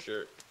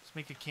 Let's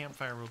make a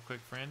campfire real quick,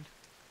 friend.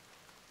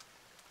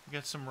 We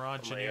got some raw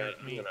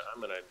generic meat.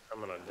 I'm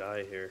gonna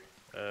die here.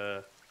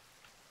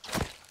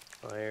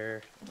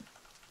 Fire.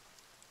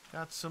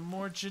 Got some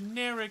more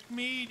generic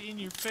meat in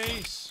your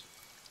face.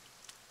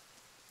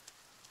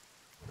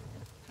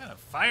 What kind of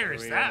fire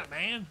is that,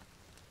 man?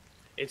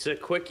 It's a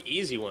quick,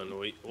 easy one.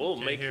 We'll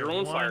make your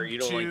own fire. You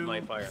don't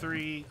like my fire.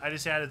 3. I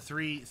just added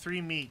three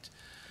meat.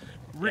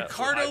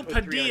 Ricardo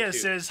Padilla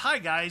says, "Hi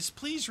guys,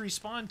 please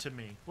respond to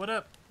me. What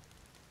up?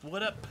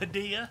 What up,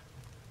 Padilla?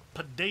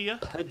 Padilla.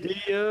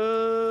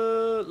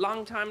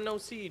 Long time no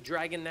see.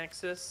 Dragon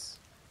Nexus.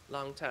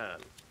 Long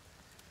time.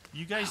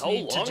 You guys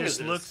need to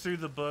just look through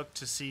the book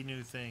to see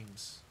new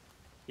things.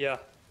 Yeah.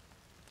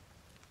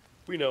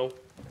 We know.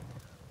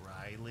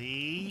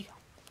 Riley.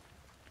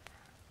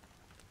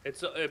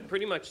 It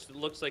pretty much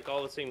looks like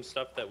all the same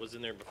stuff that was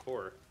in there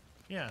before.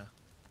 Yeah.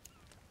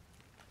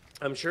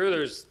 I'm sure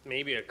there's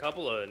maybe a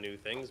couple of new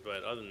things,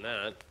 but other than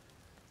that,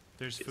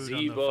 there's food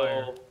on the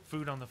fire.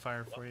 Food on the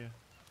fire for you.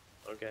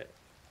 Okay.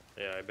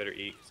 Yeah, I better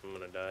eat because I'm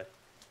gonna die.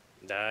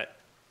 Die.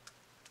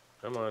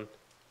 Come on.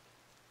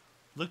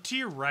 Look to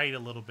your right a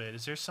little bit.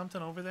 Is there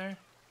something over there?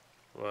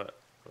 What?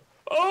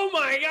 Oh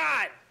my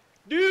god!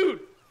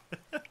 Dude!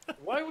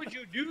 Why would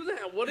you do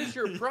that? What is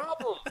your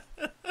problem?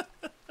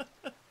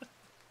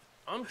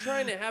 I'm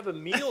trying to have a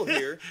meal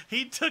here.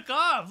 He took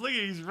off. Look,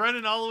 he's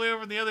running all the way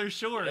over the other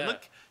shore. Yeah.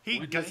 Look, he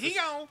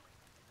gone.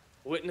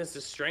 Witness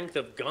the strength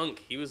of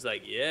Gunk. He was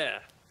like, yeah.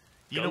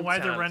 You know why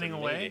they're running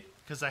away?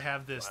 Because I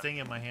have this thing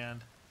in my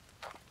hand.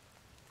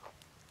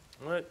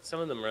 What? Some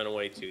of them run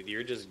away too.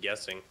 You're just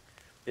guessing.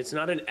 It's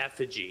not an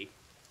effigy.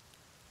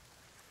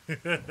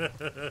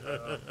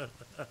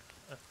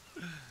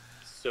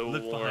 So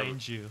look warm.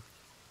 behind you.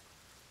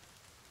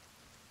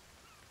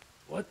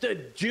 What the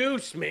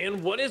deuce,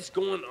 man? What is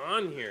going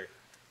on here?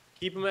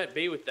 Keep him at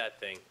bay with that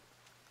thing.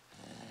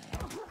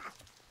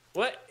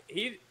 What?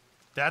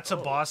 That's a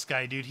boss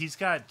guy, dude. He's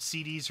got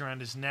CDs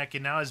around his neck,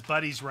 and now his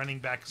buddy's running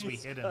back because we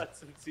hit him. Got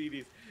some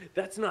CDs.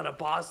 That's not a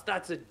boss.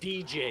 That's a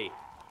DJ.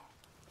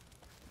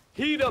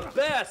 He the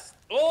best.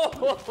 Oh!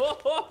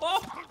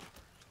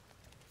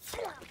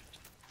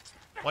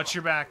 Watch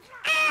your back.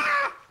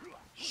 Ah!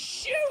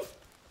 Shoot!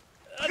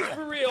 That's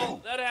for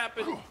real. That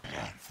happened.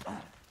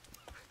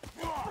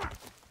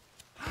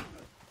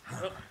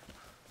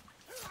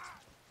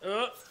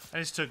 I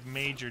just took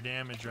major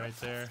damage right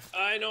there.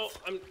 I know.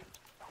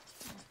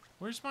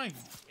 Where's my...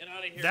 Get out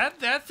of here.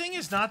 That thing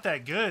is not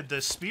that good.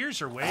 The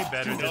spears are way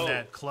better than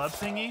that club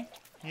thingy,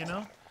 you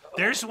know?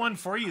 There's one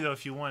for you, though,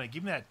 if you want it.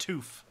 Give me that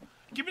tooth.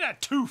 Give me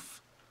that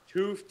tooth.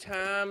 Tooth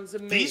times a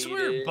minute. These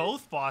were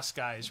both boss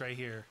guys right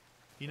here.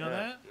 You know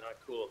that? Not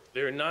cool.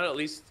 They're not at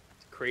least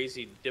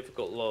crazy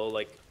difficult low.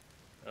 Like,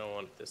 I don't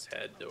want this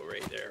head, though,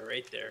 right there.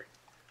 Right there.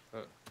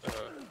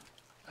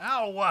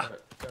 Ow!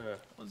 That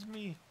was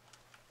me.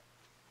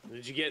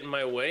 Did you get in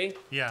my way?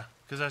 Yeah,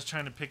 because I was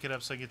trying to pick it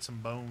up so I get some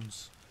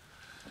bones.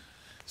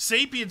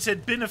 Sapien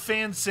said, been a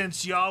fan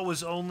since y'all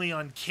was only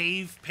on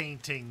cave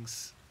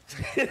paintings.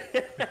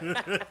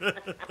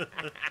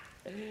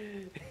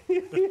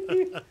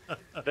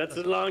 That's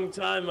a long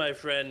time, my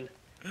friend.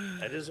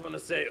 I just want to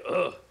say,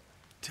 ugh.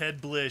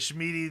 Ted Blish,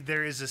 Meaty,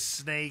 there is a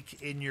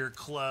snake in your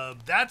club.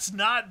 That's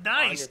not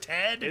nice,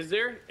 Ted. Is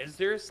there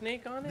a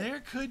snake on it? There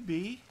could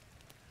be.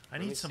 I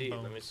need some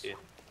bones. Let me see.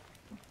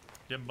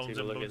 Them bones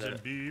and bones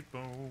and beef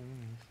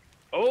bones.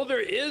 Oh,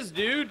 there is,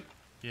 dude.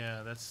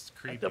 Yeah, that's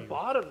creepy. At the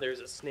bottom, there's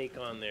a snake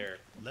on there.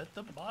 Let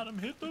the bottom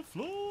hit the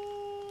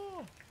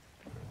floor.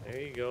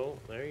 There you go.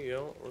 There you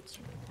go.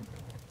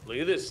 Look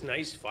at this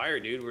nice fire,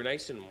 dude. We're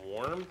nice and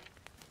warm.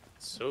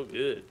 It's so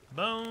good.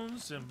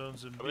 Bones and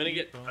bones and I'm gonna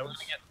get some of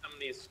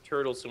these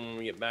turtles, so when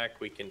we get back,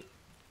 we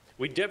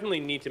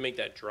definitely need to make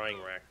that drying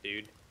rack,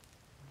 dude.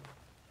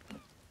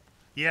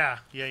 Yeah.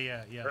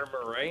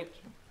 Remember, right?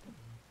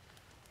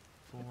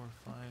 4,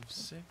 5,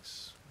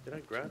 6. Did I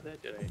grab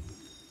that? Did I?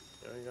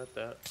 Yeah, I got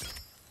that.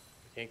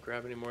 Can't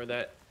grab any more of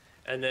that.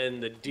 And then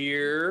the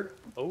deer.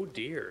 Oh,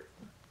 deer.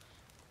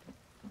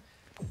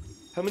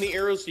 How many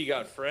arrows do you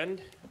got,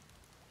 friend?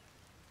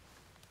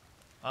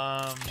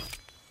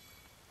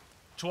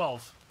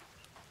 12.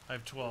 I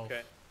have 12.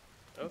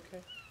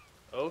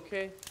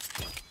 Okay.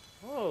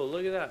 Oh,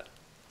 look at that.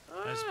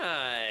 Nice.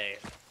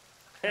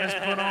 Let's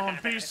put on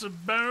a piece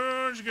of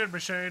bones. Get my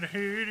shade of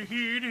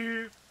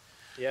heat.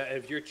 Yeah,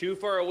 if you're too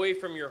far away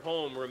from your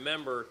home,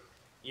 remember,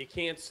 you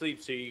can't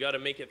sleep, so you got to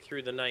make it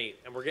through the night.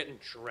 And we're getting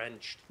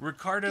drenched.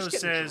 Ricardo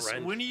says,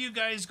 when are you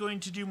guys going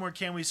to do more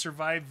Can We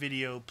Survive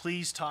video?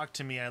 Please talk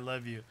to me. I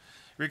love you.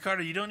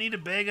 Ricardo, you don't need to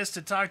beg us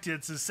to talk to you.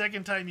 It's the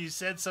second time you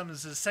said something.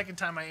 It's the second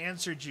time I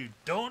answered you.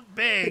 Don't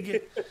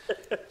beg.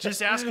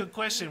 Just ask a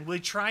question. We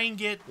try and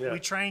get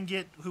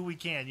who we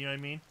can. You know what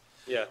I mean?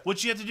 Yeah.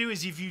 What you have to do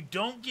is, if you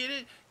don't get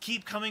it,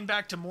 keep coming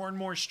back to more and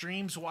more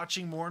streams,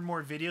 watching more and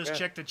more videos. Yeah.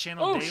 Check the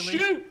channel daily. Oh,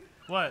 shoot!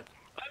 What?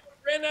 I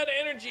ran out of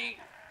energy.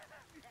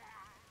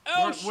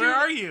 Oh, shoot! Where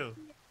are you?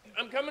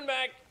 I'm coming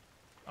back.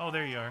 Oh,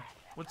 there you are.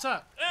 What's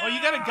up? Oh, you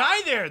got a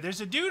guy there.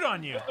 There's a dude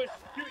on you. Oh,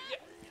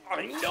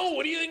 I know.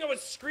 What do you think I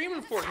was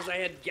screaming for? Because I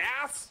had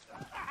gas?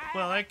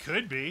 Well, that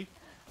could be.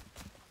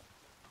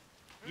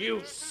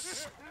 You.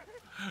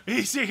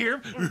 You see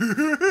here?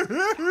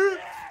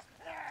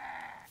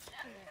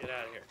 Get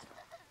out of here.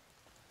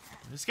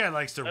 This guy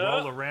likes to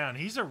roll around.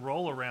 He's a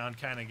roll around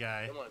kind of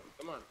guy.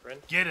 Come on,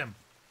 friend. Get him.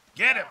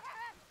 Get him.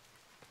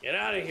 Get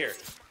out of here.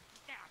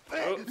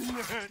 Oh.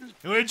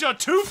 Where'd your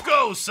tooth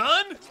go,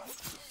 son?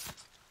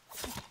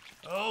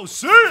 Oh,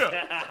 see ya.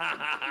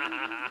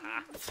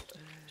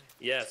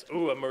 Yes.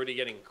 Ooh, I'm already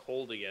getting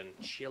cold again.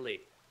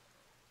 Chilly.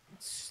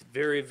 It's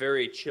very,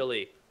 very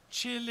chilly.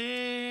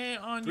 Chilly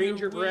on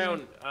Ranger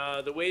Brown,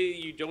 the way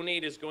you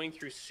donate is going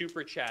through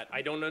Super Chat.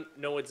 I don't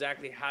know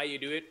exactly how you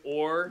do it,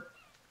 or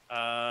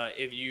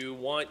If you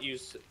want, you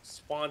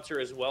sponsor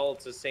as well.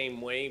 It's the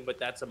same way, but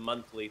that's a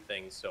monthly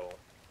thing. So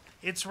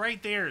it's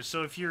right there.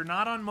 So if you're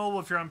not on mobile,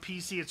 if you're on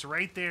PC, it's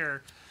right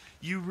there.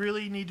 You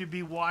really need to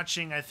be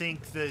watching, I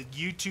think, the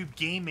YouTube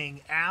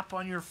Gaming app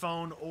on your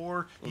phone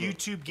or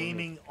YouTube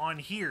Gaming on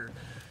here.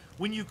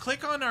 When you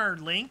click on our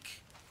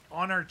link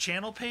on our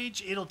channel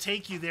page, it'll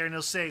take you there and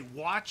it'll say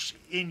watch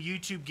in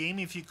YouTube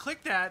Gaming. If you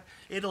click that,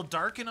 it'll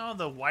darken all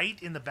the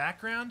white in the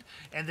background,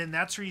 and then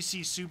that's where you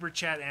see Super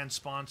Chat and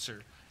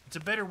Sponsor. It's a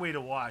better way to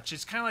watch.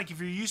 It's kind of like if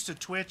you're used to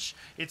Twitch,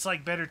 it's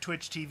like better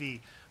Twitch TV.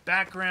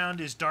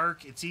 Background is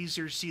dark. It's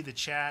easier to see the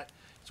chat.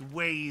 It's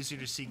way easier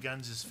to see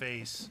Guns'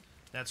 face.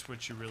 That's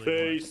what you really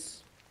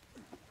want.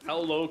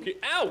 Hello.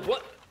 Ow!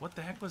 What? What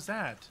the heck was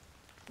that?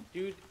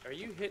 Dude, are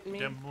you hitting me?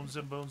 Them bones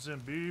and bones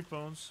and beef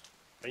bones.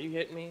 Are you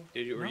hitting me?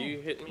 Were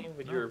you hitting me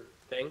with your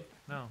thing?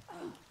 No.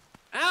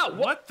 Ow!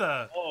 What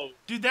the? Oh.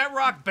 Dude, that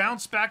rock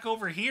bounced back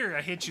over here.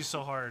 I hit you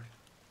so hard.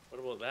 What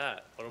about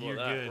that? What about You're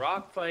that? good.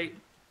 Rock fight.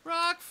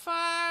 Rock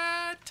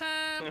fight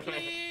time,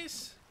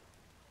 please.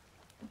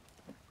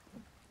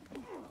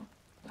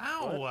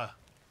 Ow. What?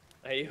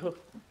 Are you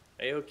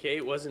okay?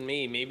 It wasn't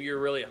me. Maybe you're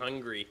really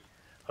hungry.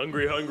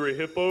 Hungry, hungry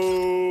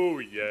hippo.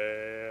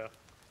 Yeah.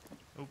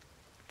 Oh.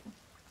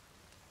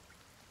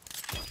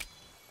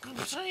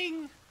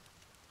 Ka-ching.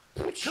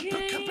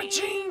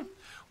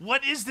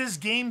 What is this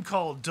game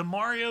called?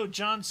 Demario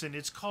Johnson.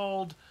 It's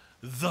called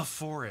The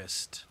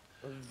Forest.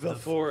 The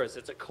Forest.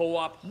 It's a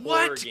co-op horror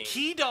what? game.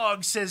 Key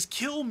Dog says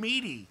kill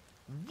meaty.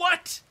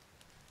 What?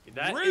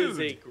 That rude. Is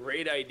a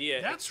great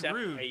idea. That's except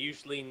rude. I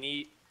usually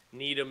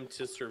need them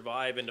to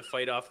survive and to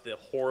fight off the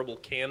horrible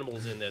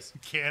cannibals in this.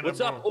 Cannibal.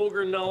 What's up,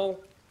 Ogre Null?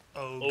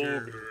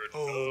 Ogre.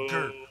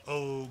 Ogre.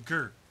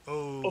 Ogre.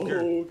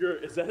 Ogre. Ogre.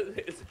 Is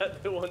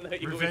that the one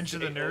that you Revenge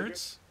of the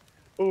Nerds?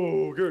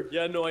 Ogre.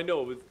 Yeah, no, I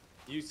know.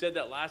 You said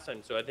that last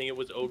time, so I think it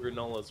was Ogre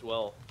Null as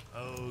well.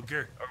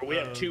 Ogre. Or we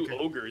have two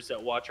ogres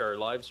that watch our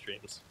live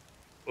streams.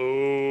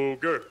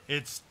 Ogre.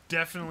 It's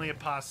definitely a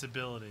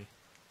possibility.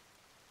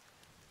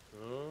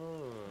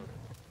 Oh.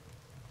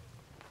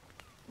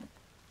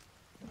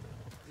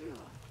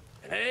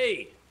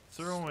 Hey!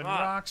 Throwing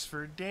rocks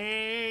for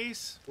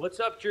days. What's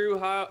up, Drew?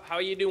 How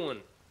you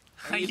doing?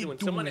 How you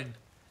doing?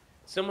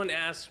 Someone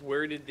asked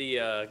where did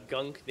the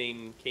gunk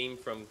name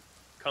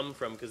come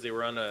from because they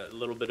were on a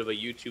little bit of a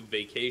YouTube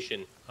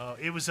vacation. Oh,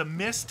 it was a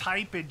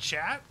mistype in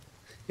chat.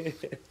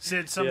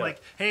 Said something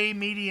like, "Hey,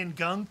 meaty and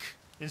gunk"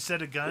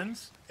 instead of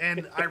guns,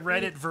 and I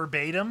read it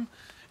verbatim,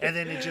 and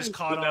then it just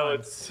caught now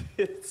on.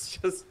 It's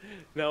just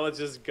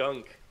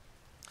gunk.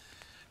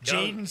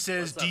 Jaden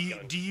says, "Do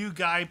you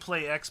guy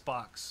play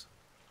Xbox?"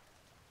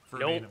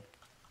 Verbatim. Nope.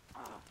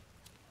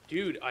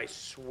 Dude, I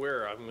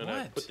swear I'm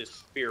gonna put this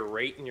spear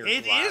right in your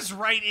glass. It is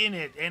right in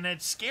it, and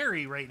it's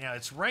scary right now.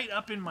 It's right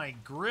up in my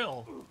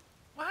grill.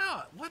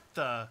 Wow, what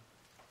the?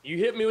 You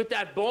hit me with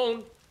that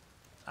bone.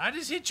 I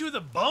just hit you with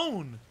a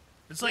bone.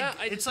 It's like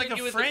it's like a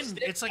friend.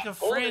 It's like a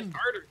friend.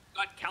 Harder. You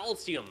got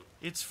calcium.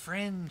 It's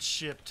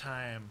friendship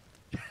time.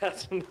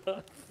 That's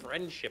not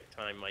friendship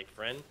time, my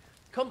friend.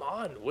 Come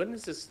on, when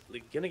is this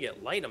gonna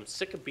get light? I'm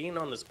sick of being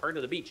on this part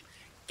of the beach.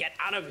 Get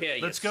out of here.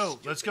 Let's go.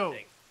 Let's go.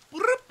 Thing.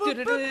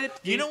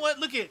 You know what?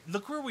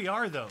 Look where we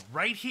are though.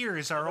 Right here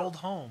is our old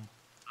home.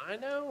 I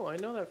know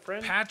that,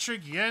 friend.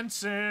 Patrick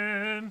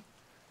Jensen.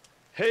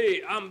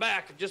 Hey, I'm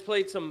back. Just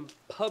played some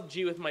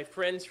PUBG with my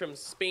friends from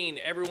Spain.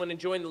 Everyone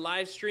enjoying the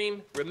live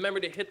stream? Remember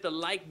to hit the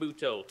like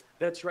button.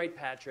 That's right,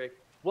 Patrick.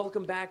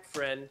 Welcome back,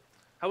 friend.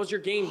 How was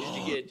your game? Did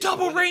you get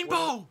double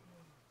rainbow?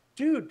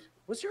 Dude,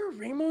 was there a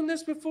rainbow in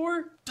this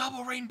before?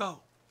 Double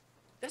rainbow.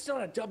 That's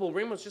not a double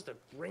rainbow, it's just a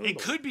rainbow. It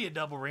could be a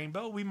double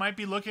rainbow. We might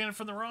be looking at it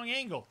from the wrong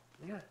angle.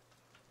 Yeah.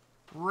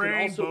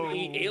 Rainbow. It could also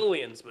be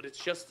aliens, but it's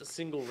just a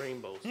single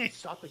rainbow. So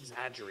stop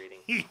exaggerating.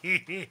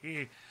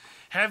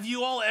 Have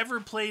you all ever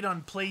played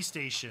on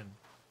PlayStation?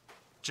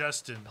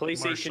 Justin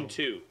PlayStation Marshall.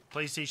 2.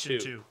 PlayStation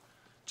 2.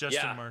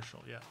 Justin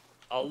Marshall, yeah.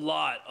 A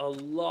lot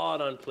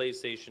on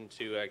PlayStation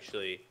 2,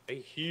 actually. A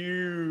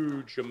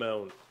huge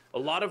amount. A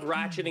lot of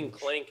Ratchet and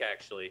Clank,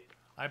 actually.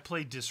 I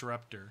played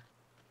Disruptor.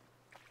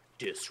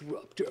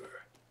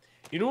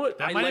 You know what?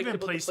 That might have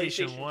been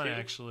PlayStation 1,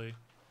 actually.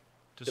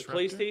 Disruptor?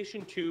 The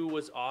PlayStation 2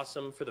 was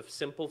awesome for the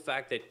simple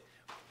fact that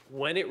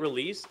when it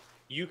released,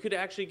 you could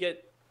actually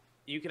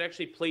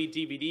play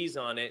DVDs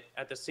on it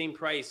at the same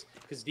price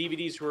because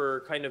DVDs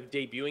were kind of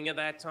debuting at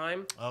that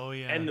time. Oh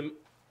yeah.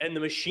 And the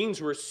machines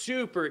were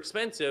super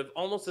expensive,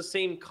 almost the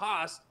same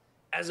cost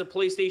as a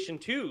PlayStation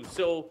 2.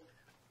 So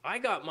I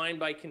got mine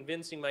by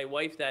convincing my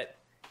wife that,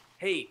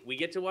 hey, we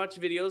get to watch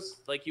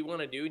videos like you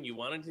want to do, and you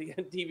wanted to get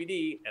a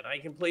DVD, and I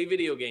can play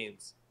video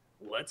games.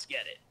 Let's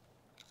get it.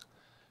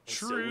 And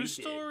True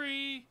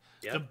story.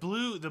 Yep.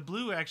 The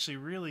blue actually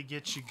really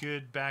gets you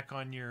good back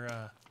on your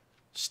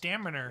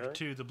stamina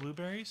too. The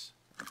blueberries.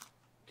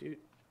 Dude.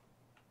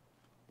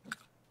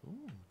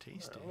 Ooh,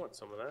 tasty. I want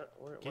some of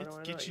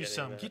that. Get you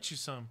some. Get you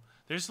some.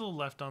 There's a little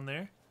left on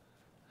there.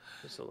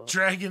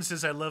 Dragon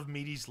says, I love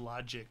Meaty's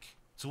logic.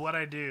 It's what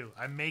I do.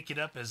 I make it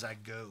up as I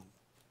go.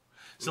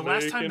 So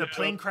last time the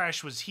plane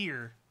crash was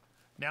here.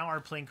 Now our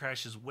plane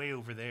crash is way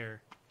over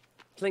there.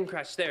 Plane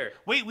crash there.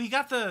 Wait, we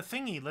got the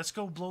thingy. Let's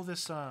go blow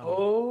this.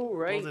 Oh,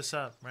 right. Blow this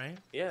up, right?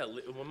 Yeah,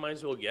 we might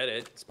as well get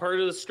it. It's part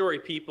of the story,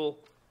 people.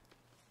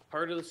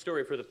 Part of the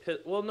story for the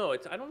pit. Well, no,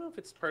 it's. I don't know if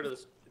it's part of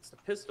this. It's the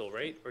pistol,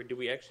 right? Or do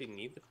we actually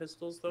need the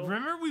pistols though?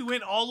 Remember, we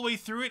went all the way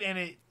through it, and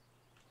it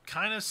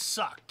kind of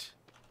sucked.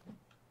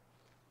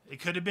 It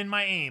could have been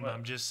my aim. What?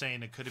 I'm just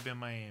saying, it could have been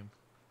my aim.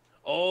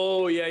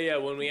 Oh, yeah.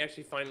 When we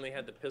actually finally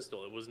had the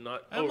pistol, it was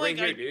not... Oh, right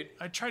here, dude.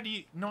 I tried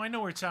to... No, I know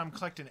where it's at. I'm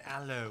collecting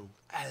aloe.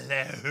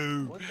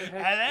 Aloe. What the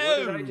heck?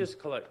 Aloe. What did I just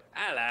collect?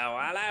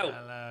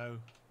 Aloe.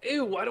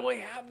 Ew, why do I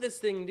have this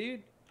thing,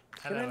 dude?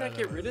 Can I not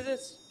get rid of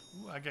this?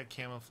 Ooh, I got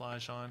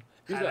camouflage on.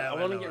 Dude, I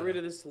want to get rid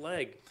of this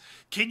leg.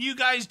 Can you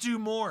guys do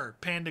more,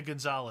 Panda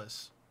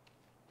Gonzalez?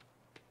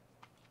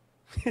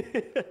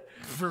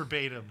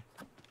 Verbatim.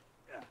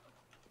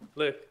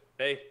 Look,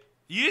 hey.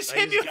 You just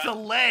hit me with the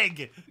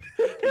leg.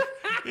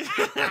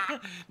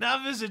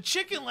 Now, if it's a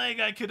chicken leg,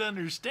 I could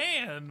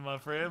understand, my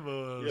friend.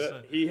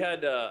 Yeah, he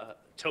had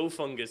toe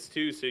fungus,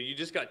 too, so you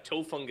just got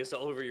toe fungus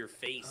all over your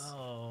face.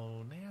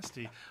 Oh,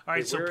 nasty. All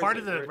right, so part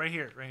of the... Right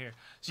here.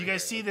 So you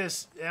guys see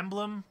this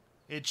emblem?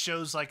 It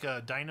shows like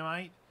a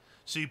dynamite.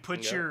 So you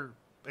put your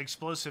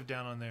explosive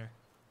down on there.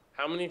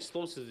 How many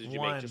explosives did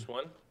you make? Just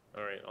one?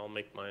 All right, I'll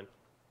make mine.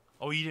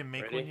 Oh, you didn't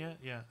make one yet?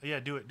 Yeah. Yeah,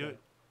 do it.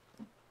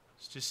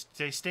 Just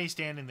stay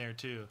standing there,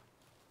 too.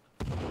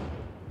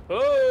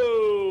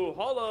 Oh,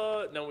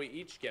 holla. Now we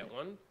each get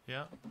one.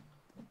 Yeah.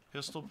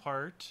 Pistol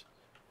part.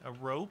 A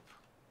rope.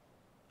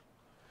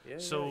 Yeah,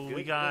 so good,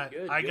 we got...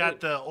 I got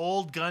the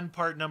old gun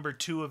part number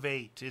 2 of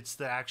 8. It's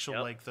the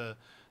actual, like, the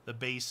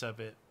base of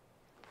it.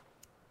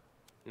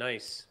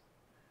 Nice.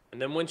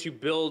 And then once you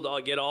build,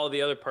 I'll get all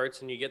the other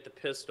parts and you get the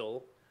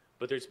pistol.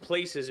 But there's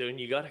places and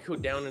you got to go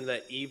down into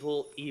that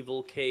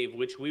evil cave,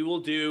 which we will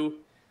do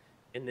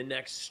in the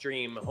next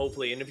stream,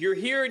 hopefully. And if you're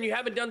here and you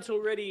haven't done so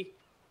already,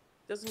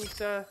 doesn't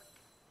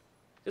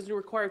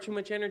require too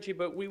much energy,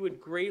 but we would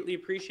greatly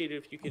appreciate it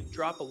if you could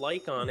drop a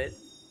like on it.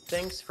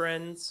 Thanks,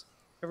 friends.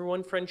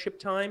 Everyone, friendship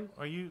time.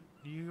 Are you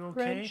okay?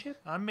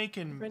 Friendship? I'm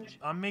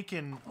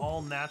making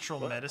all natural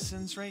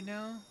medicines right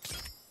now.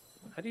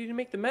 How do you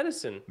make the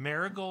medicine?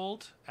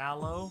 Marigold,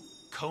 aloe,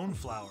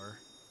 coneflower,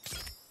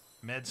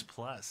 meds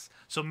plus.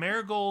 So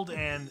marigold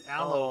and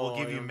aloe will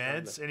give you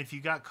meds, and if you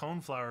got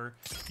coneflower,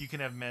 you can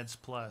have meds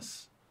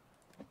plus.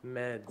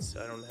 Meds.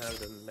 I don't have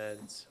the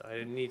meds.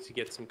 I need to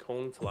get some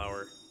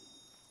coneflower.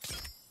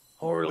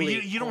 Well,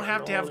 you don't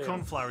have to have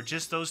coneflower.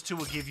 Just those two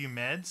will give you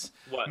meds.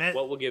 What?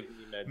 What will give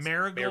me meds?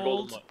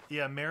 Marigold.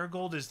 Yeah,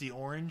 marigold is the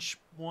orange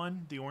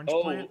one, the orange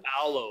plant.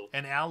 Oh, aloe.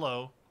 And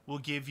aloe will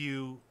give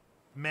you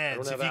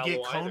meds. If you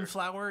get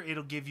coneflower,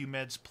 it'll give you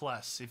meds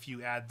plus if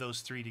you add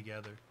those 3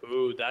 together.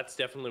 Ooh, that's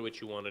definitely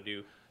what you want to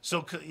do.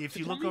 So if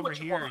you look over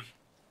here,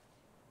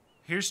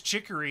 here's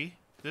chicory,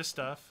 this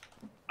stuff.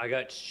 I've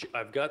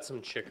got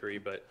some chicory,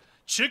 but...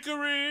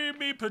 Chicory,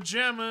 me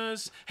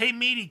pajamas. Hey,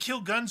 Meaty, kill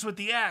guns with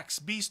the axe.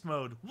 Beast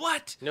mode.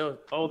 What? No.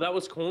 Oh, that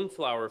was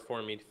coneflower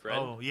for me, friend.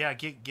 Oh, yeah,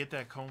 get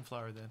that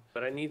coneflower then.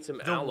 But I need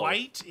some aloe. The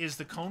white is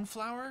the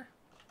coneflower?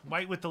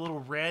 White with the little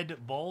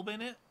red bulb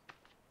in it?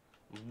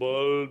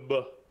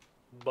 Bulbous.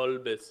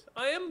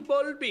 I am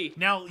bulby.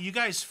 Now, you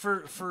guys,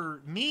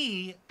 for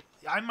me,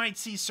 I might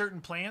see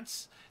certain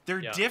plants.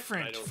 They're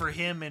different for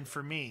him and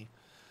for me.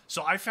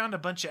 So I found a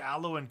bunch of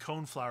aloe and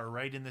coneflower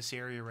right in this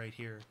area right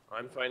here.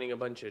 I'm finding a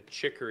bunch of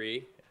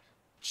chicory.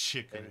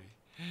 Chicory.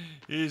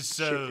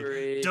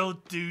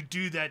 Don't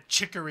do that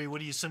chicory. What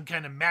are you, some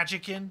kind of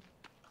magician?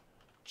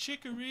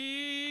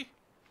 Chicory.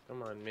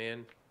 Come on,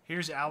 man.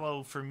 Here's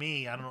aloe for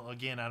me. I don't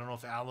know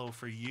if aloe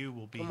for you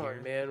will be here. Come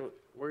on, man.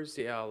 Where's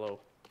the aloe?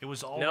 It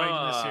was all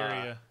right in this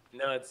area.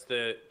 No, it's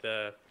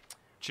the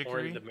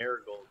chicory, the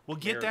marigold. Well,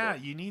 get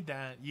that. You need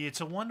that. Yeah, it's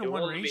a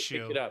 1-to-1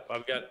 ratio. Pick it up.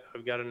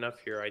 I've got enough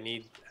here.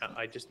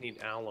 I just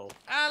need aloe.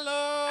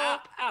 Aloe.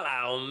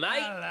 Aloe,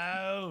 mate.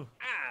 Aloe.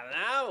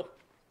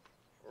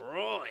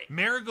 Right.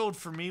 Marigold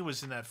for me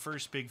was in that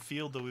first big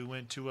field that we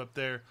went to up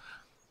there.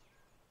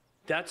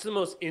 That's the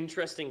most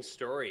interesting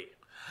story.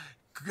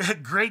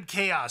 Great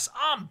chaos.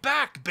 I'm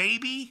back,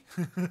 baby.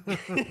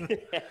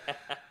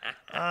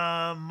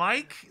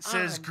 Mike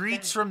says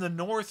greets from the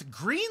north.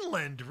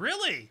 Greenland,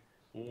 really?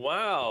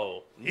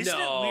 Wow. Isn't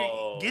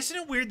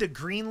it weird that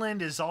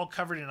Greenland is all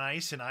covered in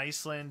ice and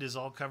Iceland is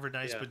all covered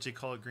in ice, but they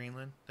call it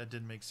Greenland? That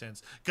didn't make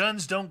sense.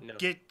 Guns don't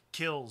get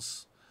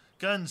kills.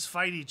 Guns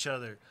fight each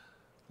other.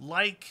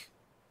 Like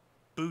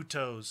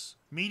Butos.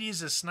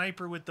 Meaty's a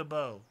sniper with the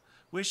bow.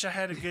 Wish I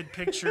had a good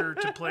picture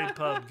to play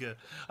PUBG.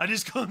 I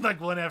just go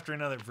like one after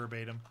another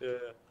verbatim.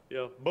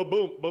 Yeah.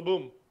 Ba-boom,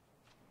 ba-boom.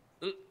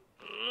 All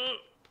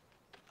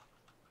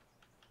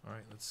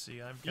right, let's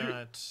see. I've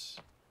got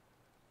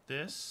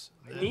this.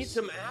 I need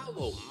some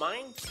aloe.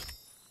 Mine?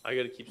 I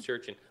gotta keep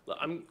searching.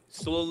 I'm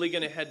slowly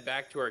gonna head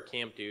back to our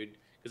camp, dude,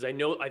 because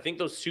I think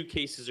those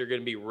suitcases are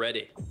gonna be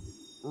ready.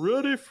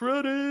 Ready,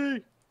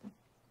 Freddy.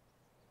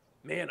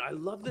 Man, I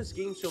love this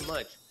game so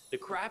much. The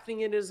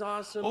crafting in it is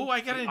awesome. Oh,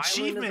 I got an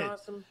achievement.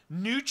 Awesome.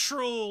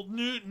 Neutral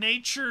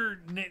nature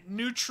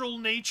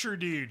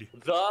dude.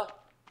 The.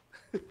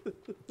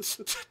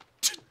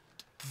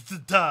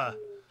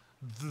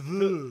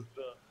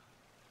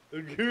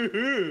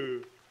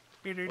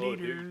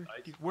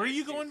 Where are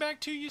you going back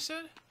to, you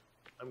said?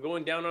 I'm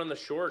going down on the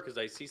shore because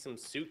I see some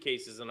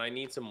suitcases and I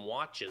need some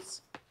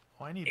watches.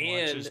 Oh, I need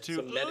watches too.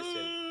 Some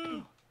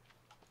medicine.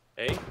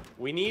 Hey,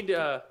 we need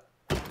to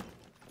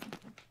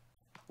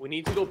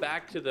go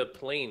back to the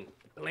plane.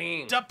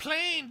 The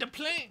plane.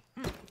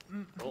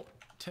 Oh.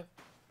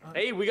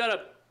 Hey, we can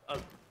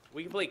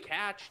play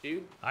catch,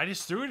 dude. I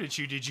just threw it at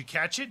you. Did you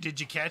catch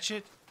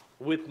it?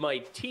 With my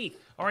teeth.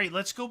 All right,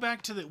 let's go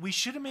back to we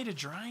should have made a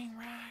drying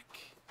rack.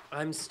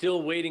 I'm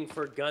still waiting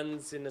for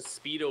guns in a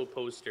Speedo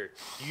poster.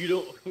 You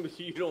don't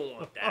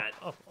want that.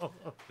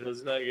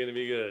 That's not gonna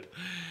be good.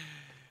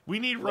 We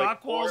need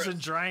rock walls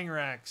and drying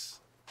racks.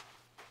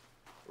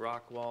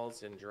 Rock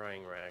walls and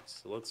drying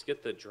racks. Let's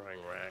get the drying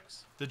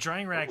racks. The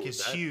drying rack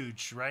is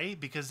huge, right?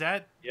 because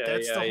that's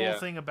the whole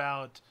thing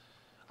about.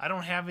 I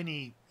don't have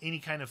any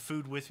kind of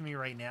food with me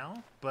right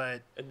now,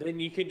 but and then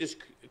you can just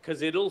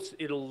because it'll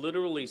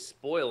literally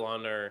spoil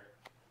on our.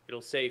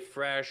 It'll say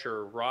fresh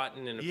or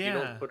rotten, and if you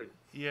don't put it.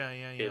 Yeah.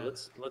 Okay,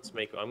 let's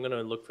make. I'm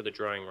gonna look for the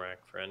drying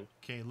rack, friend.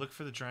 Okay, look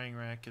for the drying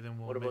rack, and then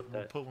we'll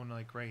put one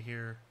like right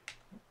here.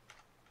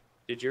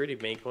 Did you already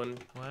make one?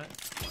 What?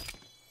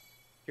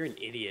 You're an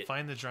idiot.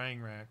 Find the drying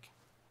rack.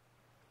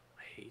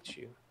 I hate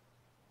you.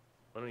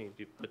 Why don't you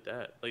put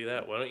that? Look at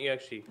that. Why don't you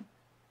actually?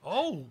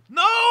 Oh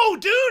no,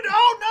 dude!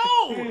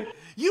 Oh no!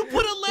 You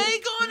put a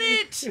leg on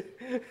it.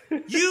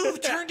 You've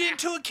turned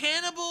into a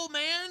cannibal,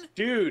 man.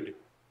 Dude,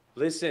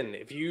 listen.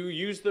 If you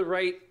use the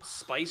right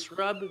spice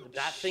rub,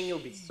 that thing will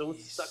be so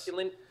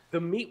succulent. The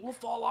meat will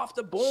fall off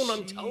the bone.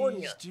 I'm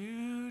telling you,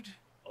 dude.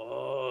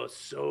 Oh,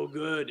 so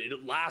good.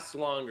 It lasts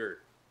longer.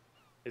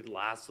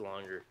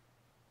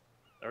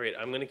 All right,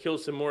 I'm gonna kill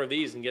some more of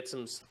these and get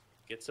some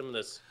of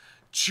this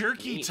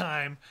jerky meat.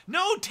 Time.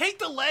 No, take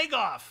the leg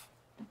off.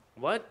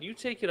 What? You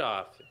take it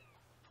off.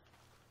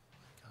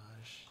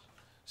 Gosh,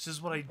 this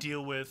is what I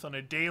deal with on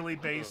a daily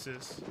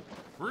basis.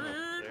 There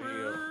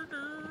you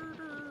go.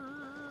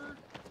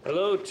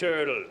 Hello,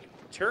 turtle.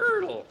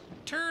 Turtle.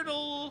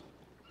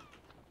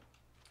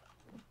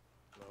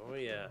 Oh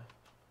yeah.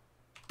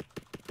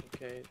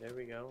 Okay, there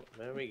we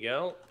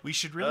go. We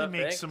should really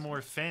make some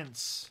more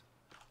fence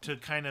to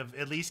kind of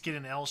at least get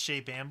an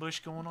L-shaped ambush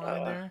going on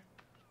in there.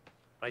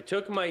 I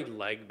took my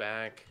leg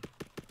back.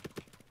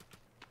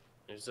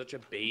 You're such a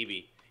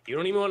baby. You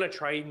don't even want to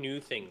try new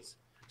things.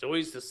 It's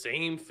always the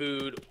same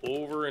food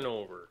over and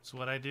over. It's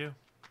what I do.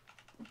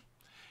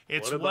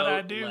 It's what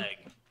I do.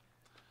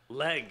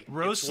 Leg.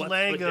 Roast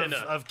leg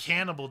of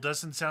cannibal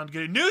doesn't sound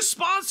good. New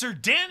sponsor,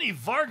 Danny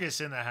Vargas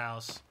in the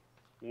house.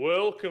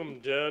 Welcome,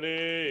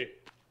 Danny.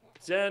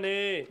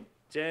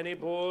 Danny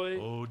boy.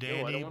 Oh,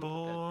 Danny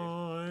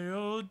boy.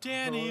 Oh,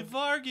 Danny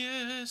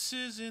Vargas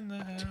is in the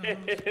house.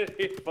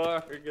 Danny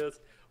Vargas.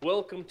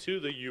 Welcome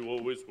to the You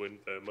Always Win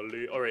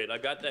family. All right, I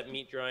got that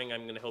meat drying.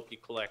 I'm going to help you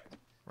collect.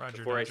 Roger.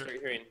 Before I start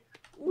hearing,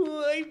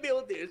 I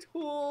built this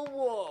whole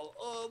wall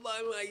all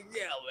by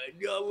myself and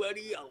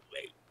nobody helped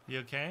me. You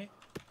okay?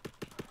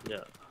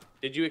 Yeah.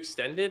 Did you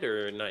extend it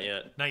or not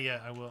yet? Not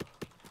yet. I will.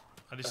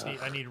 I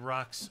need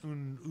rocks.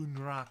 Un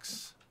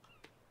rocks.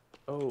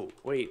 Oh,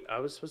 wait. I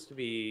was supposed to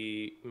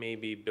be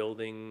maybe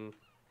building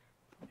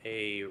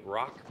a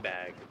rock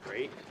bag,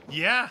 right?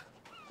 Yeah.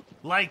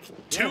 Like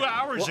 2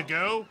 hours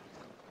ago.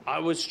 I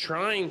was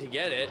trying to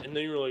get it, and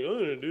then you were like, I'm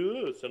going to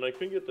do this. And I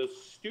couldn't get the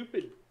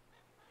stupid...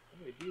 How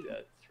do I do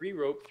that? 3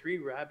 rope, 3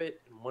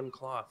 rabbit, and 1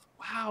 cloth.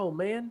 Wow,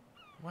 man.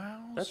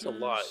 Wow. That's a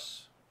lot.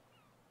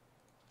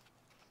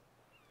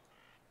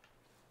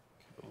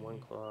 1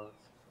 cloth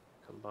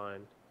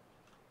combined.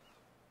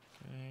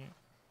 Okay.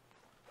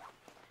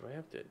 Do I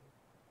have to...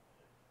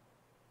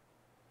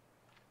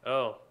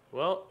 Oh,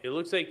 well, it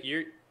looks like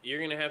you're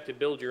gonna have to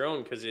build your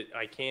own because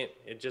I can't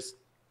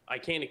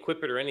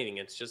equip it or anything.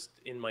 It's just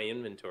in my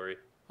inventory.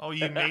 Oh,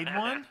 you made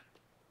one?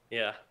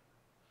 Yeah.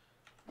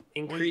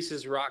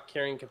 Increases rock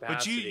carrying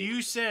capacity. But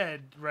you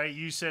said, right?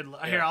 You said,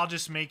 here, I'll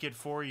just make it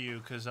for you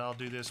because I'll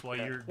do this while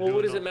you're. Well,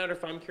 what does it matter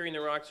if I'm carrying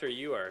the rocks or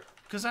you are?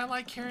 Because I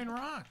like carrying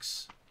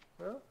rocks.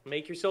 Well,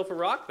 make yourself a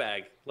rock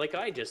bag like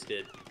I just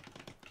did.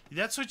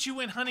 That's what you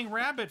went hunting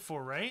rabbit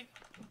for, right?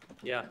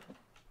 Yeah.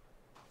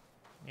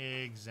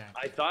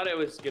 Exactly. I thought I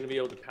was going to be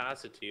able to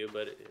pass it to you,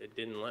 but it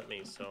didn't let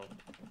me, so...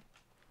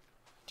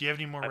 Do you have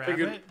any more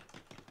rabbit?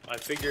 I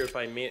figure if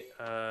I made...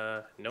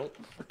 Nope.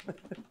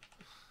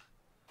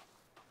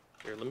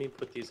 Here, let me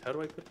put these... How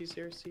do I put these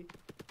here?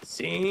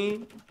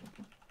 See?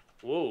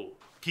 Whoa.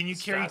 Can you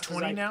carry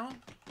 20 now?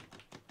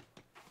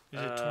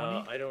 Is it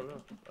 20? I don't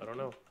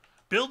know.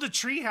 Build a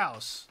tree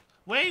house.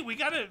 Wait, we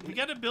gotta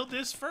build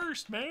this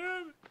first,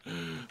 man.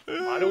 We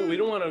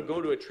don't want to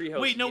go to a treehouse.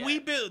 Wait, no, yet. we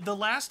built the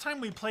last time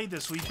we played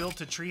this. We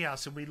built a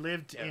treehouse and we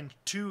lived in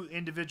 2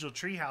 individual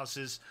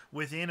treehouses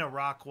within a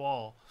rock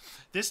wall.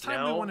 This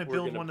time we want to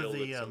build one of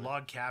the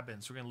log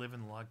cabins. We're gonna live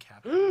in the log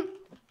cabin. You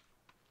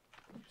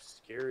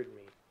scared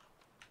me.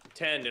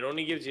 10. It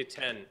only gives you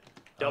 10.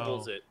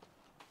 Doubles it.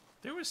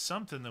 There was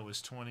something that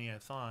was 20, I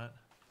thought.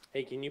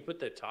 Hey, can you put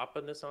the top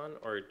on this on,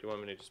 or do you want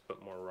me to just put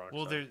more rocks?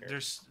 Well, on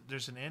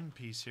there's an end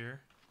piece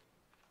here.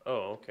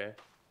 Oh, okay.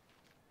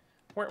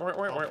 I'll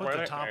put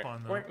the top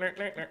on though.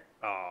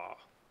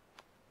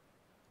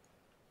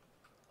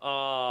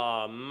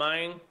 Aw,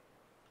 mine.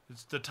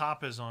 It's the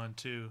top is on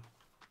too.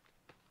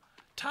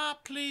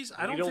 Top, please.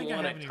 I don't think think I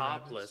want have it any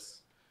topless. rabbits.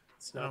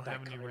 It's not I don't that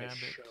have any kind of rabbit.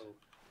 show.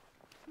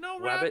 No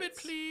Wabbits? rabbit,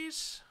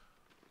 please.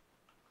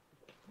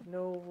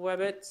 No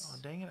wabbits. Oh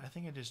dang it! I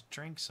think I just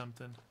drank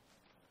something.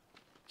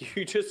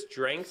 You just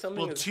drank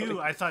something? Well, 2.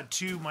 I thought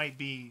 2 might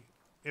be.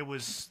 It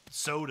was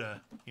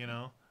soda, you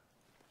know.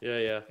 Yeah,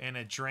 yeah. And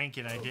it drank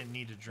it. I didn't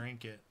need to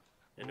drink it.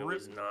 And it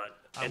was not.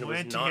 I And it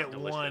meant was to not hit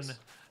delicious. 1.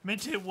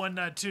 Meant to hit 1,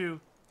 not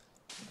 2.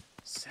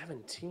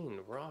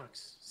 17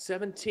 rocks.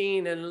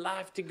 17 and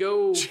life to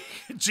go.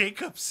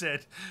 Jacob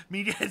said,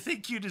 "Media, I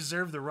think you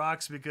deserve the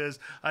rocks because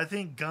I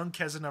think Gunk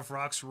has enough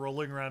rocks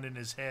rolling around in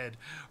his head,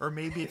 or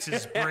maybe it's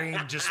his brain,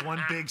 just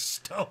one big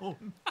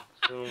stone."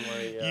 Oh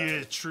my god.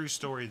 Yeah, true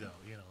story though.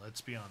 You know, let's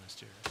be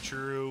honest here.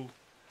 True.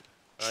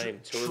 I am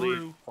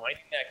totally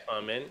finding that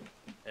comment,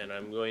 and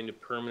I'm going to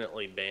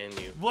permanently ban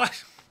you.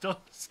 What? Don't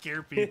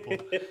scare people.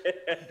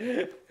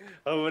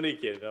 I'm only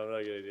kidding. I'm not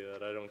gonna do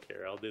that. I don't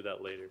care. I'll do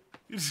that later.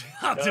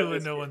 I'll do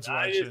it. No one's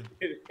watching.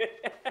 Can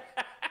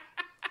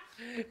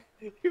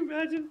you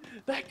imagine?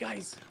 That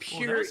guy's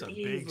pure that's a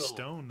evil. big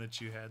stone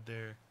that you had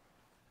there.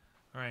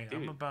 All right,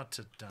 I'm about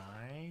to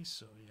die,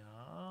 so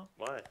yeah.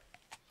 What?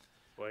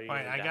 Why are you All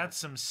right, I die? got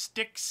some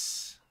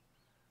sticks.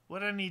 What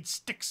do I need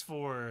sticks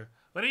for?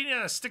 What do you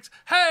need sticks?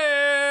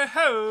 Hey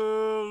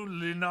ho,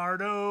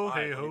 Leonardo.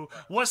 Hey ho.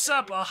 What's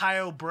up,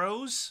 Ohio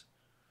bros?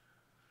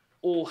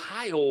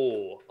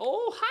 Ohio.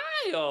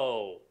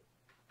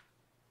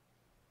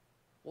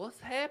 What's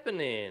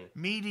happening?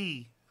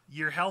 Meaty,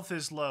 your health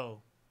is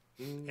low.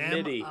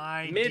 MIDI.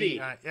 MIDI.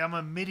 I'm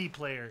a MIDI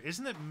player.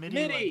 Isn't it MIDI?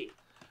 MIDI.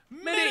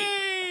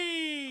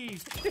 MIDI.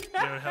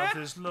 Your health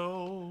is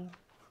low.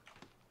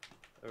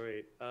 All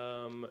right.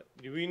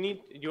 Do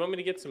you want me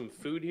to get some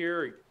food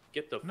here, or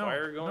get the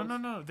fire going?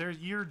 No.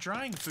 You're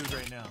drying food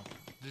right now.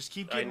 Just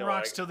keep getting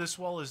rocks till this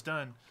wall is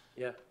done.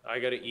 Yeah, I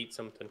gotta eat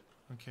something.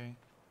 Okay.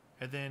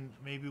 And then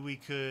maybe we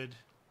could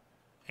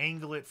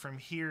angle it from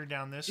here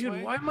down this way.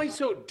 Dude, why am I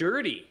so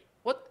dirty?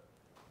 What?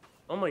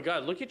 Oh my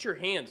god, look at your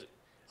hands.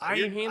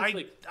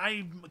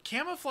 I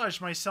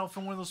camouflaged myself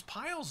in one of those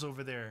piles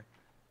over there.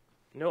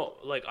 No,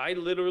 like I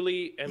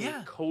literally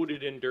am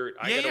coated in dirt.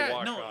 I gotta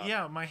wash off.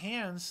 Yeah, my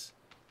hands.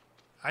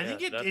 I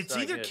think it's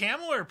either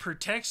camo or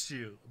protects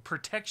you.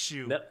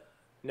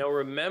 Now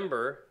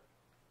remember,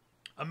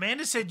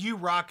 Amanda said you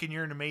rock and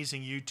you're an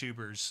amazing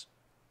YouTubers.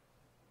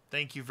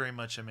 Thank you very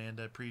much,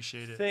 Amanda.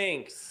 Appreciate it.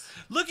 Thanks.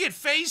 Look at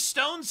Face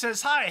Stone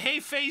says hi.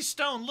 Hey, Face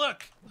Stone,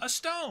 look, a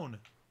stone.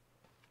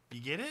 You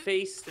get it?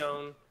 Face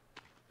Stone.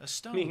 A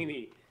stone.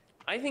 Meanie.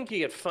 I think you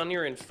get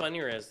funnier and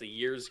funnier as the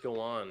years go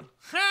on.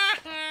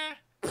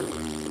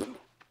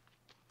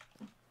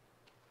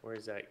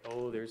 Where's that?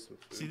 Oh, there's some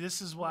food. See,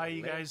 this is why,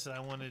 you guys, I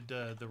wanted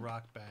the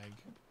rock bag.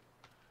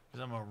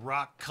 Because I'm a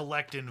rock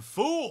collecting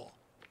fool.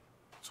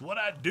 It's what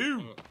I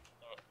do.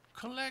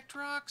 Collect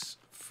rocks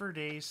for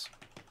days.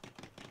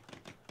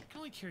 I can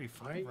only carry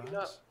 5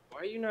 rocks. Why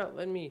are you not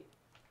letting me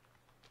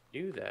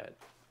do that?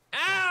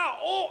 Ow!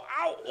 Oh!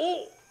 Ow!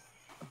 Oh!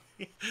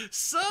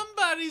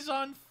 Somebody's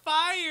on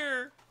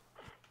fire.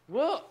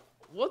 What?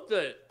 What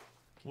the?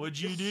 What'd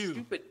you do?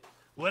 Stupid.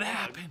 What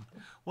happened?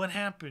 What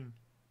happened?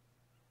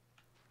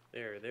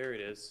 There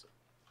it is.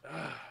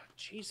 Ah,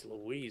 jeez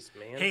Louise,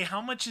 man. Hey,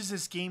 how much is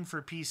this game for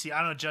PC? I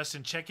don't know,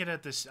 Justin. Check it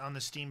at on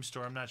the Steam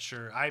store. I'm not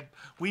sure.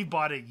 We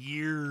bought it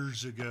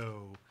years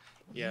ago.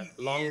 Yeah,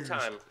 long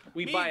time.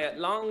 We buy it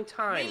long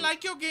time. Me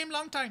like your game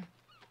long time.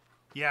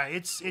 Yeah,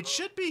 it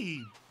should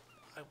be.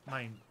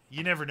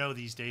 You never know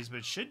these days, but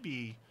it should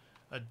be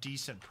a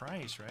decent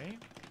price, right?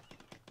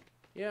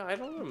 Yeah, I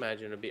don't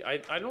imagine it'd be. I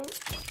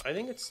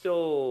think it's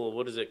still.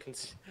 What is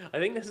it? I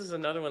think this is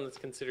another one that's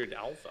considered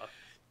alpha.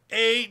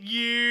 8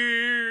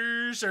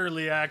 years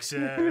early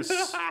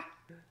access.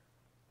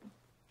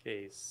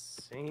 Okay,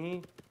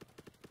 see.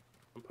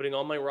 I'm putting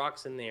all my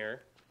rocks in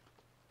there.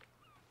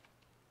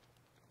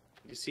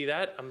 You see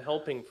that? I'm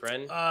helping,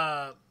 friend.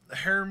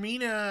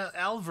 Hermina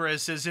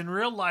Alvarez says, in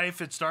real life,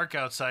 it's dark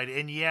outside,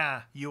 and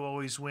yeah, you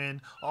always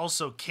win.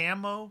 Also,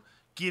 camo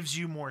gives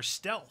you more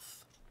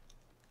stealth.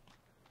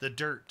 The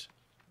dirt.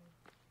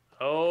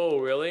 Oh,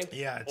 really?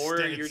 Yeah.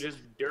 You're just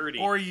dirty.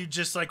 Or you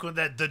just like with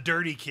the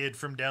dirty kid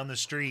from down the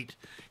street.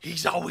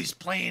 He's always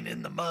playing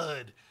in the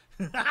mud.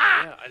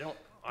 Yeah,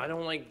 I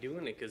don't like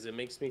doing it because it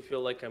makes me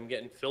feel like I'm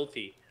getting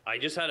filthy. I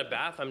just had a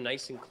bath. I'm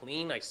nice and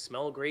clean. I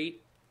smell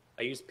great.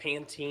 I use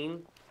Pantene.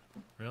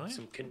 Really?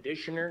 Some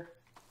conditioner.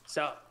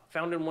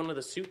 Found in one of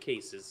the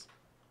suitcases.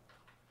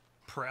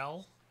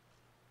 Prel.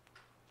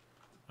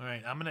 All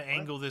right, I'm gonna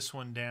angle this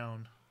one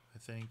down. I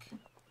think.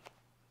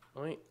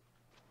 All right.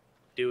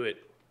 Do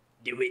it.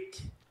 Do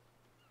it.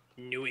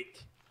 Knew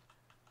it.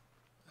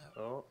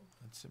 Oh.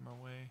 That's in my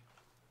way.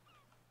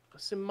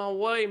 That's in my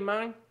way,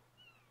 man.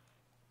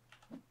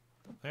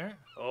 There.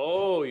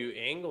 Oh, you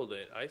angled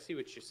it. I see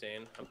what you're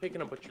saying. I'm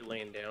picking up what you're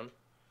laying down.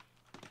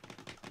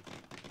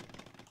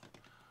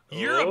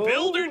 You're a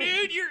builder,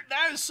 dude.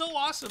 That is so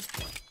awesome.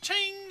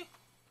 Ching.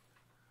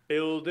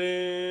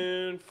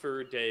 Building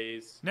for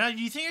days. Now, do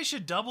you think I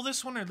should double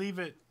this one or leave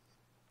it?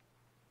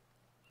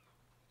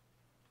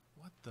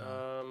 What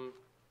the?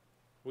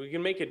 We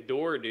can make a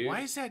door, dude.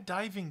 Why is that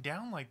diving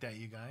down like that,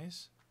 you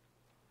guys?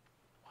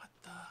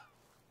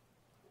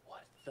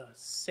 What the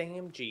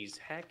Sam G's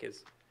heck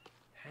is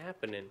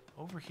happening?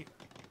 over here?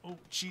 Oh,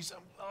 jeez,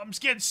 I'm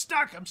getting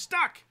stuck. I'm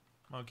stuck.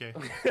 Okay.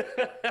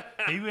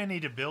 Maybe I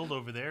need to build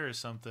over there or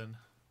something.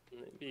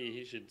 Maybe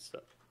he should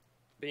stop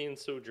being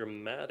so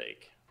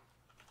dramatic.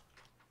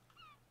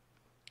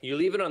 You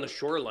leave it on the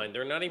shoreline.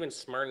 They're not even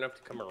smart enough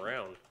to come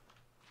around.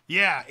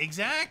 Yeah,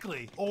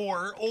 exactly.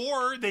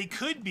 Or they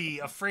could be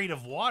afraid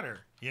of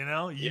water. You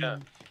know? You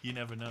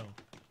never know.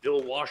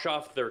 They'll wash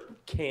off their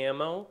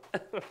camo.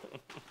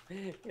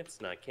 It's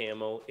not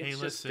camo.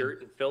 It's just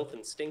dirt and filth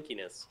and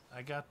stinkiness.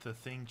 I got the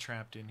thing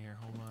trapped in here.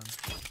 Hold on.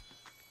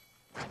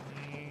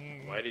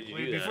 Why did you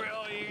do that?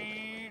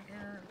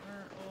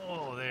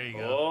 Oh, there you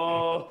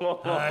go. Oh.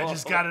 I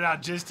just got it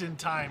out just in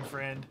time,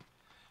 friend.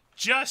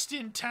 Just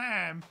in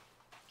time.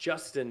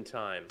 Just in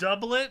time.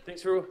 Double it.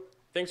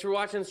 Thanks for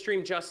watching the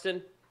stream,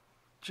 Justin.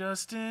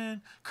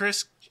 Chris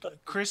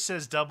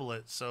says double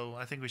it, so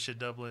I think we should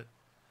double it.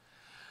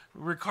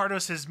 Ricardo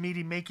says,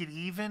 Meaty, make it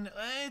even.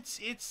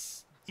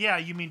 It's yeah,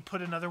 you mean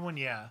put another one?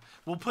 Yeah.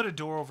 We'll put a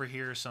door over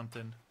here or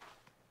something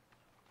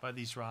by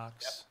these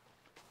rocks. Yep.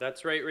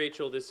 That's right,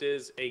 Rachel. This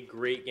is a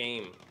great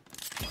game.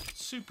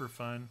 Super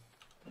fun.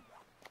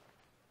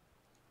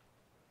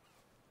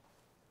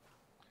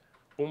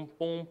 Boom,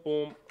 boom,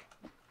 boom.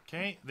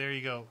 Okay, there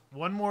you go.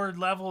 One more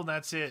level and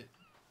that's it.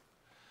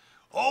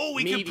 Oh,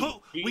 we can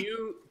put...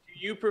 Do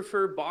you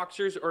prefer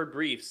boxers or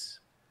briefs?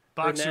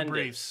 Boxer Hernandez.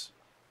 briefs.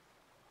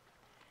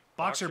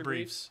 Boxer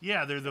briefs.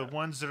 Yeah, they're the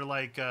ones that are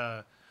like,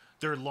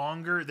 they're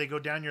longer. They go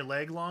down your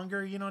leg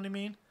longer, you know what I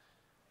mean?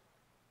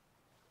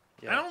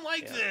 Yeah, I don't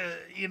like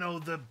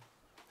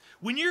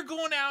when you're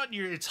going out and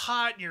it's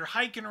hot and you're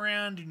hiking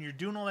around and you're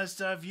doing all that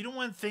stuff, you don't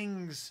want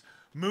things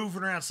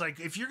moving around. It's like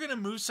if you're going to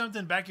move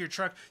something back of your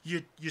truck,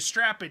 you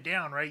strap it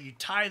down, right? You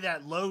tie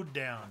that load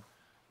down.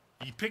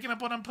 Are you picking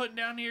up what I'm putting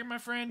down here, my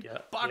friend? Yeah.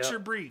 Boxer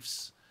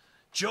briefs.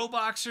 Joe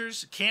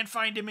Boxers. Can't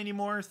find him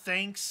anymore.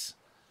 Thanks.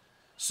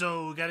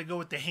 So we got to go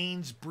with the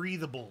Hanes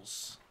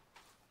Breathables.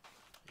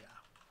 Yeah.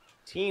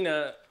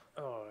 Tina.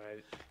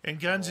 And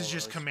Guns is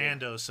just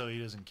commando, so he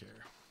doesn't care.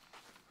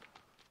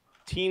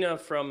 Tina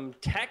from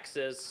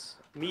Texas.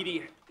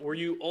 Meaty, were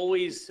you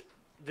always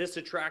this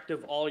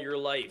attractive all your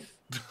life?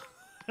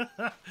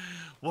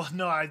 Well,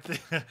 no, I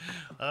think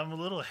I'm a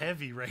little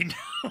heavy right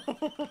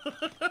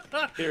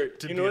now. Here,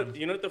 you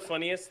know what the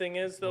funniest thing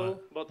is though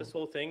about this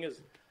whole thing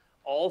is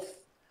all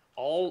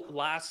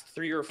last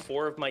 3 or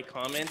 4 of my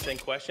comments and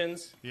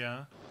questions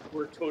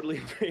were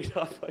totally made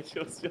up. I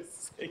just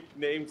saying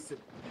names and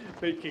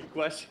making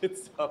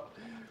questions up.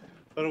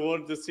 I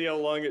wanted to see how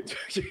long it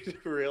took you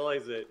to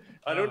realize it.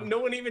 No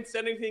one even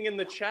said anything in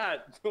the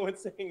chat. No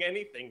one's saying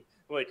anything.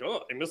 I'm like,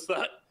 oh, I missed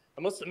that.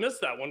 I must have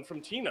missed that one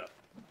from Tina.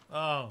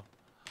 Oh,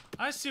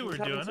 I see what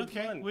we're doing.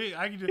 Okay,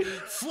 I can do it.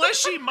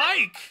 Fleshy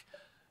Mike,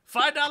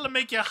 $5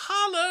 make you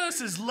holla.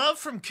 Says love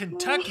from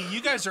Kentucky.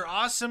 You guys are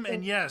awesome.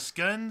 And yes,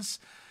 Guns.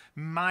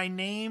 My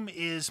name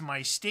is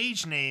my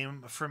stage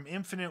name from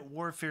Infinite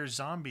Warfare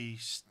Zombie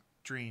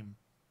stream.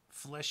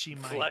 Fleshy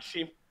Mike.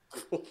 Fleshy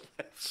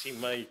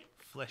Mike.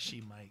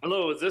 Fleshy Mike.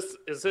 Hello, is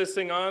this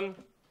thing on?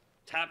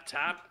 Tap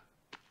tap.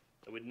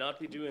 I would not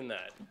be doing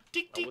that.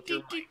 Tick tick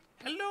tick tick.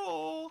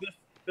 Hello.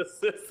 Is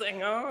this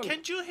thing on?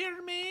 Can't you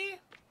hear me?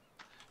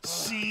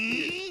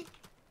 See?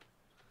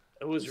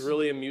 I was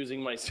really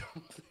amusing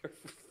myself there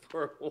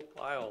for a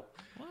while.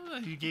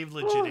 Well, you gave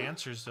legit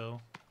answers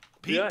though.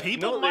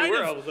 People might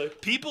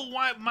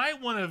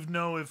want to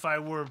know if I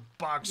wore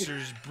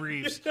boxers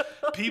briefs.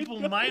 People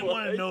might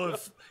want to know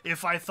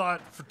if I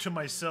thought to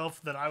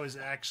myself that I was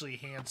actually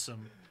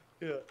handsome.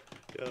 Yeah.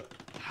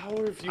 How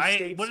have you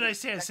stayed? What did I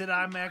say? I said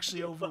I'm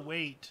actually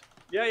overweight.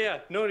 Yeah.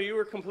 No, you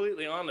were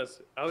completely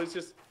honest. I was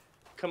just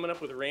coming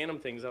up with random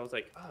things. I was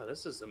like, oh,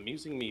 this is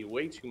amusing me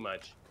way too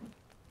much.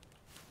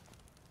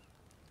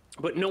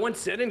 But no one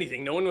said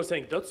anything. No one was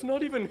saying, that's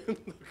not even in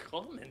the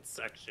comment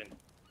section.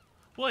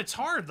 Well, it's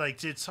hard.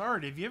 It's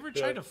hard. Have you ever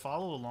tried to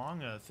follow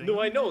along a thing? No,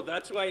 I know.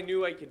 That's why I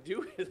knew I could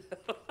do it.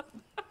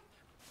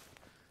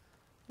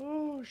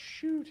 Oh,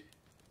 shoot.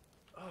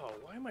 Oh,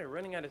 why am I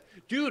running out of...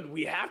 Dude,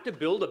 we have to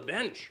build a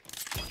bench.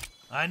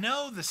 I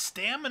know, the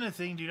stamina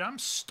thing, dude. I'm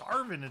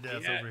starving to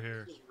death over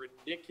here. This is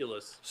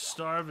ridiculous.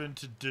 Starving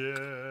to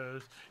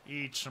death.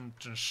 Eat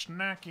something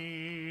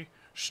snacky.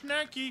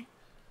 Snacky.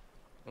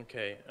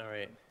 Okay, all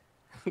right.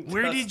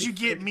 Where did you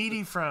get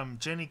meaty from?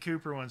 Jenny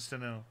Cooper wants to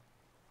know.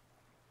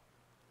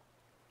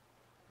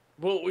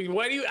 Well,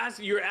 why do you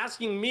ask? You're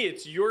asking me.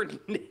 It's your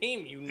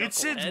name, you knucklehead. It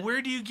said,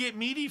 where do you get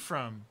meaty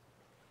from?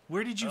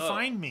 Where did you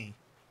find me?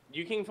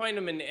 You can find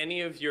them in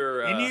any of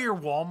your... any of your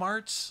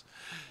Walmarts?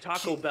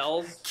 Taco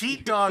Bells?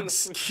 Keat Dog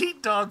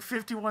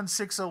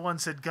 51601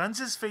 said,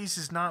 Guns' face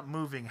is not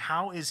moving.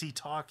 How is he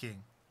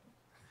talking?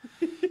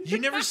 You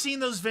never seen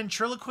those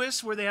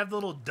ventriloquists where they have the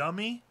little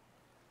dummy?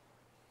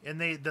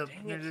 And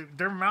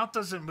their mouth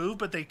doesn't move,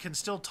 but they can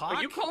still talk?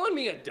 Are you calling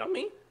me a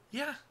dummy?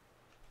 Yeah.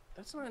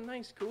 That's not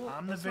nice, cool.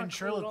 I'm the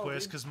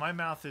ventriloquist because my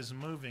mouth is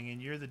moving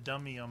and you're the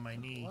dummy on my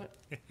knee. What?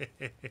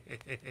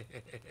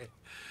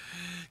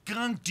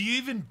 Gung, do you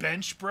even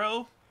bench,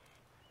 bro?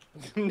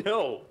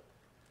 No.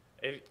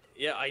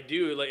 Yeah, I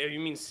do. Like, you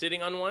mean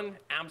sitting on one?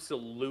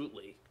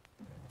 Absolutely.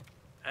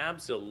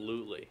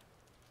 Absolutely.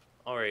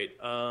 All right,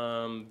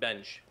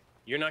 bench.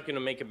 You're not going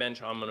to make a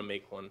bench. I'm going to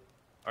make one.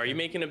 Are you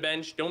making a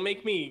bench? Don't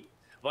make me...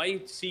 If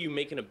I see you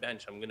making a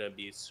bench, I'm going to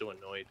be so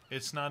annoyed.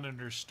 It's not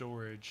under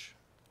storage.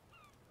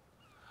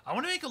 I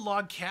want to make a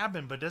log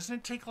cabin, but doesn't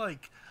it take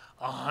like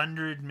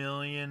 100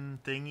 million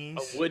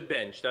thingies? A wood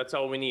bench. That's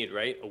all we need,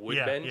 right? A wood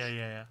bench?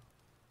 Yeah.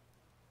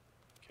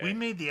 Okay. We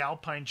made the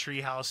alpine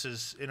tree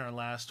houses in our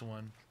last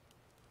one.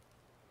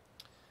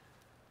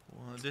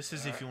 Well, this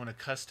is if you want to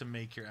custom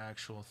make your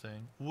actual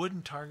thing.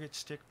 Wooden target,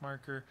 stick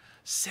marker,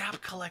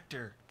 sap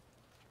collector.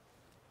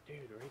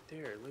 Dude, right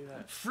there. Look at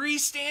that.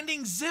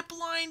 Freestanding zip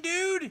line,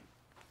 dude.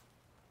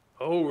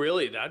 Oh,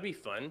 really? That'd be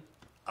fun.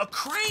 A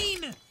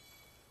crane.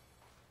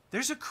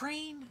 There's a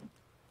crane.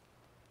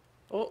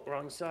 Oh,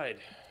 wrong side.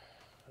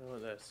 What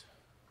about this?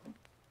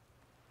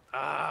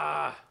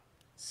 Ah,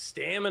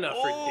 stamina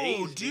for days.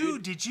 Oh,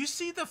 dude, did you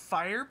see the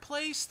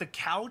fireplace, the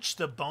couch,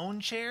 the bone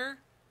chair?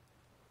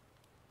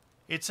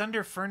 It's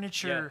under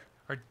furniture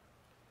or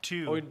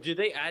 2. Oh, did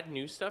they add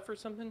new stuff or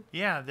something?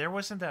 Yeah, there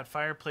wasn't that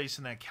fireplace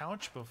and that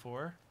couch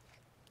before.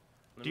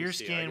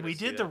 Deerskin, we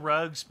did the the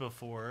rugs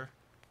before.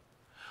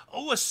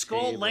 Oh, a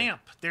skull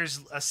lamp. There's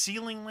a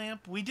ceiling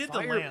lamp. We did the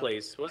lamp.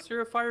 Fireplace. Was there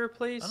a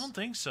fireplace? I don't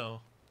think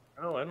so.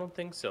 Oh, I don't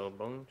think so.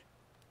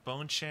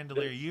 Bone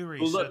chandelier. You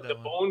already said look, that the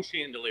one. bone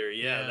chandelier.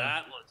 Yeah,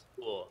 that looks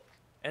cool.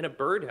 And a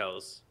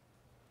birdhouse.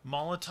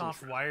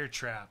 Molotov wire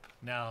trap.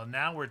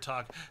 Now we're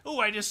talking. Oh,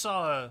 I just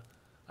saw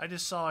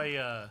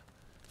a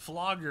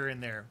flogger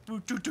in there.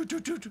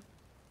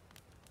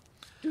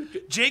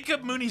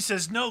 Jacob Mooney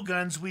says, "No,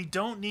 Guns, we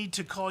don't need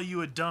to call you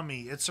a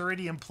dummy. It's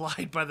already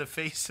implied by the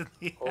face in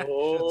the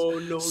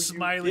no,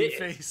 smiley you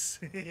didn't. face."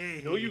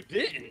 No, you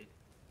didn't.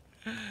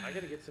 I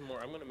gotta get some more.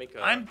 I'm gonna make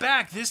a... I'm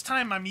back. This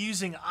time I'm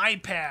using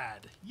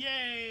iPad.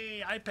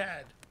 Yay,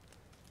 iPad.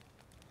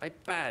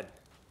 iPad.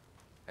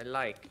 I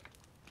like.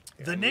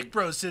 The Nick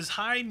Bro says,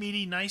 "Hi,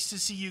 Meaty. Nice to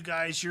see you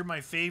guys. You're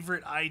my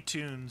favorite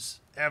iTunes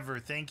ever.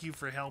 Thank you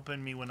for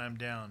helping me when I'm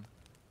down."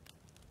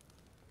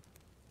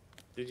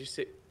 Did you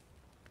say...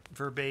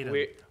 Verbatim.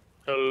 Wait.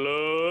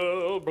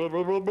 Hello. Blah,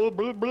 blah, blah, blah,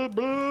 blah, blah,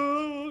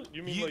 blah.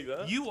 You mean like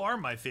that? You are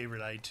my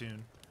favorite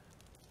iTunes.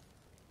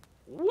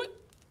 What?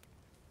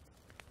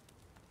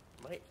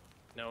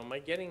 Am I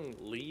getting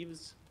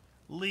leaves?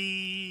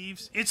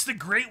 Leaves. It's the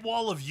Great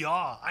Wall of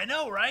Yaw. I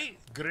know, right?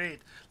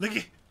 Great. Look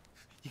at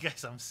you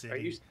guys. I'm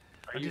sitting.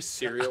 Are you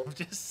serial? I'm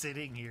just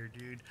sitting here,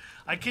 dude.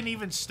 I can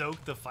even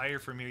stoke the fire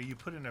from here. You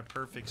put in a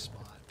perfect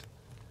spot.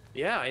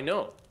 Yeah, I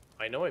know.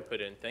 I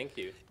put in. Thank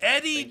you.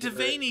 Eddie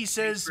Devaney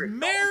says,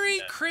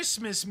 "Merry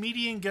Christmas,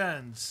 Meaty and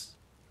Guns."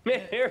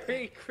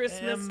 Merry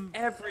Christmas,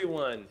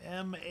 everyone.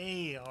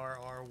 Marry.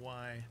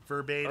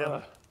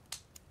 Verbatim.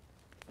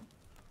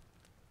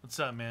 What's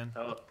up, man?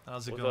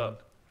 How's it going?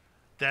 Up?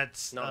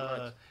 That's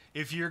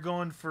if you're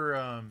going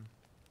for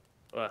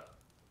what?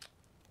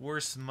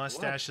 Worst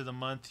mustache of the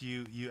month,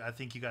 I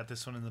think you got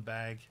this one in the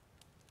bag.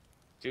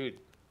 Dude,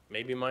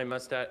 maybe my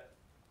mustache.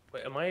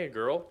 Wait, am I a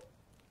girl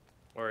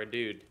or a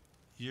dude?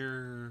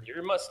 Your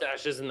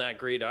mustache isn't that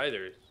great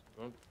either.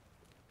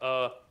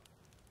 Oh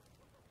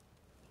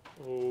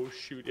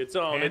shoot, it's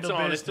on. It's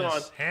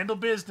on. Handle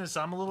business.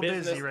 I'm a little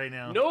busy right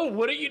now. No,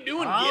 what are you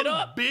doing? Get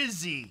up. I'm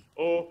busy.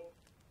 Oh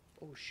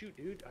shoot,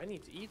 dude. I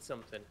need to eat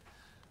something.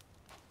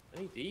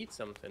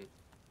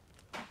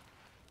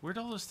 Where'd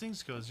all those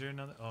things go? Is there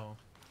another? Oh.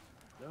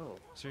 No.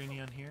 Is there any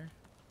on here?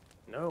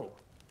 No.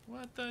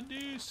 What the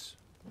deuce?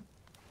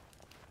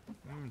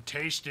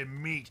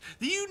 Tasting meat.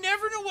 You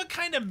never know what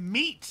kind of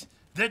meat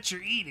that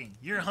you're eating.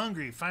 You're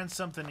hungry. Find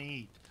something to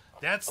eat.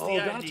 That's the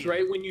idea. That's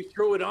right. When you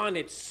throw it on,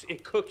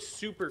 it cooks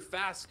super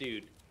fast,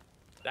 dude.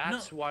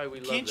 That's why we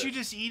love it. Can't you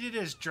just eat it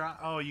as dry?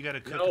 Oh, you got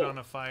to cook it on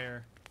a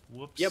fire.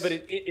 Whoops. Yeah, but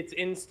it's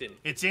instant.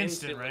 It's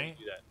instant, right?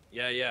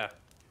 Yeah.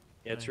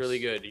 Yeah, it's really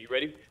good. Are you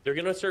ready? They're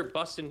going to start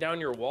busting down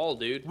your wall,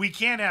 dude. We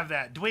can't have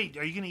that. Wait,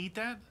 are you going to eat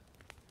that?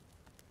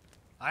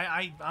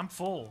 I'm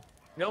full.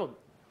 No,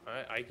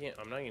 I can't.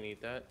 I'm not going to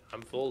eat that.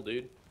 I'm full,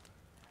 dude.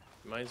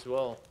 Might as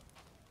well.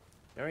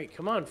 All right,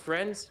 come on,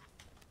 friends.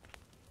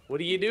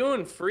 What are you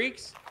doing,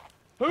 freaks?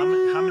 How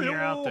many are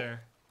out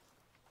there?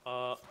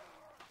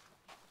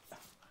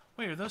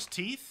 Wait, are those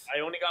teeth?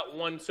 I only got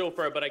one so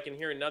far, but I can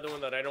hear another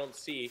one that I don't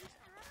see.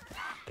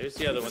 There's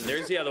the other one.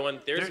 There's the other one.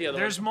 There's the other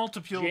one. There's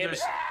multiple.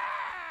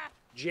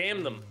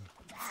 Jam them.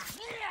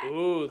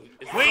 Ooh.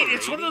 Wait,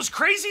 it's one of those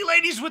crazy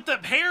ladies with the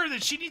hair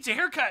that she needs a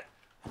haircut.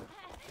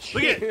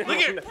 Look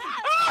at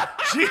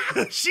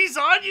she's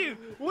on you.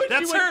 What?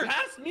 That's she went her.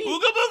 Past me.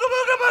 Ooga booga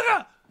booga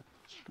booga.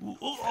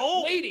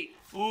 Oh, lady.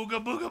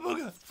 Ooga booga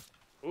booga.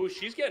 Ooh,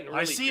 she's getting really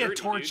I see dirty, a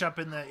torch dude. up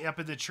in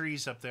the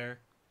trees up there.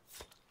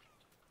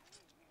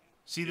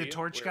 See the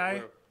torch where, guy?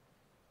 Where?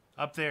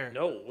 Up there.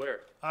 No,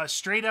 where?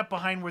 Straight up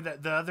behind where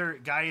the other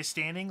guy is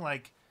standing,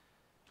 like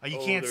you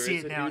can't see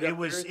it now. It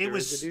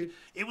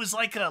was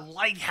like a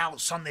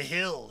lighthouse on the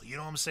hill. You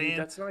know what I'm saying? Dude,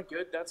 that's not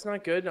good. That's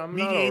not good. I'm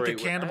Mediate not all right the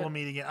with cannibal that.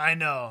 meat again. I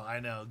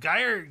know.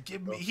 Geyer,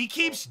 he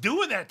keeps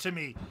doing that to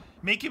me,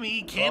 making me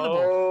eat cannibal.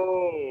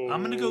 Oh.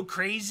 I'm gonna go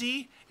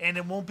crazy, and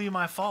it won't be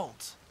my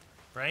fault,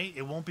 right?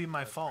 It won't be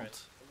my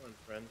fault. Come on,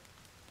 friend.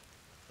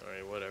 All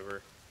right,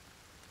 whatever.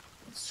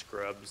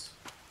 Scrubs.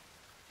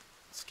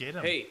 Let's get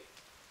him. Hey.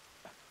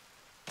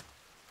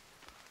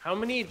 How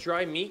many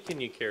dry meat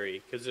can you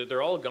carry? Because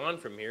they're all gone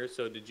from here.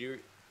 So did you?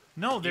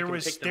 No, there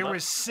was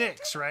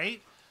 6, right?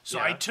 So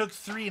yeah. I took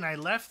 3 and I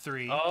left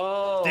 3.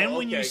 Oh. Then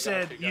when okay, you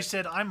said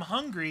gotcha. I'm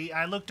hungry,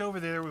 I looked over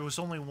there. There was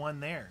only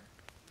 1 there.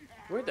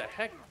 Where the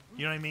heck?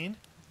 You know what I mean?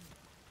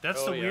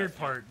 That's Oh, the yeah. weird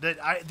part.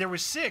 That there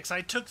was 6.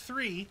 I took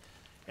 3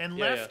 and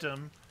left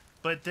them,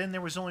 but then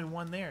there was only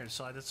 1 there.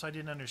 So that's why I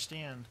didn't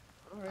understand.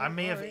 All right, I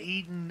may have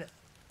eaten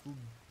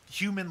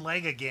human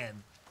leg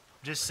again.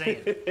 Just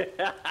saying.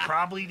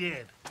 Probably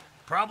did.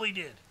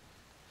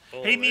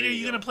 Oh, Hey, Meter, there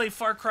you go. gonna play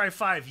Far Cry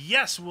 5?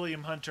 Yes,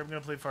 William Hunter, I'm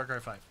gonna play Far Cry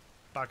 5.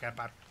 Far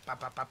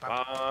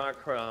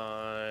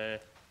Cry.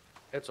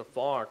 It's a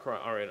Far Cry.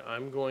 All right,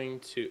 I'm going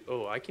to.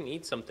 Oh, I can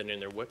eat something in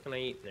there. What can I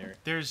eat in there?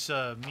 There's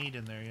meat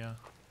in there, yeah.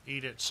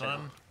 Eat it,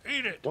 son.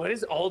 Eat it. Why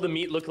does all the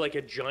meat look like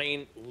a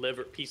giant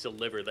piece of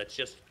liver? That's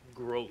just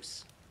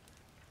gross.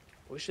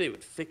 Wish they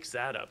would fix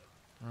that up.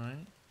 All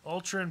right.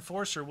 Ultra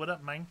Enforcer, what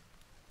up, man?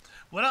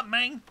 What up,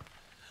 man?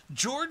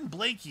 Jordan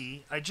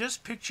Blakey, I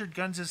just pictured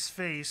Guns'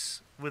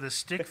 face with a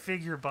stick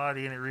figure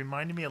body, and it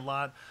reminded me a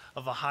lot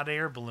of a hot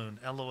air balloon.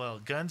 LOL.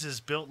 Guns is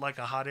built like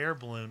a hot air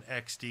balloon,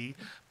 XD.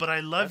 But I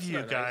love That's you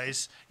not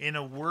guys in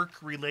a work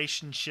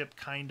relationship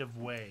kind of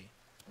way.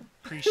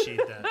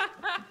 Appreciate that.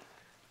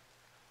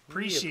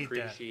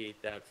 Appreciate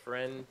that,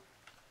 friend.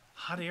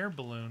 Hot air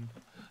balloon.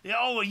 Yeah.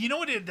 Oh, you know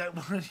what?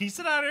 When he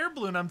said hot air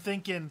balloon, I'm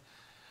thinking,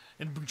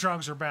 and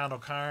drugs are bound,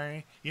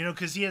 okay? You know,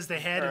 because he has the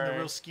head and the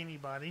real skinny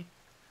body.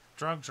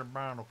 Drugs are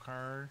bound,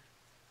 okay?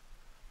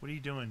 What are you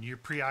doing? You're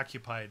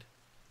preoccupied.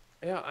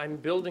 Yeah, I'm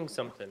building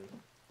something.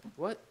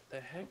 What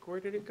the heck?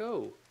 Where did it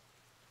go?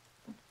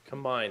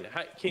 Combine.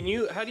 How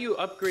do you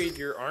upgrade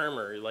your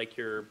armor, like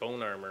your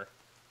bone armor?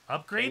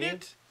 Upgrade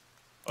it?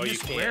 Oh, you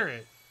just wear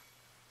it.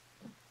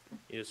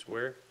 You just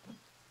wear?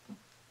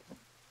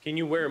 Can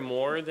you wear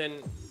more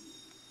than?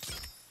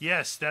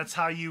 Yes, that's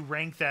how you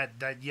rank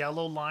that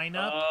yellow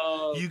lineup.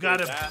 Oh, you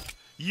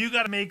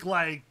gotta make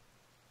like,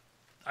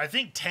 I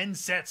think 10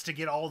 sets to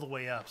get all the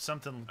way up.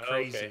 Something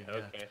crazy.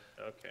 Okay.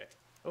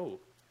 Oh,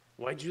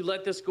 why'd you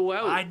let this go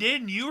out? I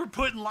didn't. You were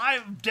putting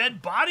live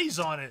dead bodies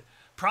on it.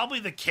 Probably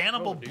the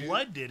cannibal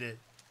blood did it.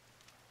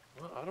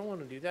 Well, I don't want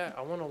to do that.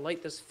 I want to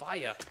light this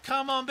fire.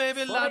 Come on,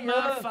 baby, light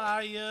my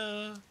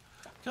fire.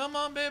 Come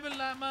on, baby,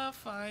 light my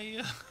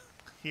fire.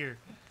 Here.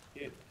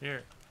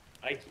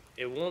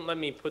 It won't let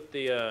me put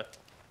the.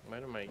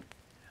 Where am I?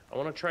 I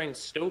want to try and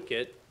stoke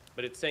it,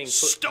 but it's saying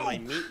put my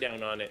meat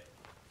down on it.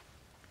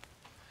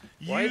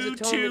 You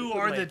two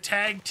are the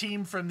tag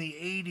team from the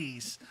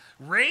 80s.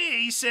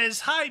 Ray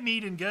says, hi,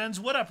 Meat and Guns.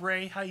 What up,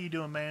 Ray? How you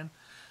doing, man?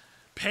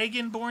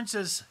 Paganborn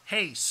says,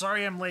 hey,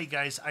 sorry I'm late,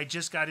 guys. I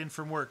just got in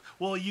from work.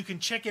 Well, you can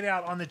check it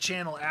out on the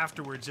channel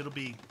afterwards. It'll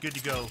be good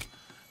to go.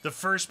 The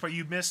first part,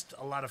 you missed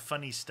a lot of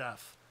funny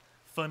stuff.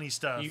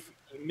 You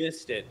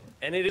missed it.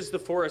 And it is the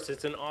Forest.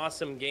 It's an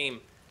awesome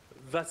game.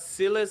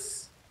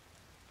 Vasilis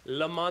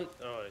Lamont.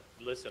 Oh,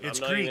 listen.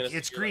 It's I'm Greek. Not even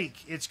It's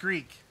Greek. It's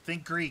Greek.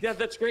 Think Greek. Yeah,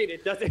 that's great.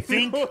 It doesn't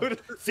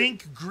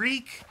think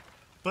Greek,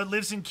 but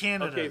lives in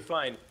Canada. Okay,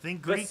 fine.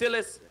 Think Greek.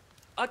 Vasilis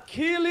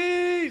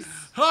Achilles.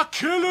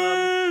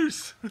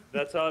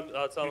 That's all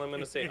I'm going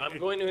to say. I'm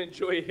going to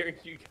enjoy hearing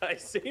you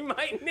guys say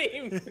my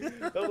name.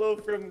 Hello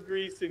from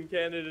Greece and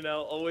Canada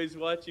now. Always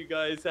watch you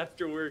guys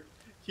after work.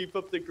 Keep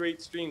up the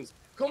great streams.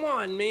 Come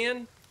on,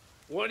 man.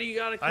 What do you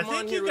got to come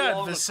on here with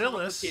all the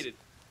complicated?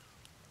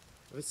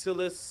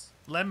 Vasilis.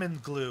 Lemon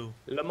glue.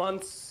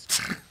 Lamont.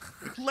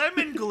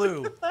 Lemon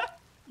glue.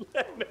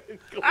 Lemon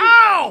glue.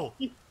 Ow!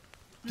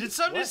 Did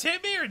something just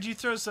hit me, or did you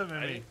throw something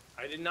at me?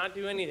 I did not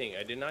do anything.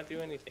 Do you have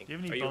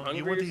any Are you bones? hungry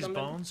You want or these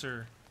something? bones,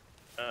 or?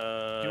 Do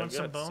you want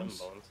some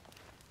bones?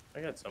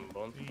 I got some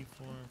bones. 3,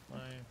 4,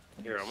 5.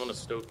 Here, I'm gonna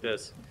stoke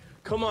this.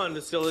 Come on,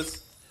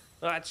 Vasilis.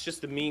 That's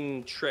just a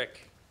mean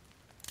trick.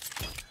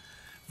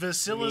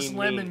 Bacillus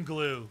lemon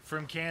glue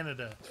from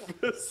Canada.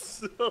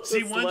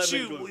 See, once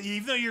you,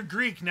 even though you're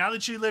Greek, now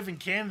that you live in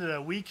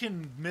Canada, we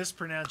can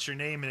mispronounce your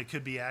name and it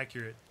could be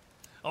accurate.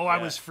 Oh, yeah. I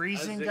was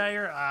freezing,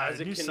 Dyer? I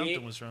knew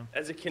something was wrong.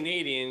 As a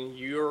Canadian,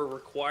 you're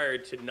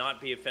required to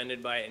not be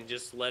offended by it and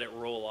just let it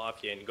roll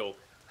off you and go,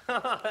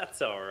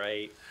 that's all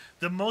right.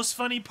 The most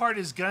funny part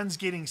is Guns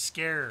getting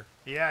scare.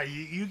 Yeah,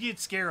 you get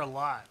scare a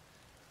lot.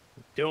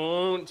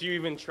 Don't you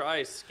even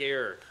try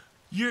scare.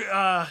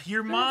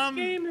 Your mom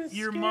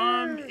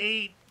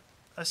ate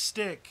a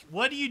stick.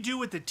 What do you do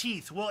with the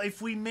teeth? Well,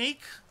 if we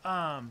make,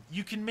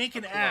 you can make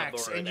an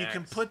axe and you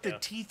can put the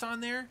teeth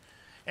on there,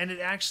 and it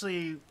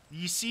actually,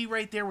 you see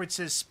right there where it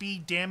says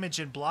speed, damage,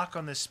 and block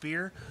on the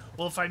spear.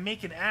 Well, if I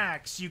make an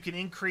axe, you can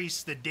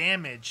increase the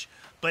damage,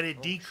 but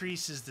it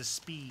decreases the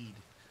speed.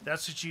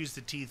 That's what you use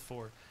the teeth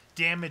for.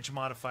 Damage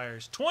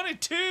modifiers.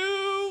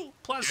 22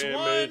 plus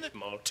 1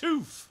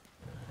 tooth.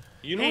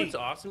 You know what's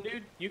awesome,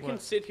 dude? You can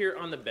sit here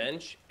on the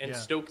bench and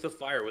stoke the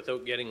fire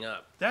without getting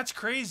up. That's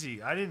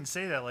crazy. I didn't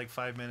say that like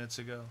 5 minutes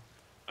ago.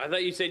 I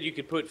thought you said you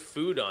could put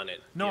food on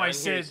it. No, I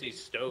said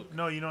stoke.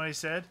 No, you know what I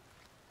said?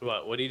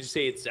 What did you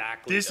say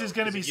exactly? This is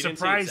going to be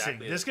surprising.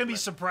 This is going to be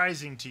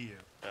surprising to you.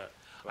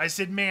 I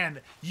said, man,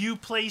 you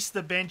placed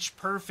the bench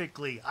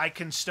perfectly. I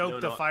can stoke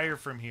the fire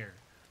from here.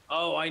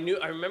 Oh, I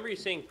remember you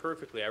saying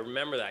perfectly. I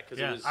remember that because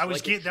it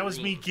was. That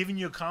was me giving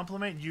you a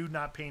compliment. And you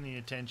not paying any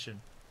attention.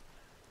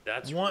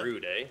 That's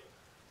rude, eh?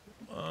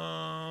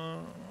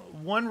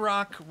 1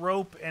 rock,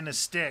 rope, and a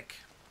stick.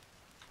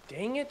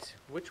 Dang it!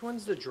 Which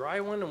one's the dry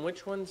one and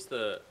which one's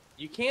the?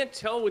 You can't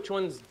tell which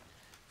one's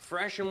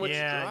fresh and which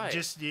dry.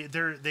 Yeah,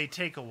 they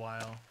take a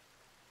while.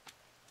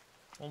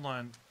 Hold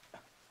on.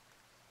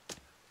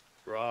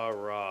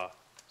 Rah.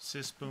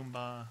 Sis boom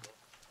ba.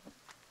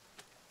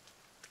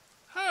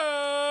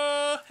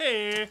 Oh,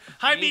 hey.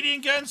 Hi,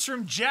 Medium Guns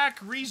from Jack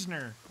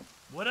Reasoner.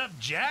 What up,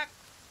 Jack?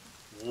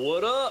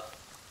 What up?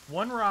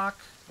 1 rock,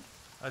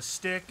 a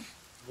stick.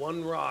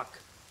 1 rock,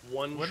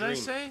 1 What dream. did I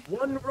say?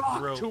 1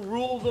 rock to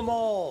rule them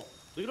all.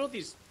 Look at all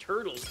these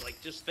turtles, like,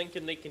 just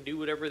thinking they can do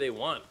whatever they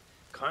want.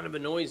 Kind of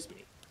annoys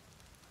me.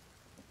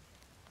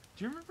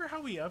 Do you remember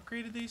how we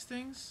upgraded these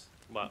things?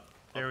 What?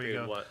 There we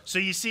go. What? So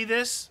you see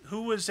this?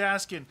 Who was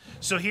asking?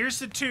 So here's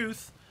the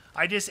tooth.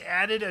 I just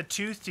added a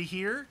tooth to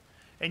here,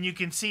 and you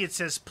can see it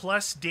says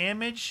plus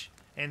damage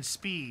and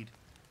speed.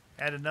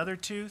 Add another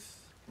tooth.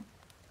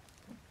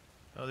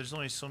 Oh, there's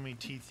only so many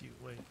teeth.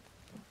 Wait.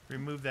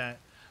 Remove that.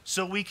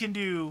 So we can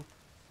do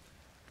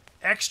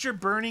extra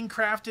burning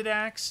crafted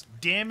axe,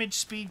 damage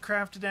speed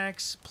crafted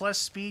axe, plus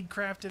speed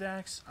crafted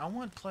axe. I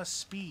want plus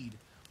speed.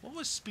 What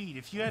was speed?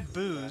 If you had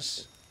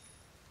booze...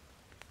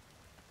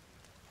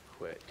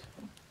 Quick.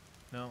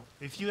 No.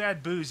 If you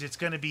add booze, it's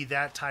going to be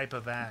that type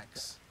of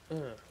axe.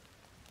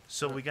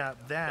 So we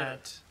got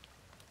that.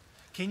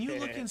 Can you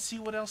look and see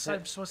what else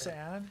I'm supposed to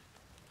add?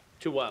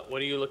 To what?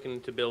 What are you looking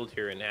to build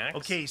here, an axe?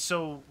 Okay,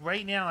 so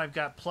right now I've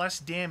got plus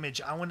damage.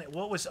 I want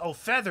what was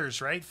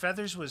feathers, right?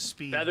 Feathers was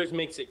speed. Feathers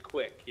makes it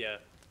quick, yeah.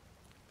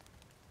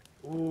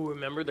 Ooh,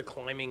 remember the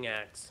climbing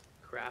axe,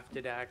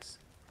 crafted axe,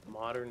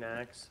 modern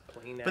axe,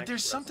 plain axe. But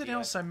there's something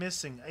else I'm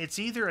missing. It's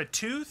either a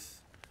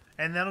tooth,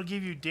 and that'll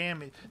give you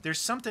damage.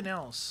 There's something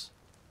else.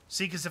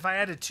 See, because if I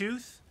add a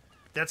tooth,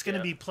 that's going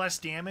to be plus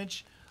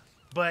damage,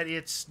 but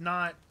it's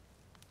not.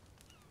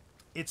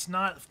 It's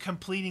not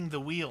completing the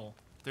wheel.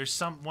 There's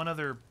one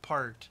other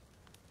part.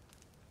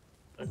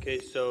 Okay,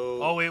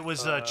 so... Oh, it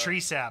was a tree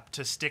sap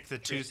to stick the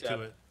tooth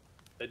to it.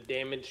 A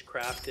damage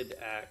crafted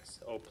axe.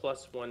 Oh,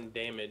 plus 1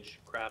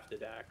 damage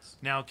crafted axe.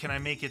 Now, can I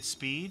make it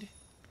speed?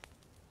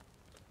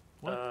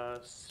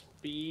 What?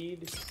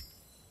 Speed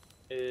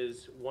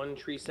is 1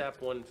 tree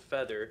sap, 1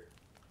 feather.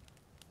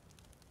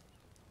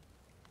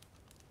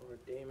 Or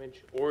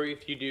damage. Or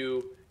if you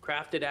do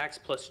crafted axe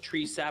plus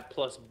tree sap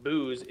plus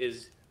booze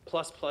is...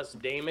 plus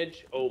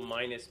damage,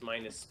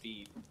 minus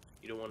speed.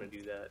 You don't want to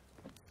do that.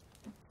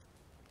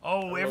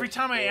 Oh, every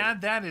time I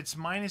add that, it's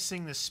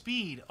minusing the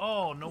speed.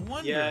 Oh, no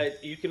wonder. Yeah,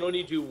 you can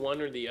only do one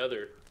or the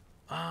other.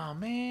 Oh,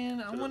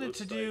 man. I wanted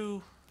to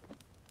do...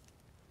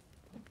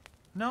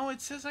 No, it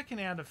says I can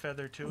add a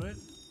feather to it.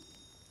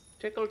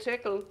 Tickle,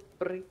 tickle.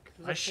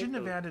 I shouldn't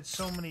have added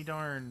so many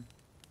darn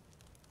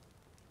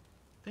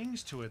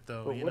things to it,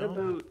 though. But what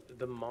about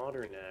the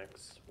modern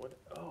axe? What?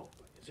 Oh...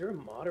 Is there a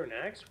modern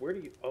axe? Where do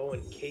you... Oh,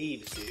 in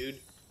caves, dude.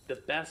 The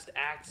best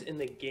axe in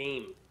the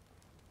game.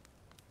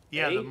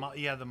 Yeah,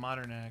 the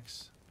modern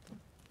axe.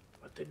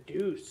 What the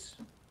deuce?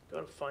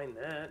 Gotta find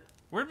that.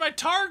 Where'd my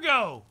tar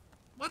go?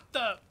 What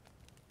the...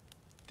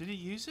 Did it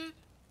use it?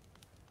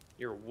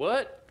 Your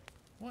what?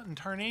 What in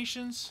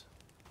tarnations?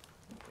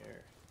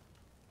 Here.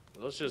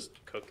 Let's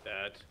just cook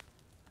that.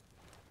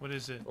 What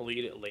is it? We'll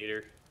eat it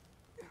later.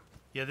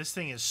 Yeah, this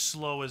thing is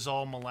slow as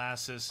all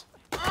molasses.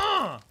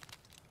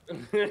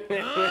 Look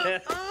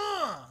at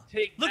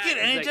it,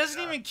 and it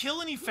doesn't even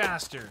kill any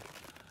faster.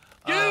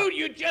 Dude,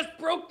 you just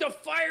broke the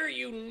fire,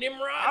 you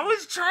Nimrod! I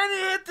was trying to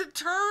hit the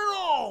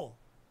turtle!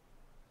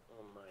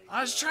 Oh my God.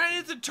 I was trying to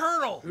hit the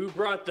turtle! Who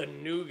brought the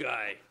new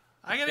guy?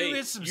 I gotta go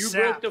get some you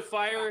sap. broke the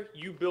fire.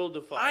 You build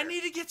the fire. I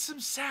need to get some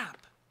sap.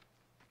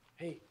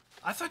 Hey,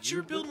 I thought you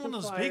were building one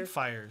of those big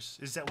fires.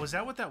 Was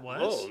that what that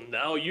was? Oh,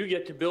 now you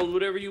get to build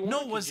whatever you want.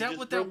 No, was that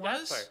what that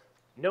was?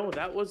 No,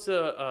 that was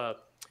a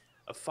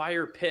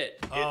fire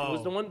pit. Oh. It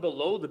was the one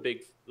below the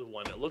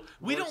one. It looked.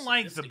 We don't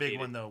like the big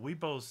one though. We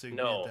both agreed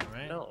that,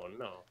 right? No.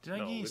 Did I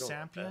get you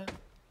sap yet?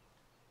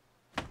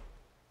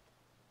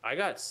 I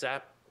got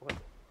sap. What?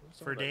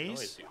 For days?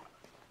 Noise,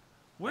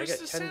 Where's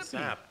the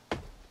sap?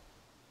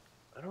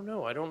 I don't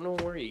know. I don't know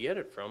where you get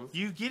it from.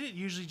 You get it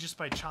usually just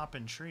by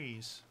chopping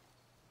trees.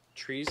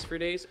 Trees for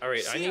days? All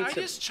right. See, I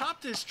just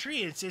chopped this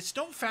tree. It's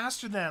no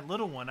faster than that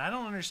little one. I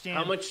don't understand.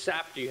 How much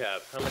sap do you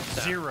have? How much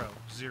sap? Zero.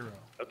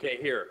 Okay,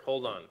 here.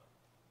 Hold on.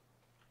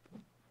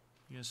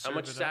 How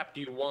much sap up?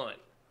 do you want?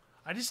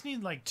 I just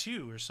need like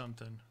 2 or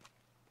something.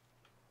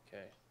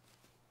 Okay.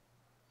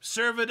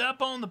 Serve it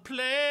up on the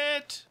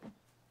plate.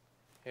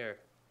 Here.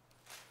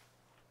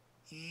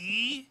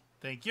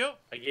 Thank you.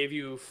 I gave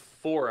you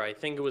 4. I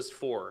think it was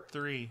 4.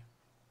 3.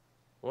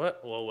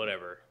 What? Well,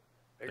 whatever.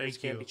 Beggars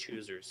Thank you. can't be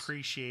choosers.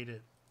 Appreciate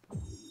it.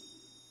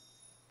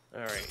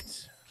 All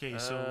right. Okay,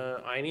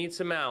 so I need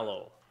some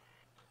aloe.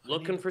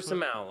 Looking for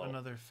some aloe.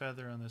 Another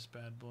feather on this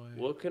bad boy.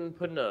 Looking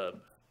for nub.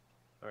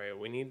 All right,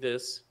 we need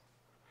this.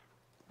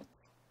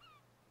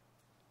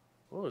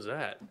 What was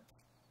that?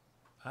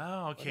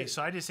 Oh, okay.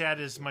 So I just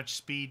added as much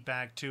speed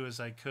back too as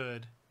I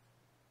could.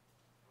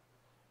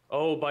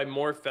 Oh, by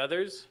more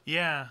feathers?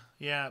 Yeah.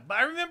 But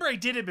I remember I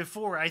did it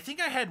before. I think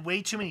I had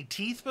way too many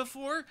teeth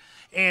before,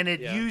 and it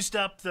used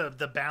up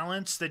the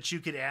balance that you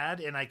could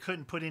add, and I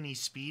couldn't put any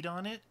speed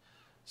on it.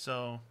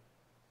 So,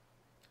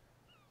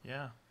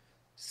 yeah.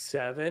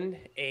 7,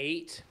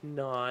 8,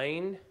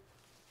 9,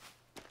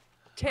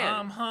 10.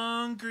 I'm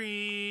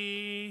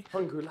hungry.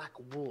 Hungry like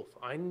a wolf.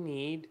 I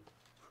need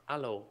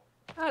aloe.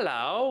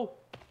 Hello.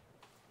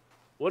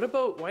 What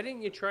about, why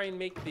didn't you try and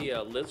make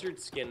the lizard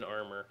skin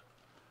armor?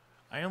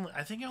 I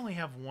think I only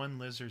have one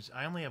lizard.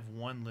 I only have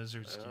one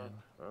lizard skin.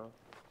 Oh.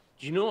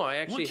 Do you know I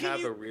actually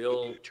have a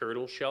real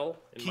turtle shell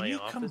in my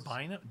office? Can you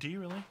combine them? Do you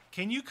really?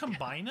 Can you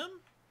combine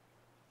them?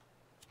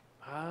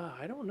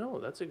 I don't know.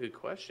 That's a good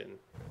question.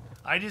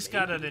 I just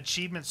got an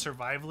achievement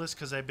survivalist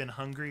because I've been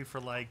hungry for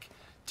like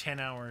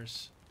 10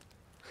 hours.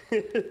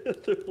 They're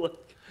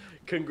like,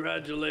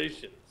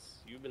 congratulations.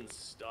 You've been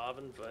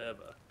starving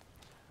forever.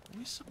 Are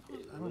we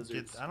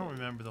supposed? I don't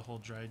remember the whole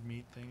dried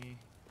meat thingy.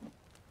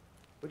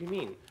 What do you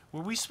mean?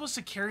 Were we supposed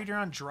to carry it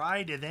around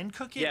dried and then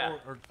cook it? Yeah.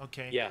 Or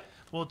okay. Yeah.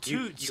 Well,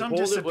 some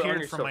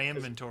disappeared from my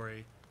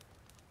inventory.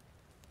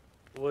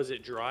 Was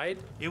it dried?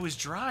 It was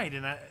dried,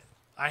 and I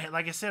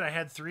like I said, I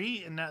had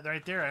 3, and that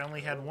right there, I only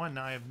had 1.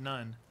 Now I have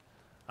none.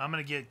 I'm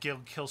gonna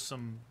kill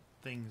some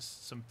things,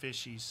 some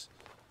fishies.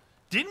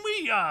 Didn't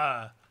we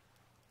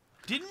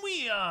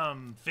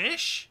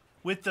fish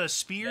with the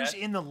spears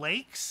in the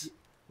lakes?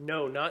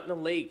 No, not in the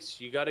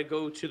lakes. You got to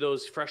go to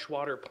those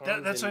freshwater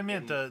ponds. That's what I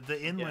meant, the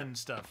inland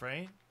stuff,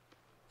 right?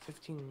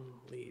 15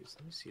 leaves.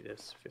 Let me see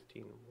this.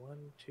 15. 1,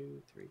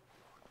 2, 3.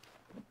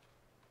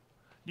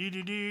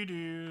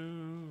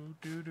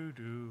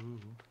 Do.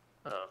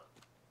 Oh.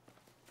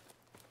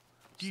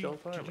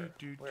 Stealth armor.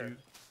 Where?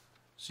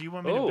 So you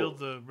want me to build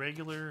the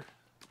regular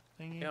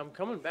thingy? Yeah, I'm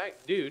coming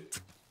back, dude.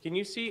 Can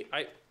you see?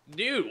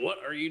 Dude, what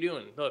are you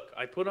doing? Look,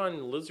 I put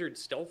on lizard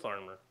stealth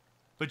armor.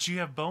 But you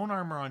have bone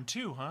armor on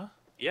too, huh?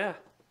 Yeah,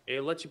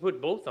 it lets you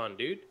put both on,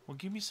 dude. Well,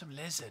 give me some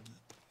lizard.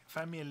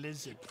 Find me a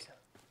lizard.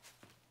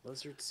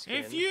 Lizard skin.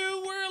 If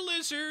you were a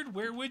lizard,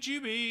 where would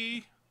you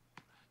be?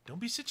 Don't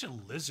be such a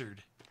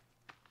lizard.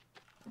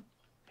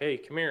 Hey,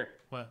 come here.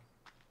 What?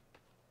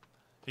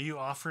 Are you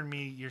offering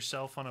me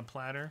yourself on a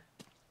platter?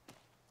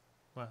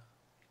 What?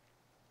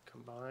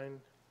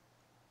 Combine.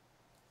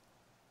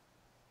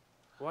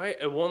 Why?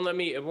 It won't let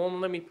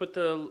me put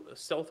the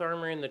stealth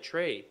armor in the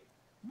tray.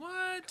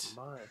 What?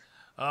 Combine.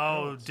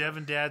 Oh,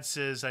 Devin Dad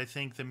says, I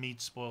think the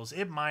meat spoils.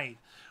 It might.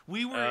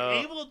 We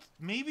were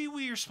maybe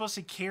we were supposed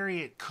to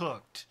carry it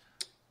cooked.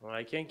 Well,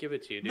 I can't give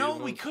it to you, dude. No,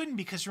 we couldn't,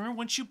 because remember,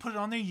 once you put it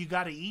on there, you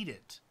got to eat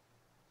it.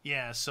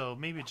 Yeah, so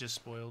maybe it just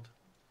spoiled.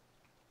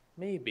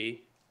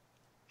 Maybe.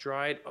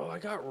 Dried. Oh, I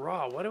got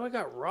raw. Why do I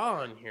got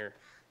raw in here?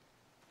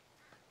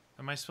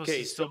 Am I supposed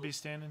to still be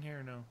standing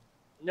here or no?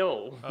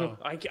 No, oh.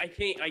 I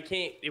can't.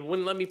 It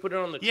wouldn't let me put it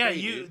on the tray.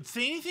 Yeah,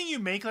 anything you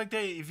make like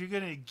that, if you're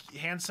gonna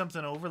hand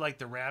something over like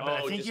the rabbit,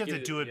 I think you have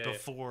to do it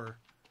before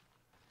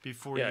you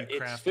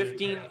craft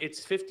it.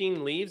 It's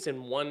 15 leaves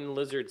and 1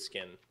 lizard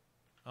skin.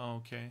 Oh,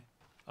 okay.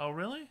 Oh,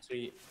 really? So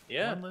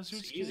yeah, one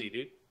lizard skin? Easy,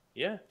 dude.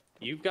 Yeah,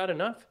 you've got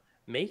enough.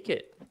 Make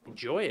it.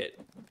 Enjoy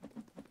it.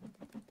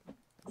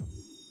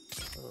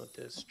 Oh,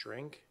 this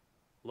drink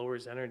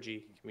lowers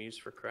energy. Can be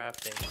used for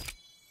crafting.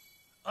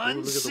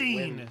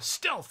 Unseen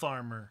stealth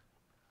armor.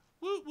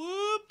 Whoop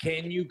whoop.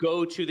 Can you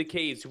go to the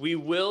caves? We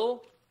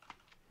will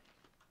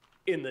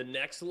in the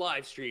next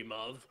live stream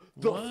of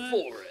the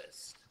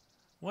forest.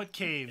 What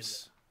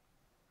caves?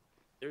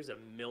 There's a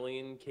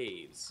million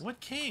caves. What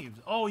caves?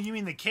 Oh, you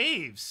mean the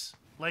caves?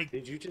 Like,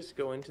 did you just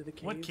go into the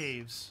caves? What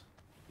caves?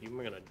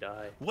 You're gonna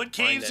die. What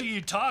caves are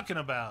you talking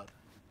about?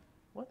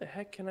 What the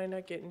heck can I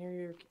not get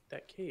near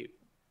that cave?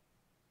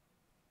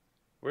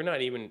 We're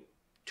not even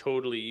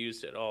totally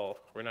used at all.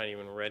 We're not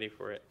even ready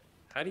for it.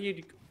 How do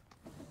you...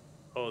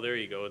 Oh, there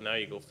you go. Now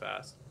you go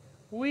fast.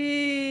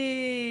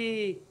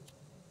 Whee!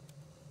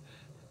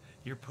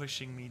 You're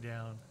pushing me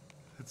down.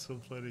 That's so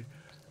funny.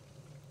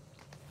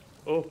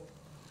 Oh.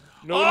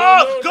 No,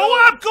 oh,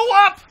 go up, go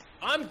up!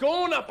 I'm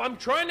going up. I'm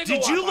trying to go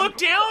up. Did you look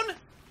down?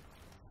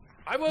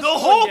 I was. The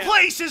whole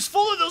place is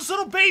full of those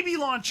little baby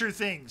launcher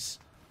things.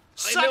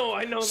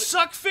 I know.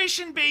 Suck fish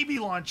and baby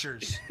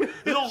launchers.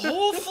 The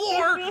whole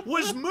floor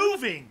was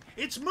moving.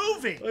 It's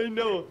moving. I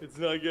know. It's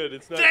not good.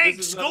 It's not.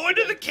 Thanks. Go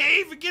into the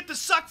cave and get the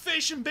suck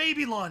fish and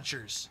baby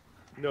launchers.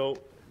 No,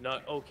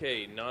 not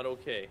okay. Not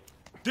okay.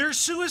 They're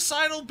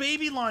suicidal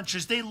baby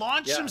launchers. They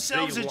launch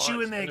themselves at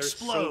you and they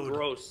explode. So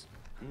gross.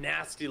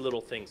 Nasty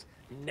little things.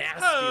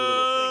 Nasty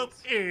little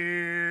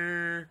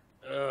things.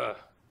 Ugh.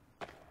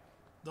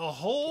 The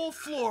whole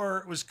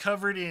floor was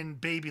covered in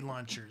baby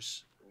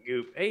launchers.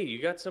 Goop. Hey,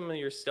 you got some of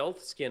your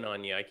stealth skin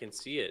on you. I can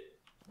see it.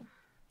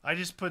 I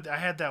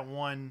had that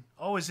one.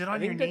 Oh, is it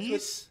on your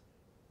knees?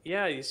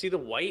 Yeah, you see the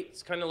white?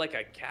 It's kind of like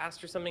a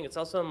cast or something. It's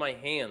also on my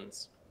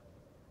hands.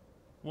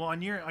 Well,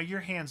 on your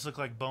hands look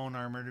like bone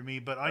armor to me,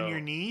 but on your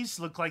knees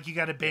look like you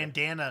got a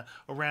bandana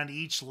around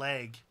each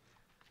leg.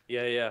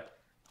 Yeah.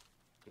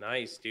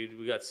 Nice, dude.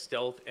 We got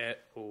stealth and...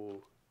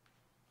 Oh,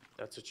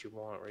 that's what you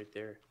want right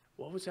there.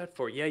 What was that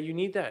for? Yeah, you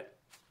need that.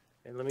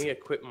 And let me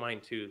equip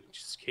mine too,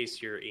 just in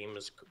case your aim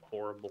is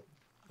horrible.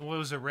 Well, it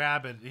was a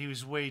rabbit. He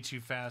was way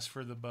too fast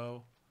for the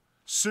bow.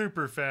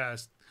 Super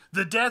fast.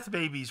 The death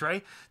babies,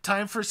 right?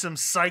 Time for some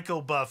psycho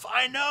buff.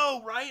 I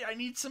know, right? I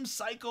need some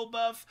psycho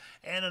buff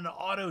and an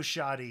auto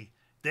shotty.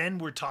 Then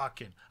we're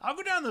talking. I'll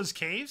go down those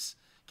caves.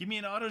 Give me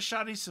an auto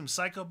shotty, some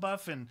psycho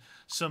buff, and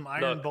some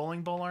iron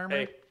bowling ball armor.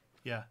 Hey.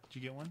 Yeah, did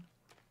you get one?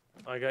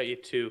 I got you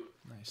two.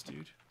 Nice,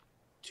 dude.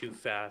 Too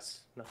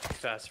fast. Not too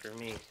fast for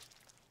me.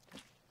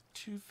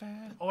 Too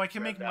fast. Oh, I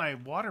can make my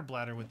water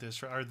bladder with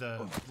this, or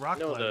the rock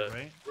bladder,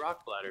 right?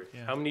 Rock bladder.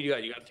 Yeah. How many do you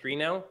got? You got 3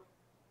 now?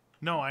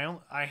 No,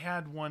 I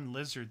had one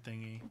lizard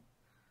thingy.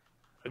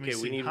 Okay,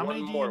 we need How one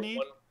many more. do you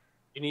need?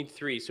 You need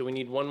 3, so we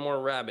need one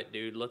more rabbit,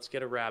 dude. Let's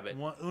get a rabbit.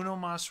 Uno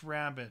mas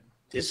rabbit.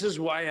 This is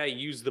why I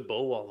use the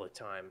bow all the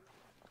time.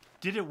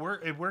 Did it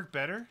work? It worked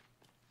better?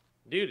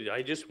 Dude,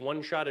 I just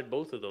one-shotted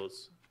both of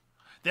those.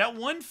 That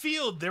one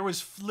field, there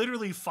was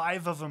literally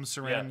 5 of them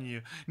surrounding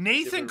you.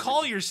 Nathan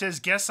Collier says,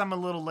 guess I'm a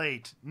little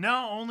late.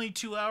 No, only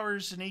 2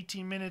 hours and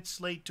 18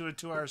 minutes late to a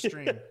 2-hour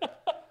stream.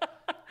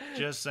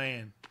 Just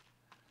saying.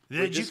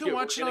 You can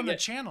watch it on the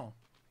channel.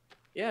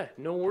 Yeah,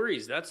 no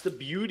worries. That's the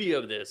beauty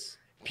of this.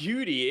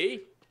 Beauty, eh?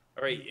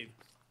 All right,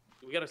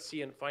 we got to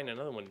see and find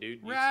another one,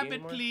 dude.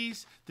 Rabbit,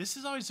 please. This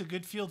is always a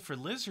good field for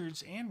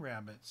lizards and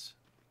rabbits.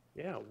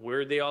 Yeah,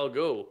 where'd they all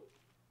go?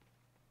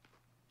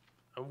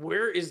 And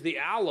where is the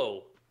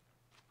aloe?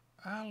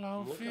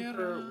 Aloe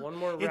vera. One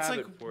more rabbit it's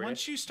like for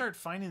once you start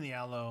finding the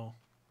aloe,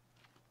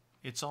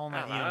 it's all in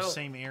that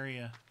same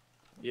area.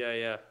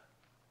 Yeah.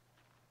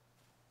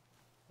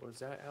 Was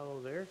that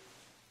aloe there?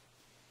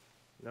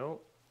 No.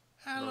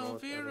 Aloe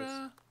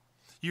vera.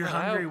 You're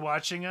hungry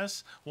watching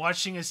us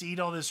eat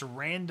all this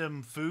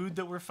random food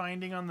that we're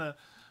finding on the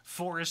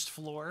forest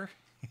floor.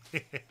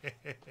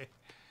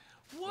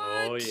 What?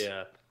 Oh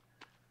yeah.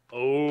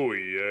 Oh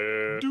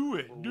yeah. Do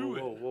it.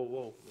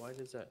 Whoa. Why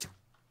does that?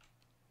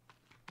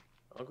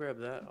 I'll grab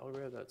that. I'll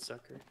grab that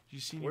sucker. Do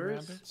you see any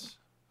rabbits?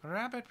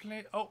 Rabbit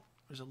play. Oh,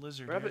 there's a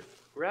lizard.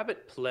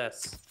 Rabbit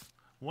plus.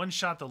 One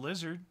shot the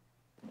lizard.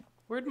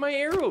 Where'd my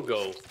arrow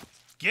go?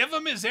 Give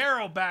him his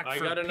arrow back. I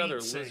got another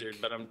lizard,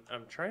 but I'm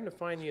trying to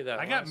find you that.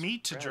 I got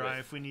meat to dry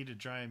if we need to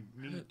dry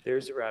meat.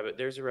 There's a rabbit.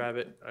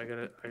 I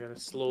gotta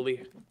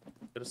slowly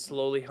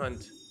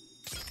hunt.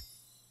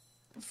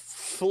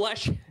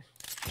 Fleshy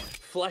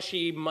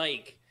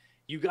Mike,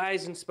 you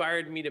guys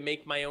inspired me to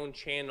make my own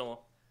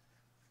channel,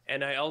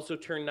 and I also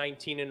turned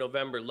 19 in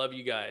November. Love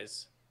you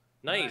guys.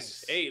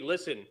 Nice. Hey,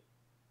 listen.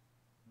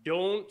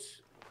 Don't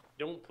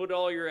put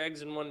all your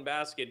eggs in one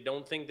basket.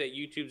 Don't think that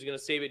YouTube's gonna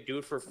save it. Do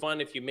it for fun.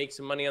 If you make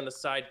some money on the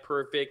side,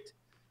 perfect.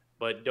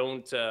 But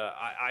don't.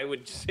 I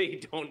would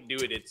say don't do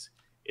it.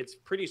 It's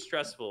pretty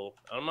stressful.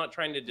 I'm not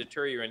trying to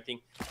deter you or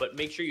anything, but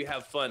make sure you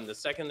have fun. The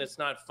second it's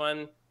not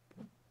fun,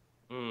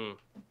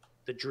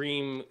 the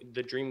dream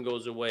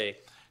goes away.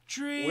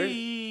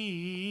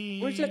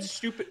 Where's that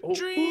stupid? Oh,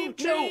 dream,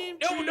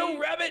 no,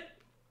 rabbit!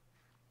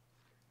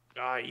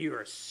 Ah,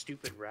 you're a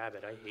stupid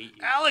rabbit. I hate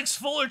you. Alex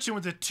Fullerton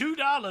with the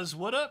 $2.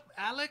 What up,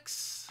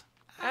 Alex?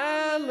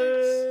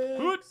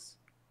 Alex.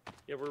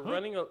 Yeah, we're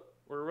running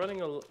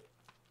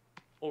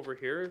over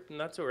here, and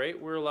that's all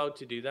right. We're allowed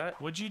to do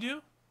that. What'd you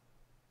do?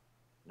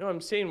 No,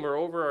 I'm saying we're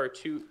over our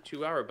two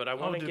hour, but I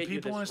want to get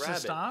you this rabbit. People want us to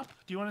stop?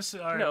 Do you want us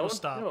to? All right, no, we'll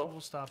stop. No. We'll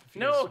stop. If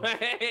you no,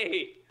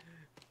 hey!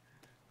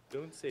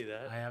 Don't say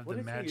that. I have the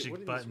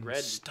magic button.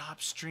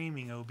 Stop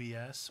streaming,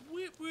 OBS.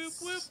 Whip, whip,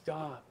 whip.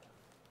 Stop.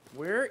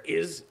 Where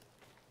is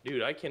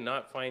Dude, I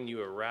cannot find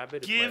you a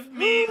rabbit. Give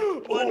me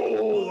one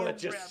more that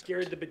just rabbit.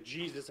 scared the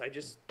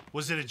bejesus.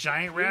 Was it a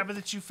giant rabbit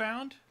that you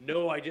found?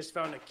 No, I just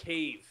found a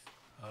cave.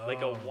 Oh.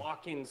 Like a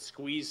walk-in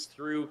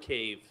squeeze-through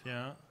cave.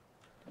 Yeah.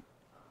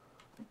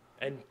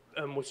 And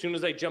as soon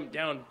as I jumped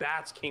down,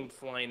 bats came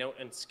flying out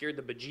and scared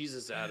the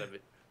bejesus out of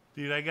it.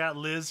 Dude, I got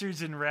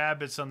lizards and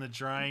rabbits on the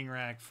drying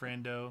rack,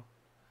 friendo.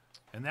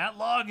 And that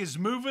log is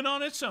moving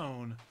on its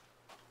own.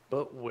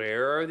 But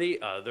where are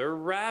the other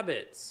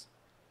rabbits?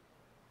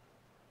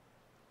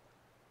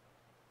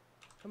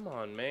 Come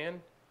on,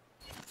 man.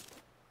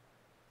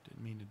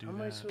 Didn't mean to do How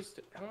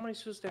that. How am I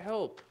supposed to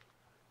help?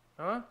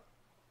 Huh? How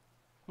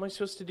am I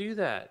supposed to do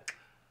that?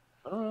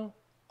 I don't know.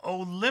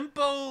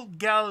 Olimpo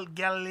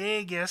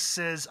Galegas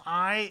says,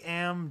 I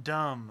am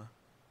dumb.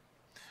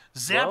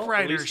 Zap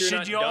Rider,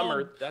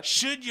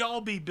 should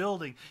y'all be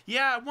building?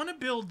 Yeah, I want to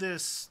build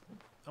this.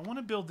 I want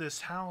to build this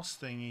house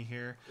thingy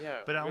here. Yeah,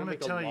 but I want to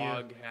tell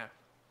you,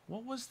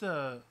 what was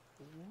the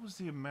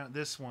amount?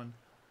 This one,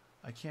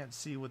 I can't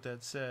see what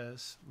that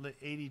says.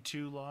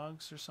 82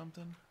 logs or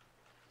something.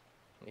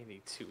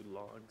 82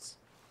 logs.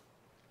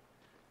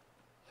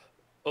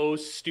 Oh,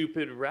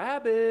 stupid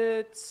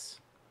rabbits!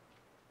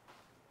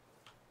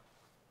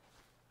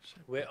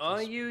 Where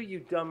are you, you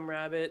dumb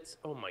rabbits?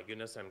 Oh my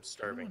goodness, I'm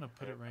starving. I'm gonna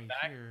put it right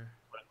here.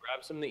 I'm gonna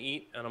grab something to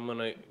eat, and I'm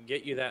gonna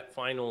get you that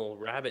final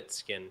rabbit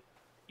skin.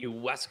 You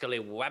wascally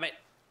wabbit.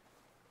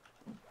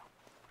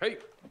 Hey!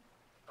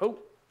 Oh!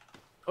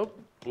 Oh!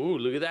 Ooh,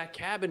 look at that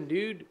cabin,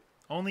 dude.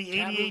 Only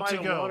 88 to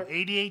go.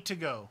 88 to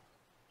go.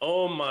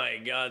 Oh my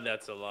god,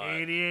 that's a lot.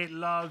 88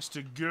 logs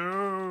to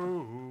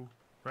go.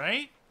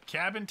 Right?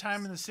 Cabin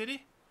time in the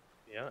city?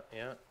 Yeah,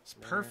 yeah. It's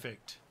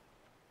perfect.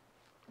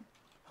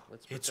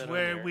 It's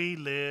where we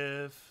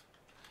live.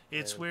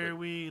 It's where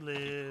we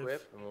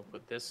live. And we'll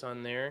put this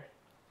on there.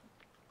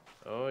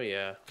 Oh,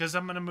 yeah. Because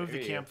I'm going to move the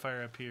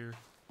campfire up here.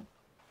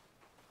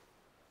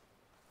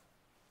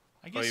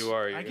 I guess, you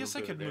are. I guess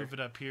I could move it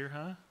up here,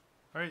 huh?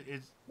 All right.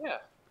 Yeah.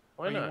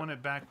 Why not? You want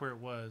it back where it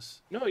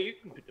was? No, you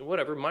can.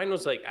 Whatever. Mine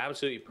was like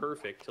absolutely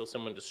perfect till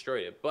someone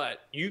destroyed it.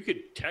 But you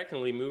could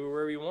technically move it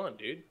wherever you want,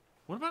 dude.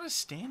 What about a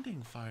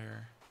standing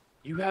fire?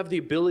 You have the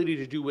ability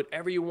to do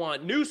whatever you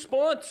want. New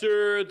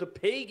sponsor, the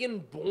Pagan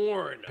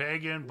Born.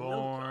 Pagan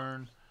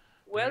Born.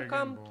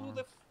 Welcome to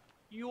the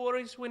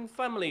Yours Win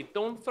family.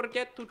 Don't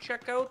forget to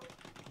check out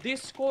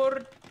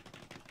Discord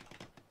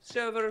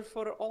server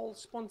for all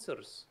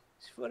sponsors.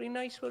 It's very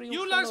nice for you.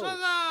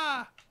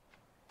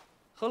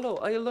 Hello,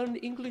 I learned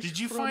English. Did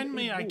you find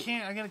me? I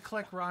can't. I gotta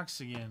collect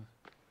rocks again.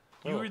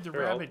 You were the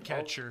rabbit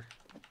catcher.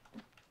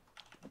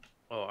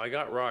 Oh, I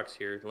got rocks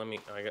here.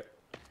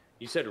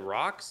 You said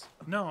rocks?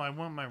 No, I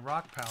want my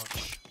rock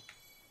pouch.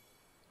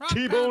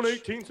 T-Bone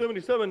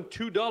 1877,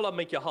 $2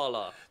 make you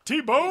holla.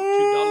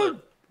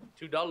 T-Bone!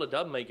 $2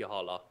 dub make you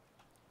holla.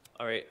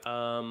 All right,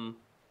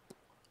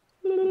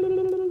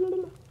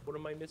 what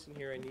am I missing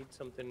here? I need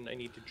something. I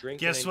need to drink.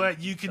 Guess what?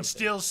 You can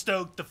still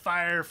stoke the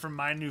fire from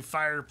my new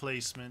fire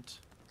placement.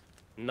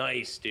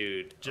 Nice,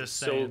 dude.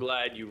 Just I'm so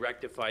glad you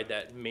rectified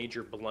that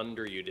major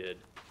blunder you did.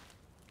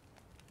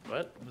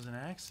 What? It was an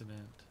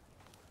accident.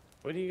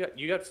 What do you got?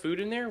 You got food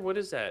in there? What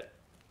is that?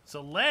 It's a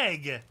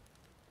leg.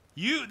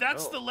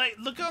 That's the leg.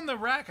 Look on the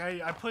rack.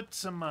 I put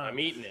some. I'm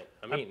eating it.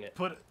 I'm eating it.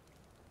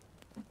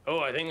 Oh,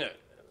 I think is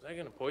that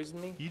gonna poison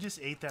me? You just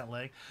ate that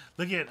leg.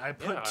 Look at I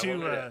put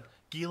two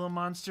Gila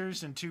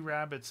monsters and 2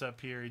 rabbits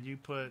up here, and you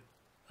put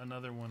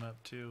another one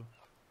up too.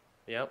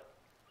 Yep.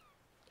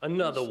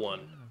 Another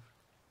one.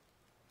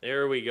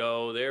 There we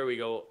go. There we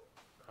go.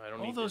 I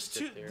don't need those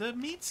two. The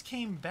meats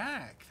came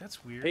back.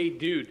 That's weird. Hey,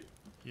 dude.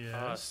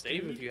 Yeah.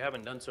 Save if you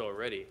haven't done so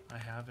already. I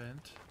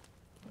haven't.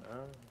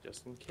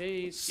 Just in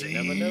case.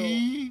 You never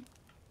know.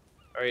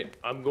 All right,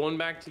 I'm going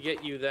back to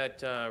get you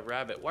that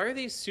rabbit. Why are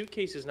these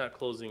suitcases not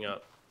closing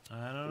up?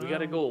 I don't know. We got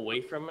to go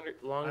away from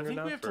it longer enough? I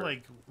think we have to,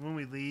 like, when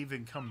we leave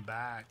and come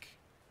back,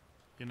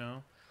 you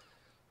know?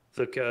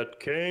 The cat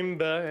came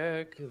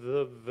back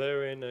the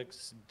very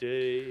next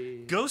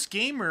day. Ghost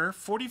Gamer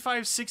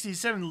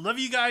 4567. Love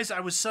you guys. I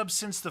was sub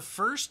since the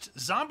first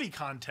zombie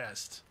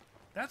contest.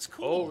 That's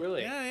cool. Oh,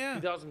 really? Yeah, yeah.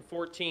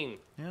 2014.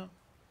 Yeah.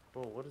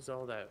 Oh, what is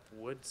all that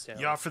wood sound?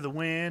 Y'all for the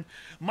win.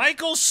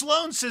 Michael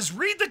Sloan says,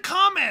 read the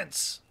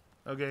comments.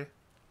 Okay.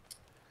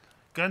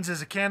 Guns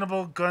is a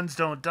cannibal. Guns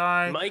don't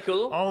die.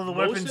 Michael, all of the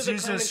weapons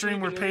used in the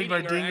stream were paid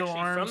by Dingo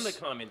Arms. From the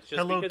comments,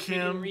 hello,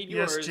 Kim.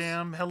 Yes,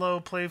 Jam.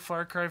 Hello, play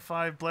Far Cry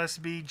 5.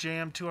 Blessed be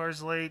Jam. 2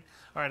 hours late.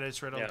 All right, I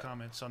just read all the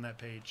comments on that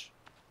page.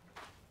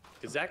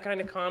 Because that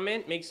kind of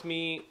comment makes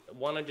me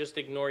want to just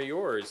ignore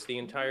yours the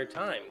entire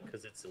time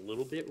because it's a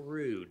little bit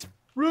rude.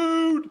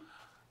 Rude.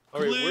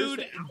 All right,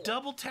 glued,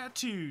 double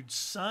tattooed,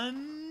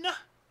 son.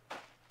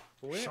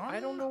 I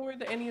don't know where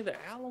any of the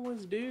aloe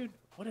is, dude.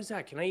 What is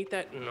that? Can I eat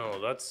that? No,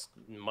 that's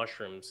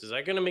mushrooms. Is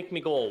that gonna make me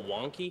go all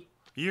wonky?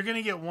 You're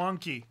gonna get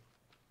wonky.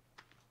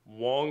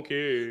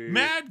 Wonky.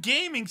 Mad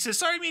Gaming says,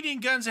 sorry, Median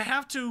Guns. I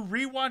have to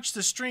rewatch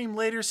the stream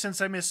later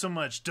since I missed so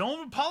much.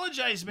 Don't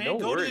apologize, man. No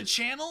Go worries. to the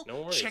channel.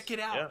 No worries. Check it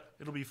out. Yeah.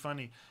 It'll be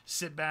funny.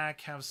 Sit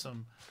back, have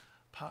some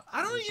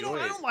I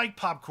don't like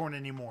popcorn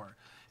anymore.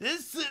 I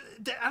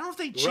don't know if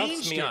they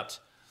changed it. Up.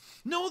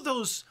 No,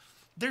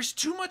 there's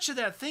too much of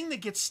that thing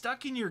that gets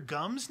stuck in your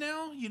gums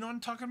now. You know what I'm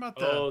talking about?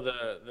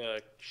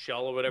 The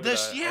shell or whatever.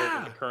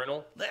 The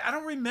kernel. I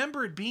don't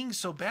remember it being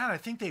so bad. I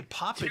think they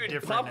pop it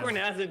different. Popcorn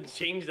hasn't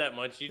changed that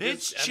much.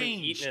 It's just haven't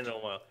eaten it in a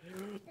while.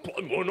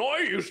 But when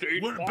I used to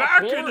eat popcorn,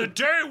 back in the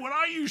day when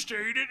I used to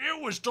eat it,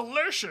 it was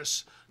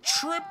delicious.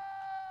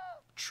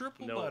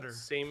 Triple butter.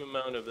 Same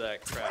amount of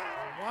that crap.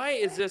 Why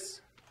is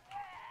this?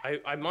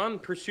 I'm on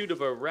pursuit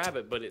of a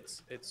rabbit, but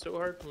it's so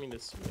hard for me to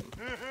see him.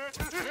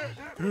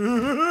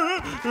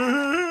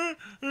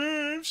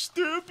 I'm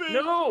stupid.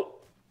 No.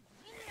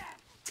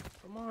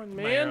 Come on,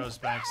 man. My arrow's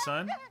back,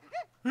 son.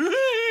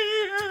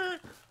 Oh,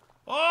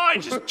 I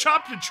just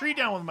chopped a tree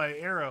down with my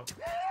arrow.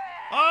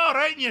 Oh,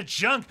 right in your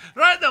junk.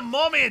 Right in the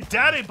mommy and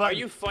daddy button. Are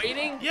you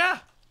fighting? Yeah.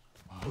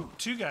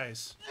 2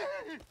 guys.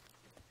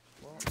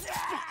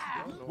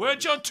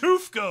 Where'd your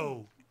tooth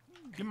go?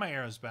 Give my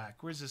arrows back.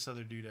 Where's this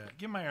other dude at?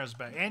 Give my arrows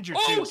back. And your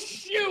tooth. Oh,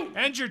 shoot!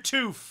 And your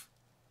tooth.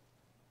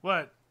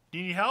 What? Do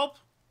you need help?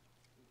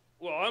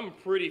 Well, I'm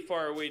pretty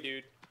far away,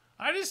 dude.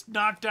 I just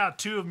knocked out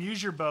 2 of them.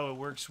 Use your bow. It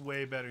works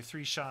way better.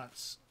 3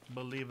 shots.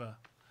 Believer.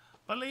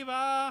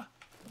 Believer.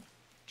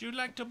 Do you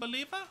like to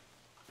believer?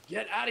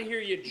 Get out of here,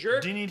 you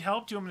jerk. Do you need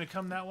help? Do you want me to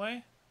come that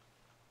way?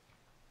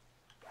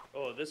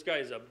 Oh, this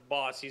guy's a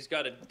boss. He's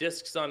got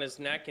discs on his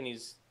neck, and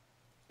he's...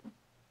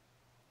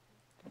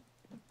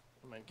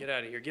 Come on, get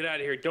out of here. Get out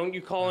of here. Don't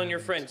you call in your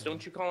friends.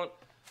 Don't you call in...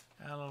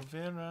 Aloe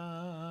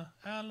vera.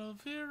 Aloe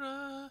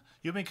vera.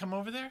 You want me to come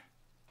over there?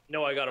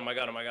 No, I got him.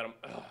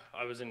 Ugh,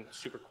 I was in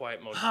super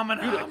quiet mode. Hamana.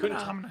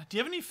 Do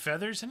you have any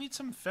feathers? I need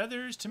some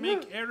feathers to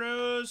make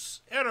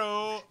arrows.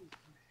 Arrow.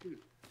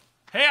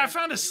 Hey, I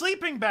found a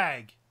sleeping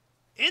bag.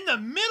 In the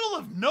middle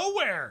of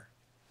nowhere.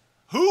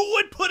 Who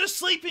would put a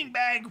sleeping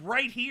bag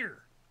right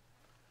here?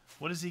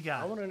 What does he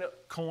got? I want to know.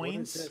 Coins?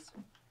 What is this?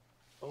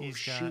 Oh, He's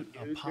shoot,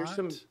 got dude. a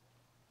pot.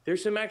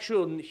 There's some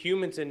actual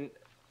humans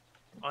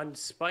on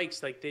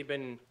spikes, like they've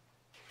been...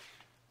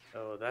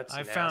 Oh, that's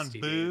nasty, found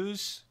dude.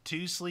 booze,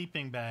 2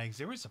 sleeping bags.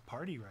 There was a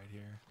party right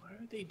here. Why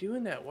are they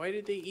doing that? Why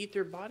did they eat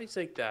their bodies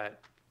like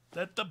that?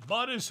 Let the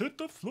bodies hit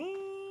the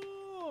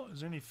floor. Is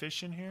there any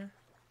fish in here?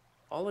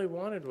 All I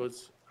wanted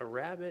was a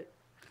rabbit.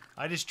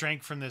 I just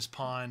drank from this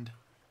pond.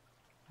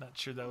 Not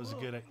sure that was a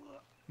good idea.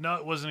 No,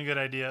 it wasn't a good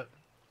idea.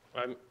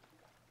 Oh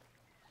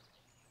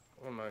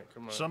my,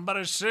 come on.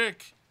 Somebody's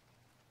sick.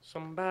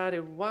 Somebody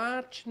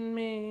watching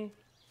me.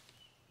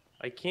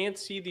 I can't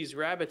see these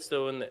rabbits,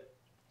 though, in the...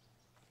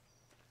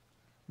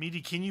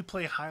 Meaty, can you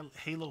play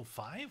Halo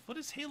 5? What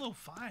is Halo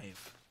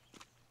 5?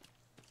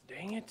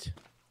 Dang it.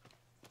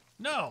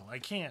 No, I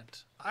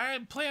can't. I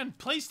play on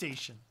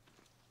PlayStation.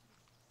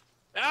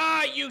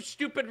 Ah, you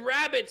stupid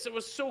rabbits! It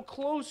was so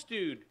close,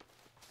 dude.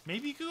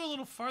 Maybe you could go a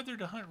little farther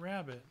to hunt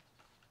rabbit.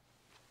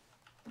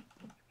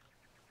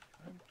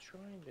 I'm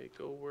trying to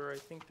go where I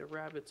think the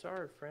rabbits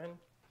are, friend.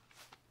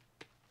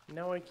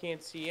 Now I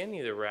can't see any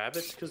of the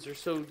rabbits because they're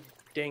so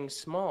dang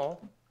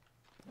small.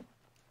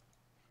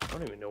 I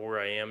don't even know where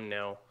I am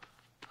now.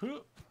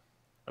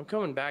 I'm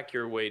coming back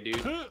your way,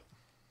 dude.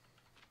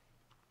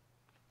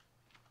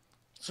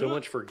 So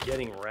much for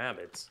getting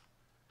rabbits.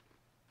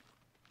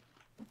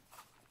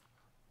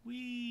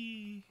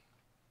 Wee.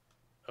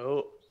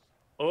 Oh.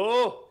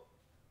 Oh!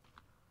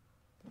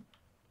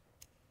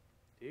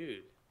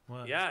 Dude.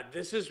 What? Yeah,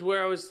 this is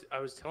where I was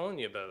telling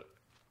you about.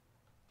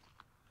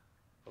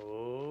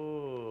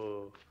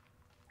 Oh.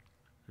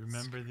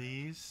 Remember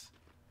these?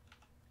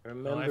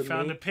 Remember I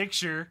found me? a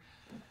picture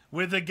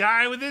with a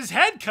guy with his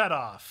head cut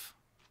off.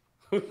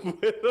 With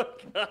a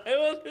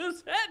guy with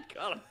his head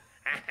cut off.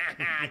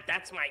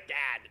 That's my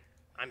dad.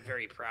 I'm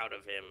very proud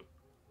of him.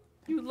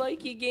 You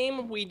like your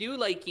game? We do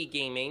like your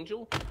game,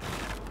 Angel.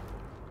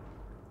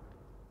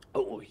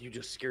 Oh, you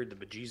just scared the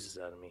bejesus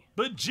out of me.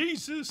 But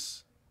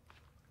Jesus.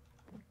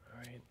 All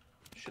right.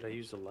 Should I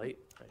use a light?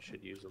 I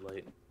should use a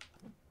light.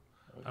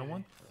 Okay, I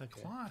want the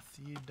cloth,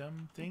 you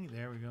dumb thing.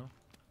 There we go.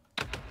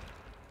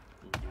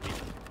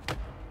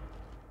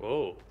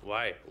 Whoa,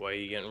 why? Why are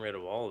you getting rid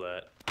of all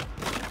that?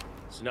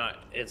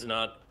 It's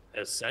not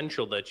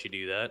essential that you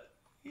do that.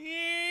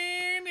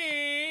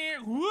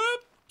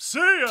 Whoop! See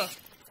ya!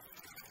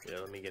 Yeah,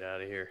 let me get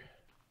out of here.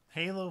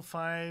 Halo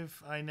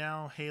 5,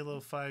 Halo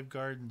 5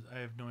 Garden. I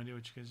have no idea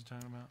what you guys are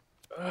talking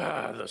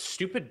about. The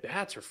stupid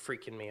bats are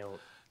freaking me out.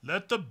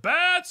 Let the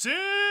bats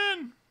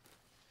in!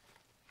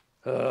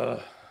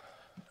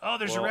 Oh,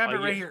 there's a rabbit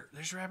right here.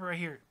 There's a rabbit right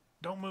here.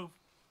 Don't move.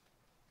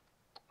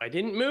 I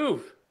didn't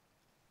move.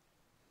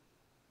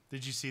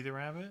 Did you see the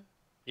rabbit?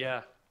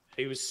 Yeah.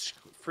 He was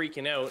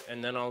freaking out,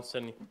 and then all of a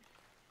sudden,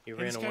 he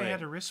ran away. This guy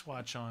had a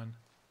wristwatch on.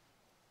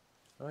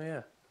 Oh,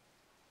 yeah.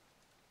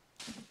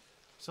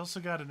 He's also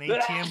got an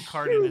ATM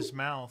card in his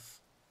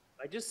mouth.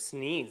 I just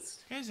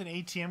sneezed. He has an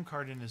ATM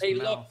card in his mouth. Hey,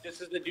 look. This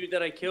is the dude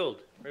that I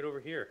killed. Right over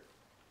here.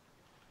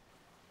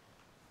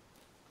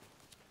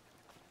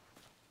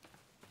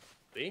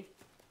 See?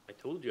 I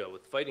told you I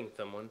was fighting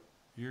someone.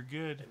 You're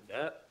good. And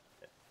that,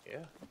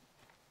 yeah.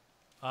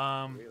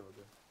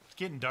 It's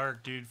getting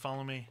dark, dude.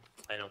 Follow me.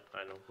 I know.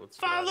 Let's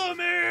follow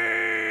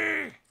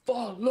me.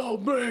 Follow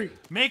me.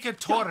 Make a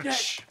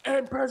torch.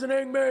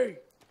 Imprisoning me.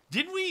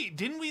 Didn't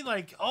we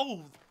like?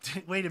 Oh,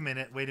 wait a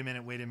minute.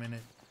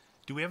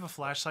 Do we have a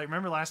flashlight?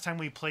 Remember last time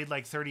we played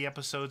like 30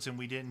 episodes and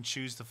we didn't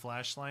choose the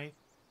flashlight?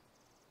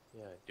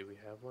 Yeah. Do we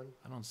have one?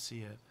 I don't see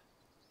it.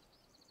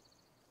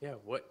 Yeah.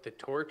 What? The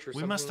torch or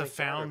something? We must have like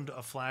found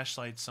a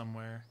flashlight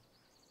somewhere.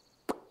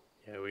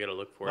 Yeah, we gotta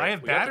look for it. I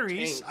have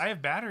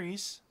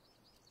batteries.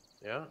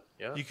 Yeah.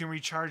 You can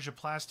recharge a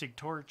plastic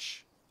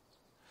torch.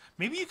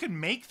 Maybe you can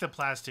make the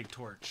plastic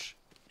torch.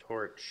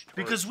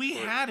 Because we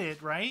had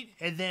it, right?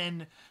 And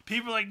then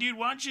people were like, dude,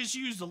 why don't you just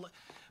use the...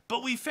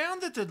 But we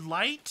found that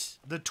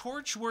the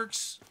torch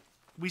works...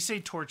 We say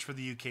torch for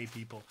the UK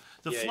people.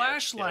 The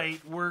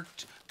flashlight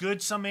worked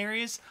good some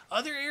areas.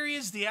 Other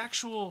areas, the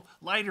actual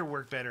lighter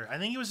worked better. I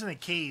think it was in the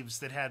caves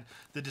that had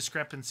the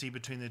discrepancy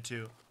between the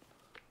two.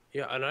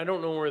 Yeah, and I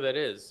don't know where that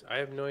is. I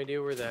have no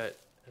idea where the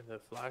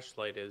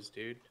flashlight is,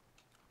 dude.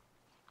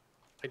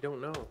 I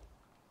don't know.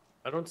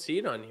 I don't see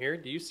it on here.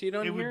 Do you see it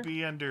on here? It would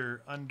be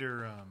under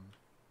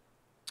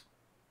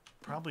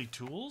probably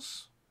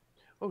tools.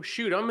 Oh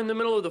shoot! I'm in the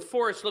middle of the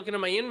forest looking at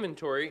my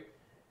inventory,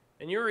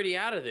 and you're already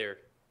out of there.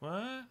 What?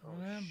 Oh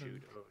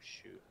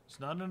shoot! It's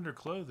not under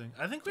clothing.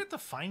 I think we have to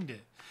find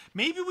it.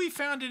 Maybe we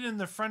found it in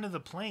the front of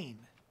the plane.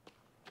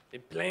 The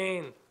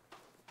plane.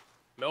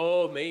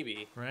 Oh,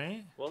 maybe.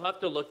 Right? We'll have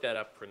to look that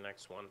up for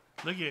next one.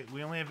 Look at it.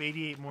 We only have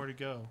 88 more to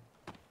go.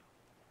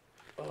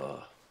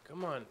 Oh,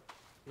 come on.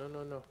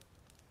 No.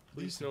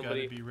 Please,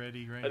 nobody. Gotta be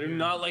ready right I do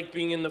not like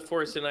being in the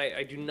forest at night.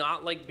 I do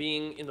not like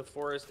being in the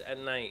forest at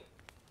night.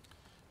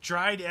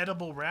 Dried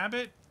edible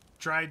rabbit,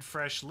 dried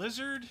fresh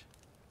lizard,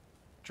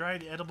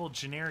 dried edible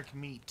generic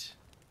meat.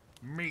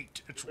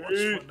 Meat. It's what's for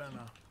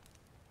dinner.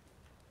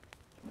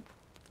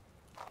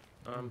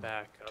 I'm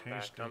back.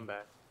 I'm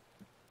back.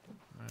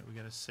 All right, we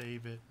gotta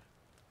save it.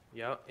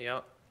 Yeah.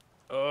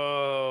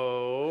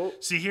 Oh.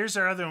 See, here's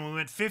our other one. We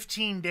went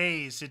 15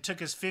 days. It took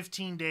us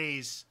 15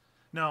 days.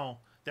 No.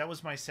 That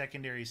was my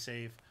secondary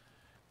save.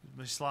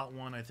 My slot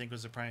 1, I think,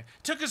 was the prime.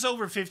 Took us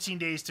over 15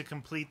 days to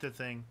complete the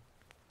thing.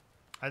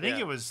 I think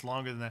it was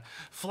longer than that.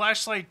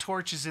 Flashlight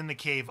torch is in the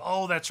cave.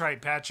 Oh, that's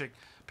right, Patrick.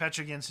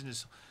 Patrick Jensen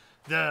is...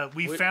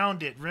 We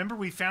found it. Remember,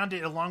 we found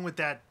it along with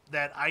that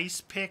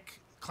ice pick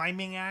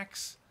climbing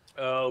axe?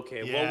 Oh,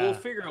 okay. Yeah. Well, we'll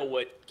figure out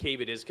what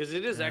cave it is, because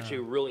it is actually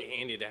really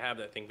handy to have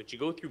that thing, but you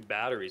go through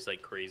batteries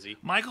like crazy.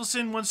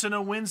 Michelson wants to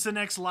know, when's the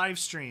next live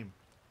stream?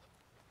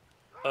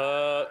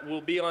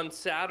 We'll be on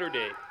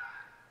Saturday.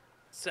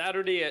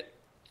 Saturday at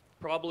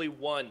probably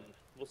 1.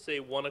 We'll say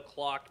 1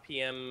 o'clock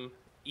p.m.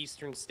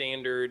 Eastern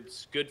Standard.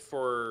 It's good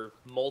for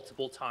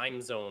multiple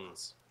time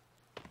zones.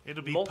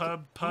 It'll be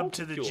pub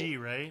to the G,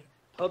 right?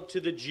 Pub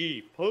to the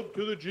G,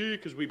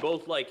 because we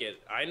both like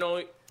it. I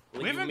know.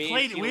 We haven't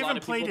played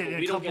it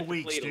in a couple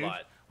weeks, dude.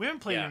 We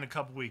haven't played it in a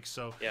couple weeks,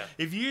 so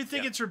if you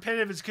think it's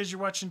repetitive, it's because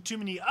you're watching too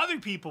many other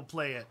people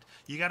play it.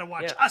 You got to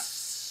watch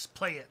us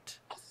play it.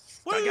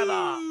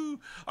 Woo!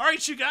 All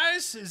right, you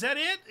guys, is that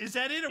it?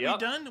 Are we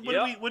done?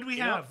 What do we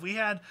have? We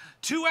had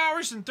 2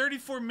 hours and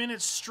 34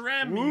 minutes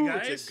stram, you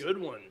guys. That's a good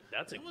one.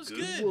 That was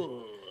good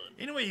one.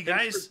 Anyway, you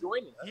guys,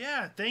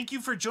 thank you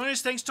for joining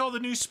us. Thanks to all the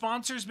new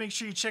sponsors. Make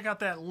sure you check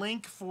out that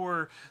link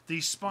for the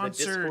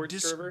sponsor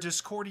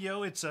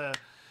Discordio.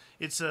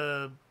 It's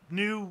a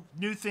new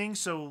thing,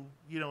 so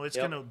it's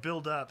gonna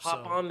build up.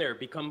 Hop on there,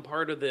 become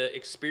part of the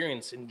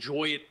experience,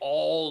 enjoy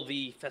all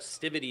the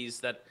festivities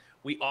that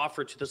we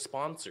offer to the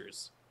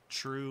sponsors.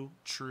 True,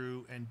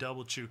 and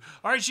double true.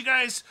 All right, you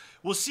guys,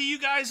 we'll see you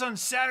guys on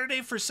Saturday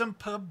for some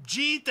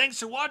PUBG. Thanks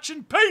for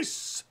watching.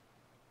 Peace.